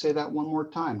 I want to say that one more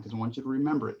time because I want you to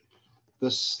remember it. The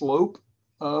slope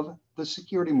of the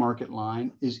security market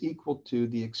line is equal to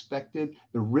the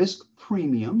risk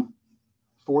premium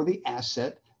for the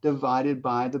asset divided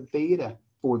by the beta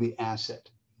for the asset.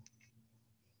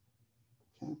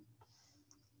 Okay.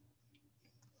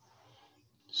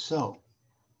 So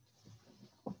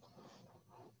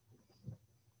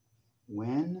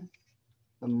when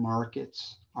the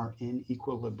markets are in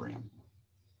equilibrium,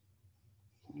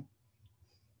 okay,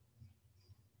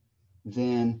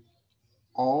 then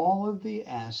all of the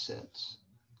assets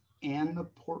and the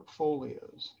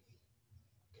portfolios,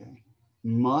 okay,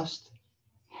 must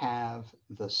have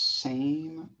the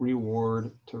same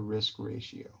reward to risk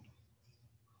ratio.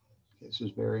 Okay, this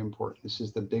is very important. This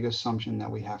is the big assumption that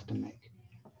we have to make,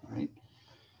 right?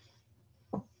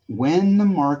 When the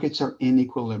markets are in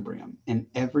equilibrium and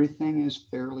everything is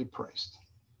fairly priced,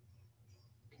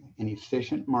 okay, and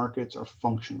efficient markets are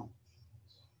functional,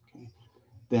 okay,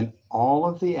 then all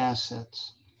of the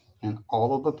assets and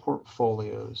all of the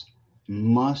portfolios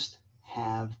must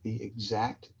have the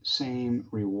exact same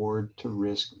reward to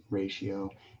risk ratio,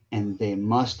 and they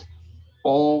must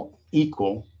all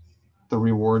equal the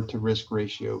reward to risk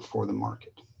ratio for the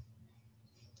market.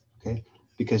 Okay,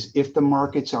 because if the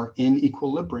markets are in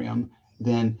equilibrium,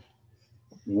 then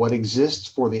what exists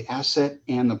for the asset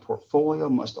and the portfolio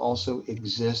must also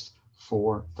exist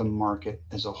for the market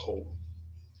as a whole.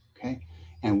 Okay,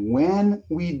 and when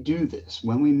we do this,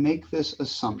 when we make this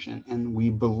assumption and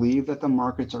we believe that the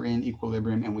markets are in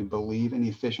equilibrium and we believe in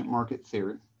efficient market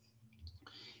theory,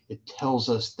 it tells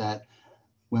us that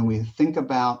when we think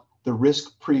about the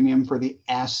risk premium for the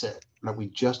asset that we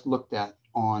just looked at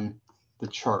on the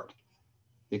chart,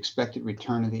 the expected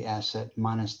return of the asset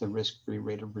minus the risk-free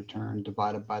rate of return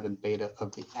divided by the beta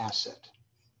of the asset,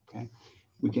 okay?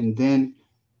 We can then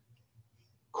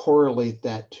correlate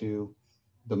that to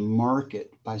the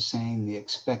market by saying the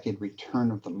expected return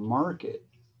of the market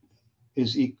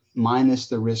is minus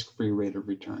the risk-free rate of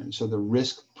return. So the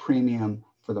risk premium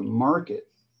for the market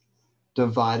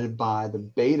divided by the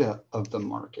beta of the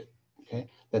market, okay?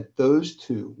 That those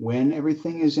two, when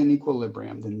everything is in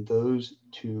equilibrium, then those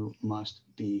two must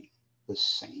be the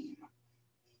same,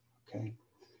 okay?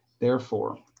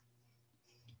 Therefore,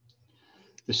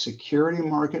 the security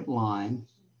market line,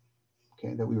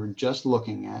 okay, that we were just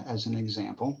looking at as an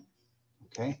example,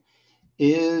 okay,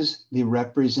 is the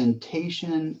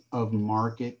representation of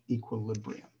market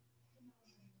equilibrium.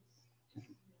 Okay.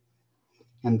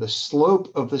 And the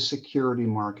slope of the security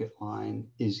market line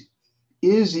is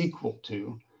equal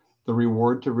to the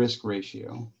reward to risk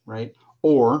ratio, right?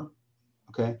 Or,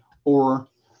 okay, or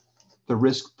the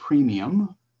risk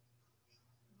premium,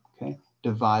 okay,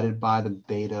 divided by the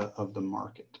beta of the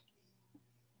market.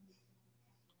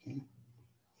 Okay.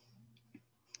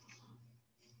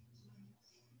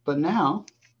 But now,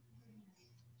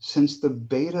 since the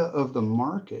beta of the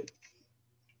market,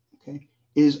 okay,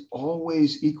 is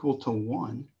always equal to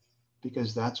 1,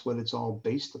 because that's what it's all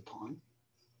based upon,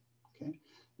 okay?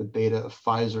 The beta of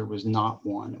Pfizer was not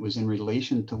 1, it was in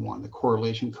relation to 1. The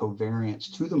correlation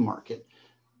covariance to the market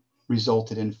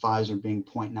resulted in Pfizer being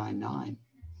 0.99,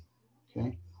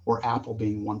 okay? Or Apple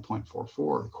being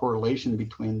 1.44. The correlation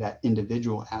between that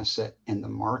individual asset and the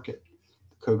market,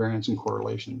 the covariance and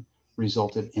correlation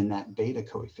resulted in that beta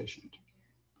coefficient,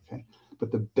 okay?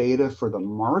 But the beta for the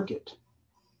market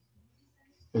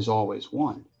is always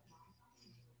 1.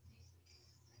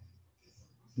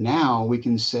 Now we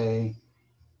can say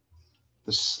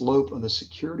the slope of the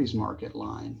securities market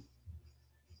line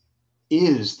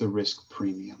is the risk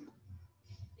premium,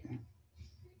 okay?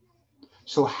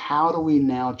 So how do we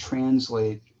now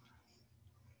translate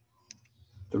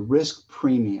the risk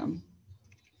premium?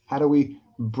 How do we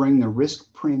bring the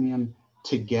risk premium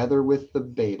together with the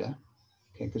beta?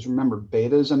 Okay, because remember,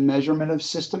 beta is a measurement of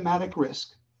systematic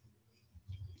risk.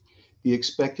 The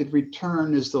expected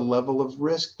return is the level of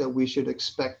risk that we should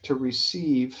expect to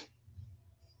receive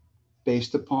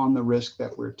based upon the risk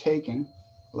that we're taking.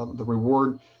 The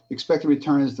reward, the expected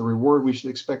return is the reward we should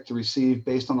expect to receive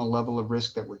based on the level of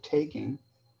risk that we're taking.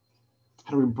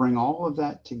 How do we bring all of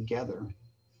that together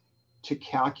to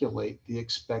calculate the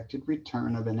expected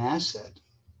return of an asset,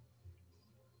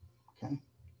 okay,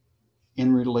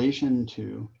 in relation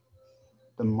to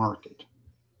the market?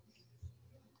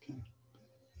 Okay.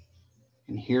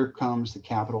 And here comes the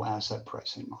capital asset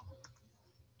pricing model.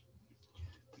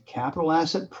 The capital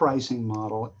asset pricing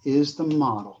model is the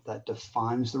model that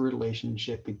defines the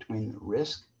relationship between the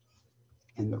risk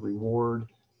and the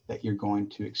reward that you're going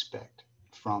to expect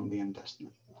from the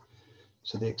investment.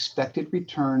 So the expected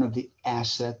return of the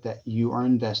asset that you are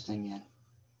investing in,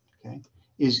 okay,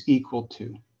 is equal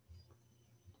to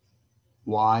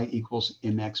y equals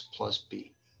mx plus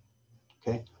b.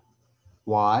 Okay,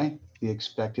 y, the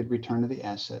expected return of the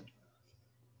asset.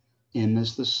 M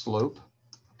is the slope.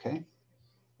 Okay,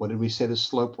 what did we say the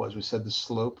slope was? We said the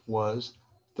slope was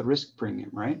the risk premium,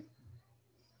 right?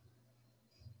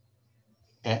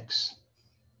 X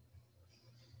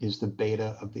is the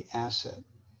beta of the asset.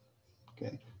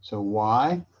 Okay, so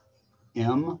y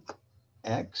m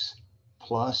x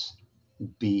plus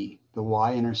b. The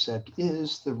y-intercept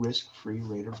is the risk-free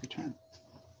rate of return.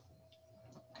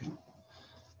 Okay,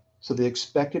 so the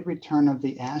expected return of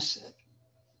the asset,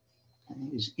 okay,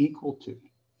 is equal to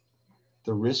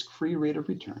the risk-free rate of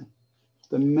return,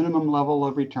 the minimum level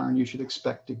of return you should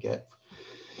expect to get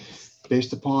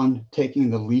based upon taking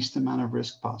the least amount of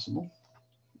risk possible,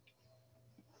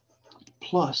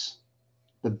 plus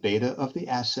the beta of the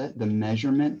asset, the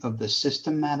measurement of the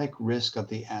systematic risk of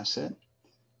the asset,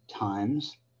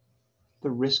 times the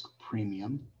risk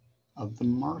premium of the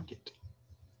market.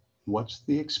 What's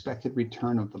the expected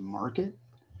return of the market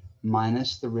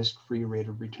minus the risk-free rate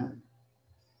of return?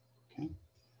 Okay.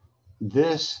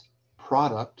 This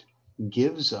product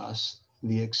gives us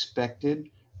the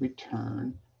expected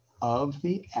return of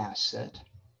the asset,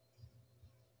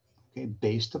 okay,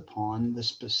 based upon the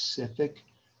specific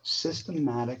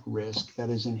systematic risk that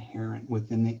is inherent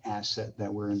within the asset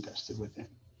that we're invested within.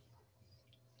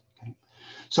 Okay.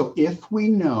 So if we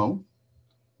know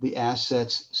the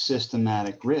asset's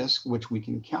systematic risk, which we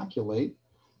can calculate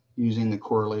using the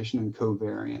correlation and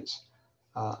covariance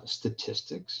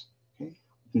statistics, okay,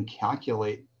 we can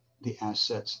calculate the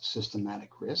asset's systematic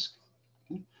risk.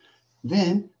 Okay.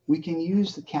 Then we can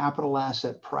use the capital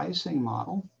asset pricing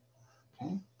model,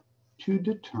 okay, to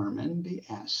determine the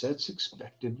asset's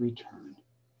expected return.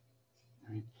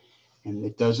 Right? And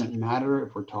it doesn't matter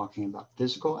if we're talking about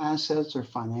physical assets or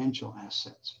financial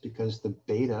assets, because the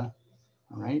beta,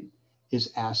 all right,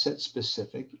 is asset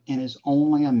specific and is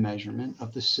only a measurement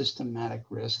of the systematic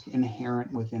risk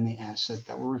inherent within the asset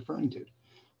that we're referring to,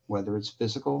 whether it's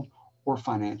physical or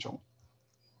financial.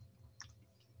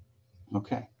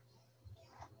 Okay.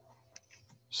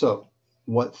 So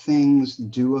what things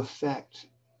do affect,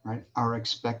 right, our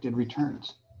expected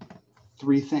returns?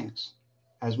 Three things,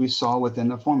 as we saw within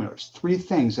the formulas. Three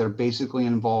things that are basically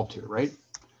involved here, right?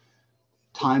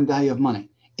 Time value of money.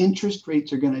 Interest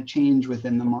rates are going to change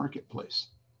within the marketplace,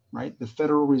 right? The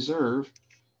Federal Reserve,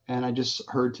 and I just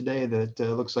heard today that it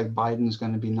looks like Biden's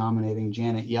going to be nominating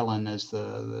Janet Yellen as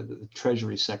the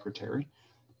Treasury Secretary.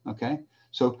 Okay,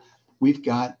 so we've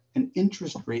got an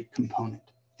interest rate component,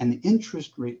 and the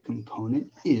interest rate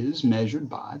component is measured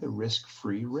by the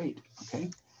risk-free rate.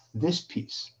 Okay, this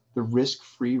piece, the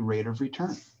risk-free rate of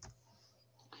return.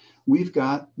 We've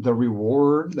got the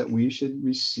reward that we should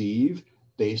receive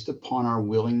based upon our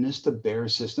willingness to bear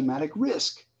systematic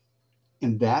risk.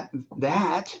 And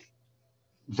that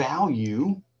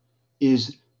value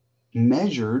is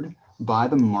measured by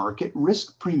the market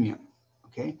risk premium,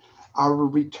 okay? Our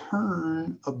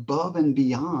return above and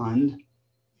beyond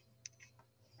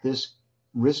this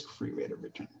risk-free rate of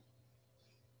return,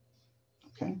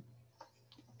 okay?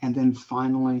 And then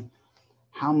finally,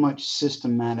 how much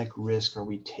systematic risk are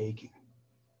we taking,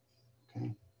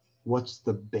 okay? What's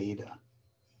the beta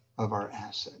of our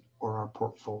asset or our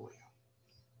portfolio?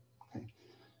 Okay,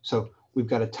 so we've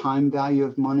got a time value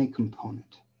of money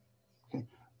component. Okay,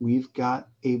 we've got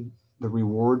the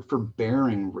reward for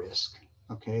bearing risk.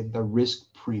 Okay, the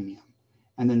risk premium,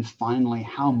 and then finally,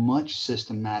 how much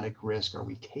systematic risk are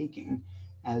we taking,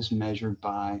 as measured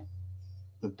by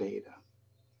the beta?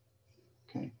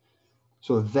 Okay,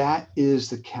 so that is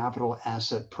the capital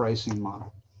asset pricing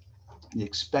model. The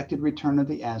expected return of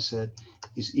the asset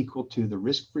is equal to the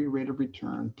risk-free rate of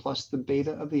return plus the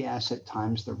beta of the asset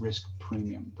times the risk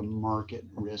premium, the market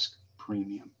risk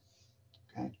premium.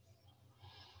 Okay.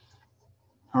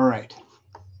 All right.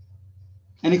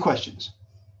 Any questions?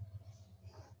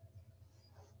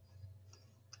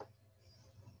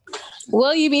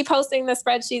 Will you be posting the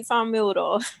spreadsheets on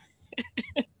Moodle?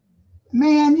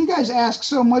 Man, you guys ask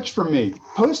so much from me.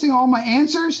 Posting all my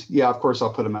answers? Yeah, of course,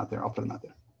 I'll put them out there. I'll put them out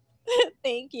there.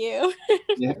 Thank you.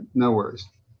 Yeah, no worries.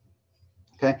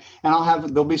 Okay, and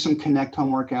there'll be some Connect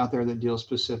homework out there that deals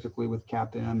specifically with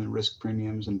CAPM and risk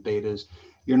premiums and betas.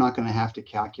 You're not going to have to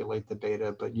calculate the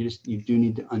beta, but you do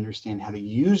need to understand how to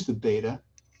use the beta,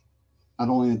 not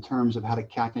only in terms of how to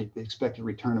calculate the expected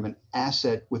return of an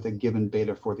asset with a given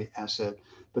beta for the asset,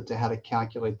 but to how to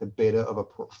calculate the beta of a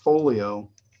portfolio,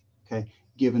 okay,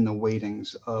 given the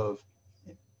weightings of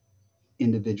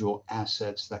individual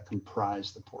assets that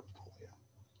comprise the portfolio.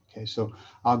 Okay, so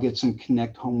I'll get some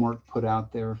Connect homework put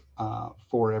out there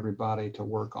for everybody to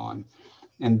work on.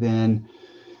 And then,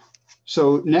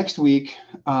 so next week,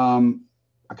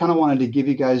 I kind of wanted to give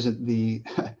you guys the,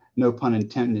 no pun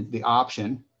intended, the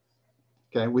option.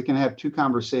 Okay, we can have 2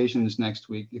 conversations next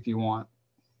week if you want,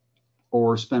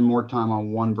 or spend more time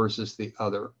on one versus the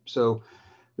other. So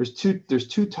there's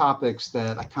two topics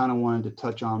that I kind of wanted to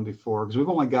touch on before, because we've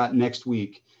only got next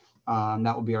week.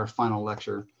 That will be our final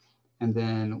lecture. And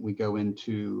then we go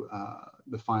into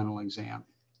the final exam.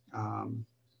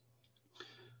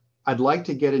 I'd like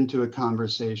to get into a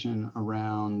conversation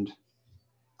around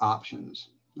options.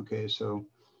 Okay, so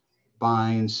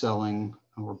buying and selling,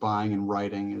 or buying and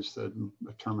writing is the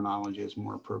terminology is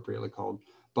more appropriately called.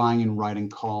 Buying and writing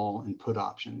call and put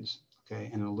options. Okay,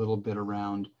 and a little bit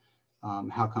around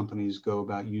how companies go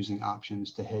about using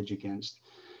options to hedge against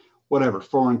whatever,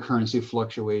 foreign currency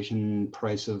fluctuation,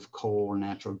 price of coal or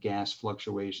natural gas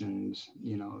fluctuations,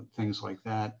 you know, things like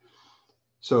that.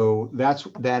 So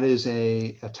that is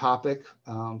a topic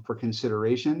for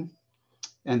consideration.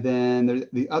 And then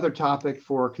the other topic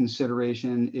for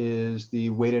consideration is the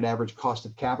weighted average cost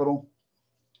of capital,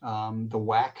 the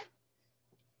WACC,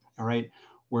 all right,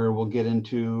 where we'll get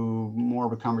into more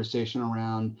of a conversation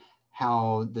around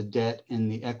how the debt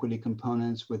and the equity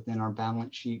components within our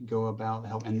balance sheet go about,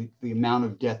 and the amount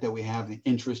of debt that we have, the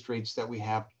interest rates that we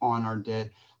have on our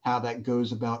debt, how that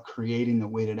goes about creating the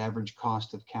weighted average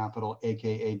cost of capital,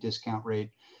 AKA discount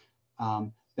rate,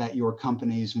 that your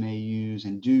companies may use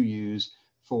and do use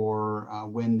for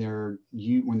when they're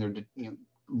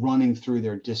running through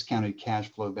their discounted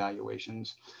cash flow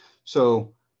valuations.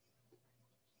 So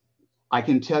I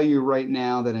can tell you right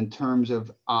now that in terms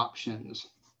of options,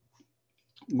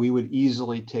 we would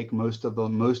easily take most of the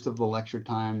lecture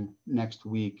time next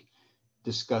week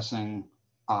discussing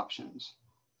options.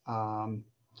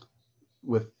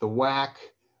 With the WACC,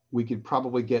 we could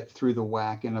probably get through the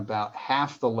WACC in about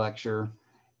half the lecture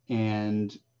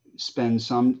and spend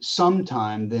some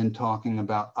time then talking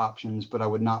about options, but I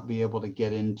would not be able to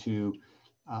get into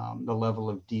the level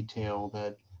of detail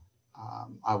that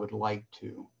I would like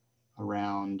to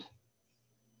around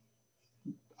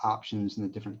options and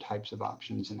the different types of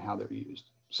options and how they're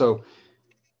used. So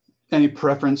any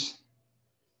preference?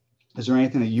 Is there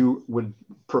anything that you would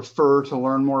prefer to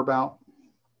learn more about?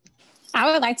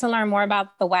 I would like to learn more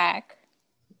about the WACC.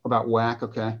 About WACC,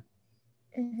 okay.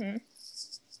 Mm-hmm.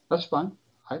 That's fine.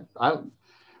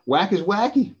 WACC is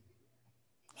wacky.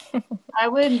 I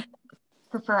would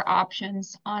prefer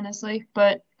options, honestly,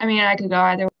 but I mean, I could go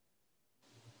either way.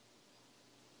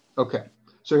 Okay,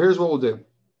 so here's what we'll do.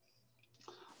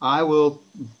 I will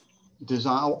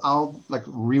design, I'll like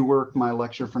rework my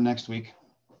lecture for next week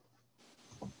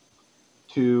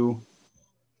to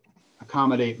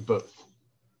accommodate both.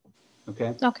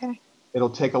 Okay. Okay. It'll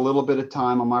take a little bit of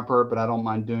time on my part, but I don't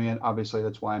mind doing it. Obviously,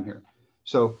 that's why I'm here.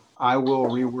 So I will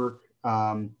rework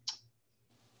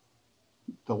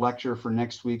the lecture for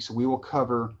next week. So we will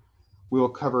cover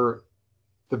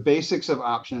the basics of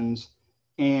options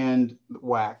and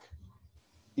WACC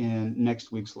in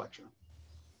next week's lecture.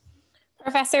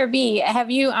 Professor B,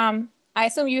 have you, I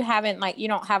assume you haven't, like, you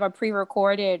don't have a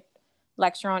pre-recorded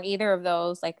lecture on either of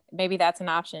those. Like maybe that's an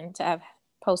option to have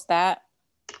post that.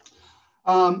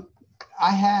 I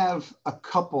have a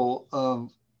couple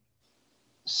of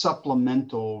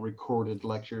supplemental recorded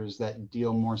lectures that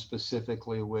deal more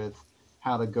specifically with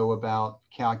how to go about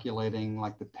calculating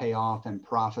like the payoff and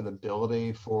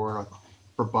profitability for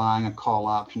buying a call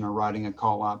option or writing a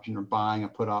call option or buying a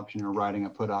put option or writing a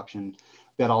put option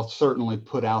that I'll certainly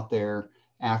put out there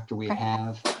after we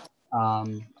have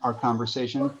our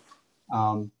conversation.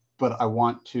 But I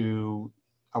want to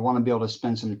be able to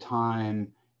spend some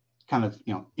time kind of,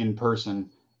 you know, in person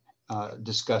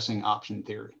discussing option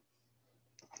theory.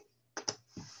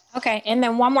 Okay, and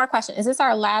then one more question. Is this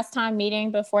our last time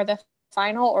meeting before the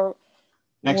final, or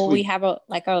will we have a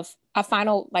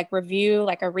final like review,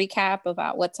 like a recap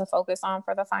about what to focus on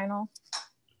for the final?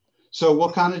 So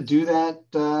we'll kind of do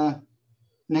that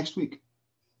next week.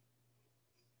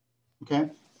 Okay.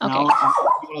 And Okay.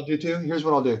 what I'll do too, here's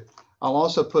what I'll do. I'll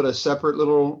also put a separate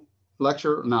little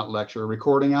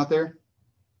recording out there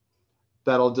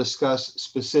that'll discuss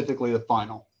specifically the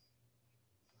final.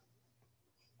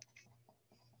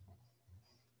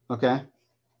 Okay.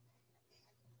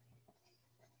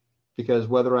 Because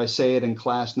whether I say it in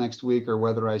class next week or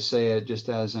whether I say it just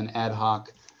as an ad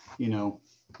hoc, you know,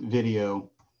 video,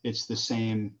 it's the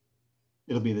same,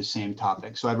 it'll be the same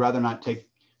topic. So I'd rather not take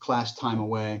class time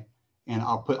away, and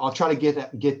I'll try to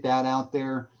get that out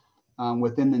there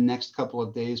within the next couple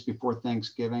of days before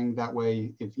Thanksgiving. That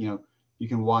way, if you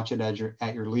can watch it at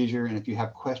your leisure. And if you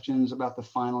have questions about the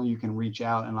final, you can reach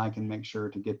out and I can make sure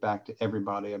to get back to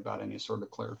everybody about any sort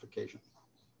of clarification.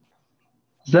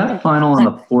 Is that final on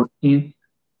the 14th?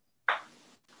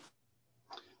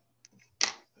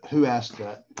 Who asked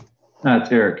that?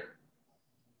 It's Eric.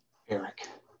 Eric.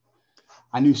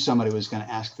 I knew somebody was going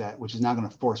to ask that, which is now going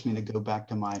to force me to go back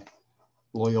to my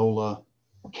Loyola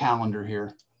calendar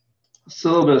here.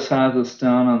 Syllabus has us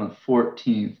down on the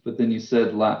 14th, but then you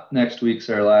said next week's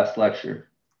our last lecture.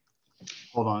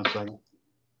 Hold on a second.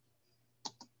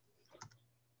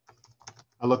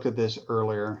 I looked at this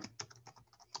earlier.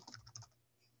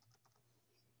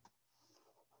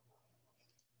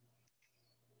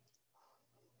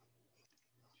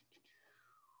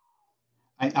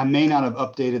 I may not have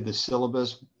updated the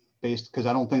syllabus based because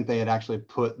I don't think they had actually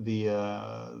put the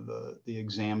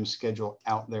exam schedule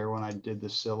out there when I did the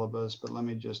syllabus. But let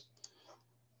me just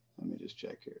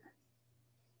check here.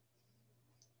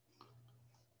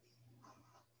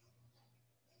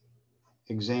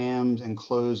 Exams and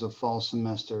close of fall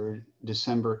semester,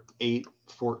 December 8,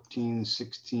 14,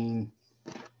 16,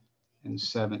 and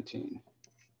 17.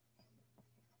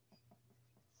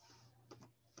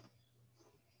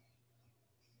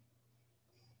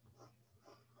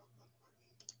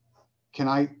 Can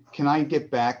I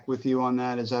get back with you on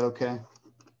that? Is that okay?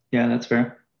 Yeah, that's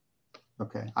fair.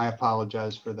 Okay, I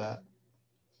apologize for that.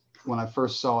 When I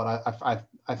first saw it,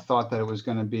 I thought that it was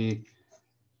going to be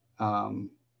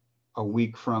a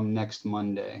week from next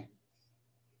Monday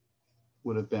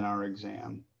would have been our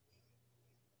exam.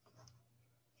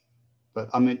 But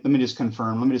let me just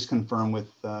confirm. Let me just confirm with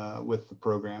the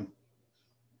program.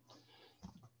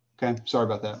 Okay, sorry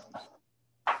about that.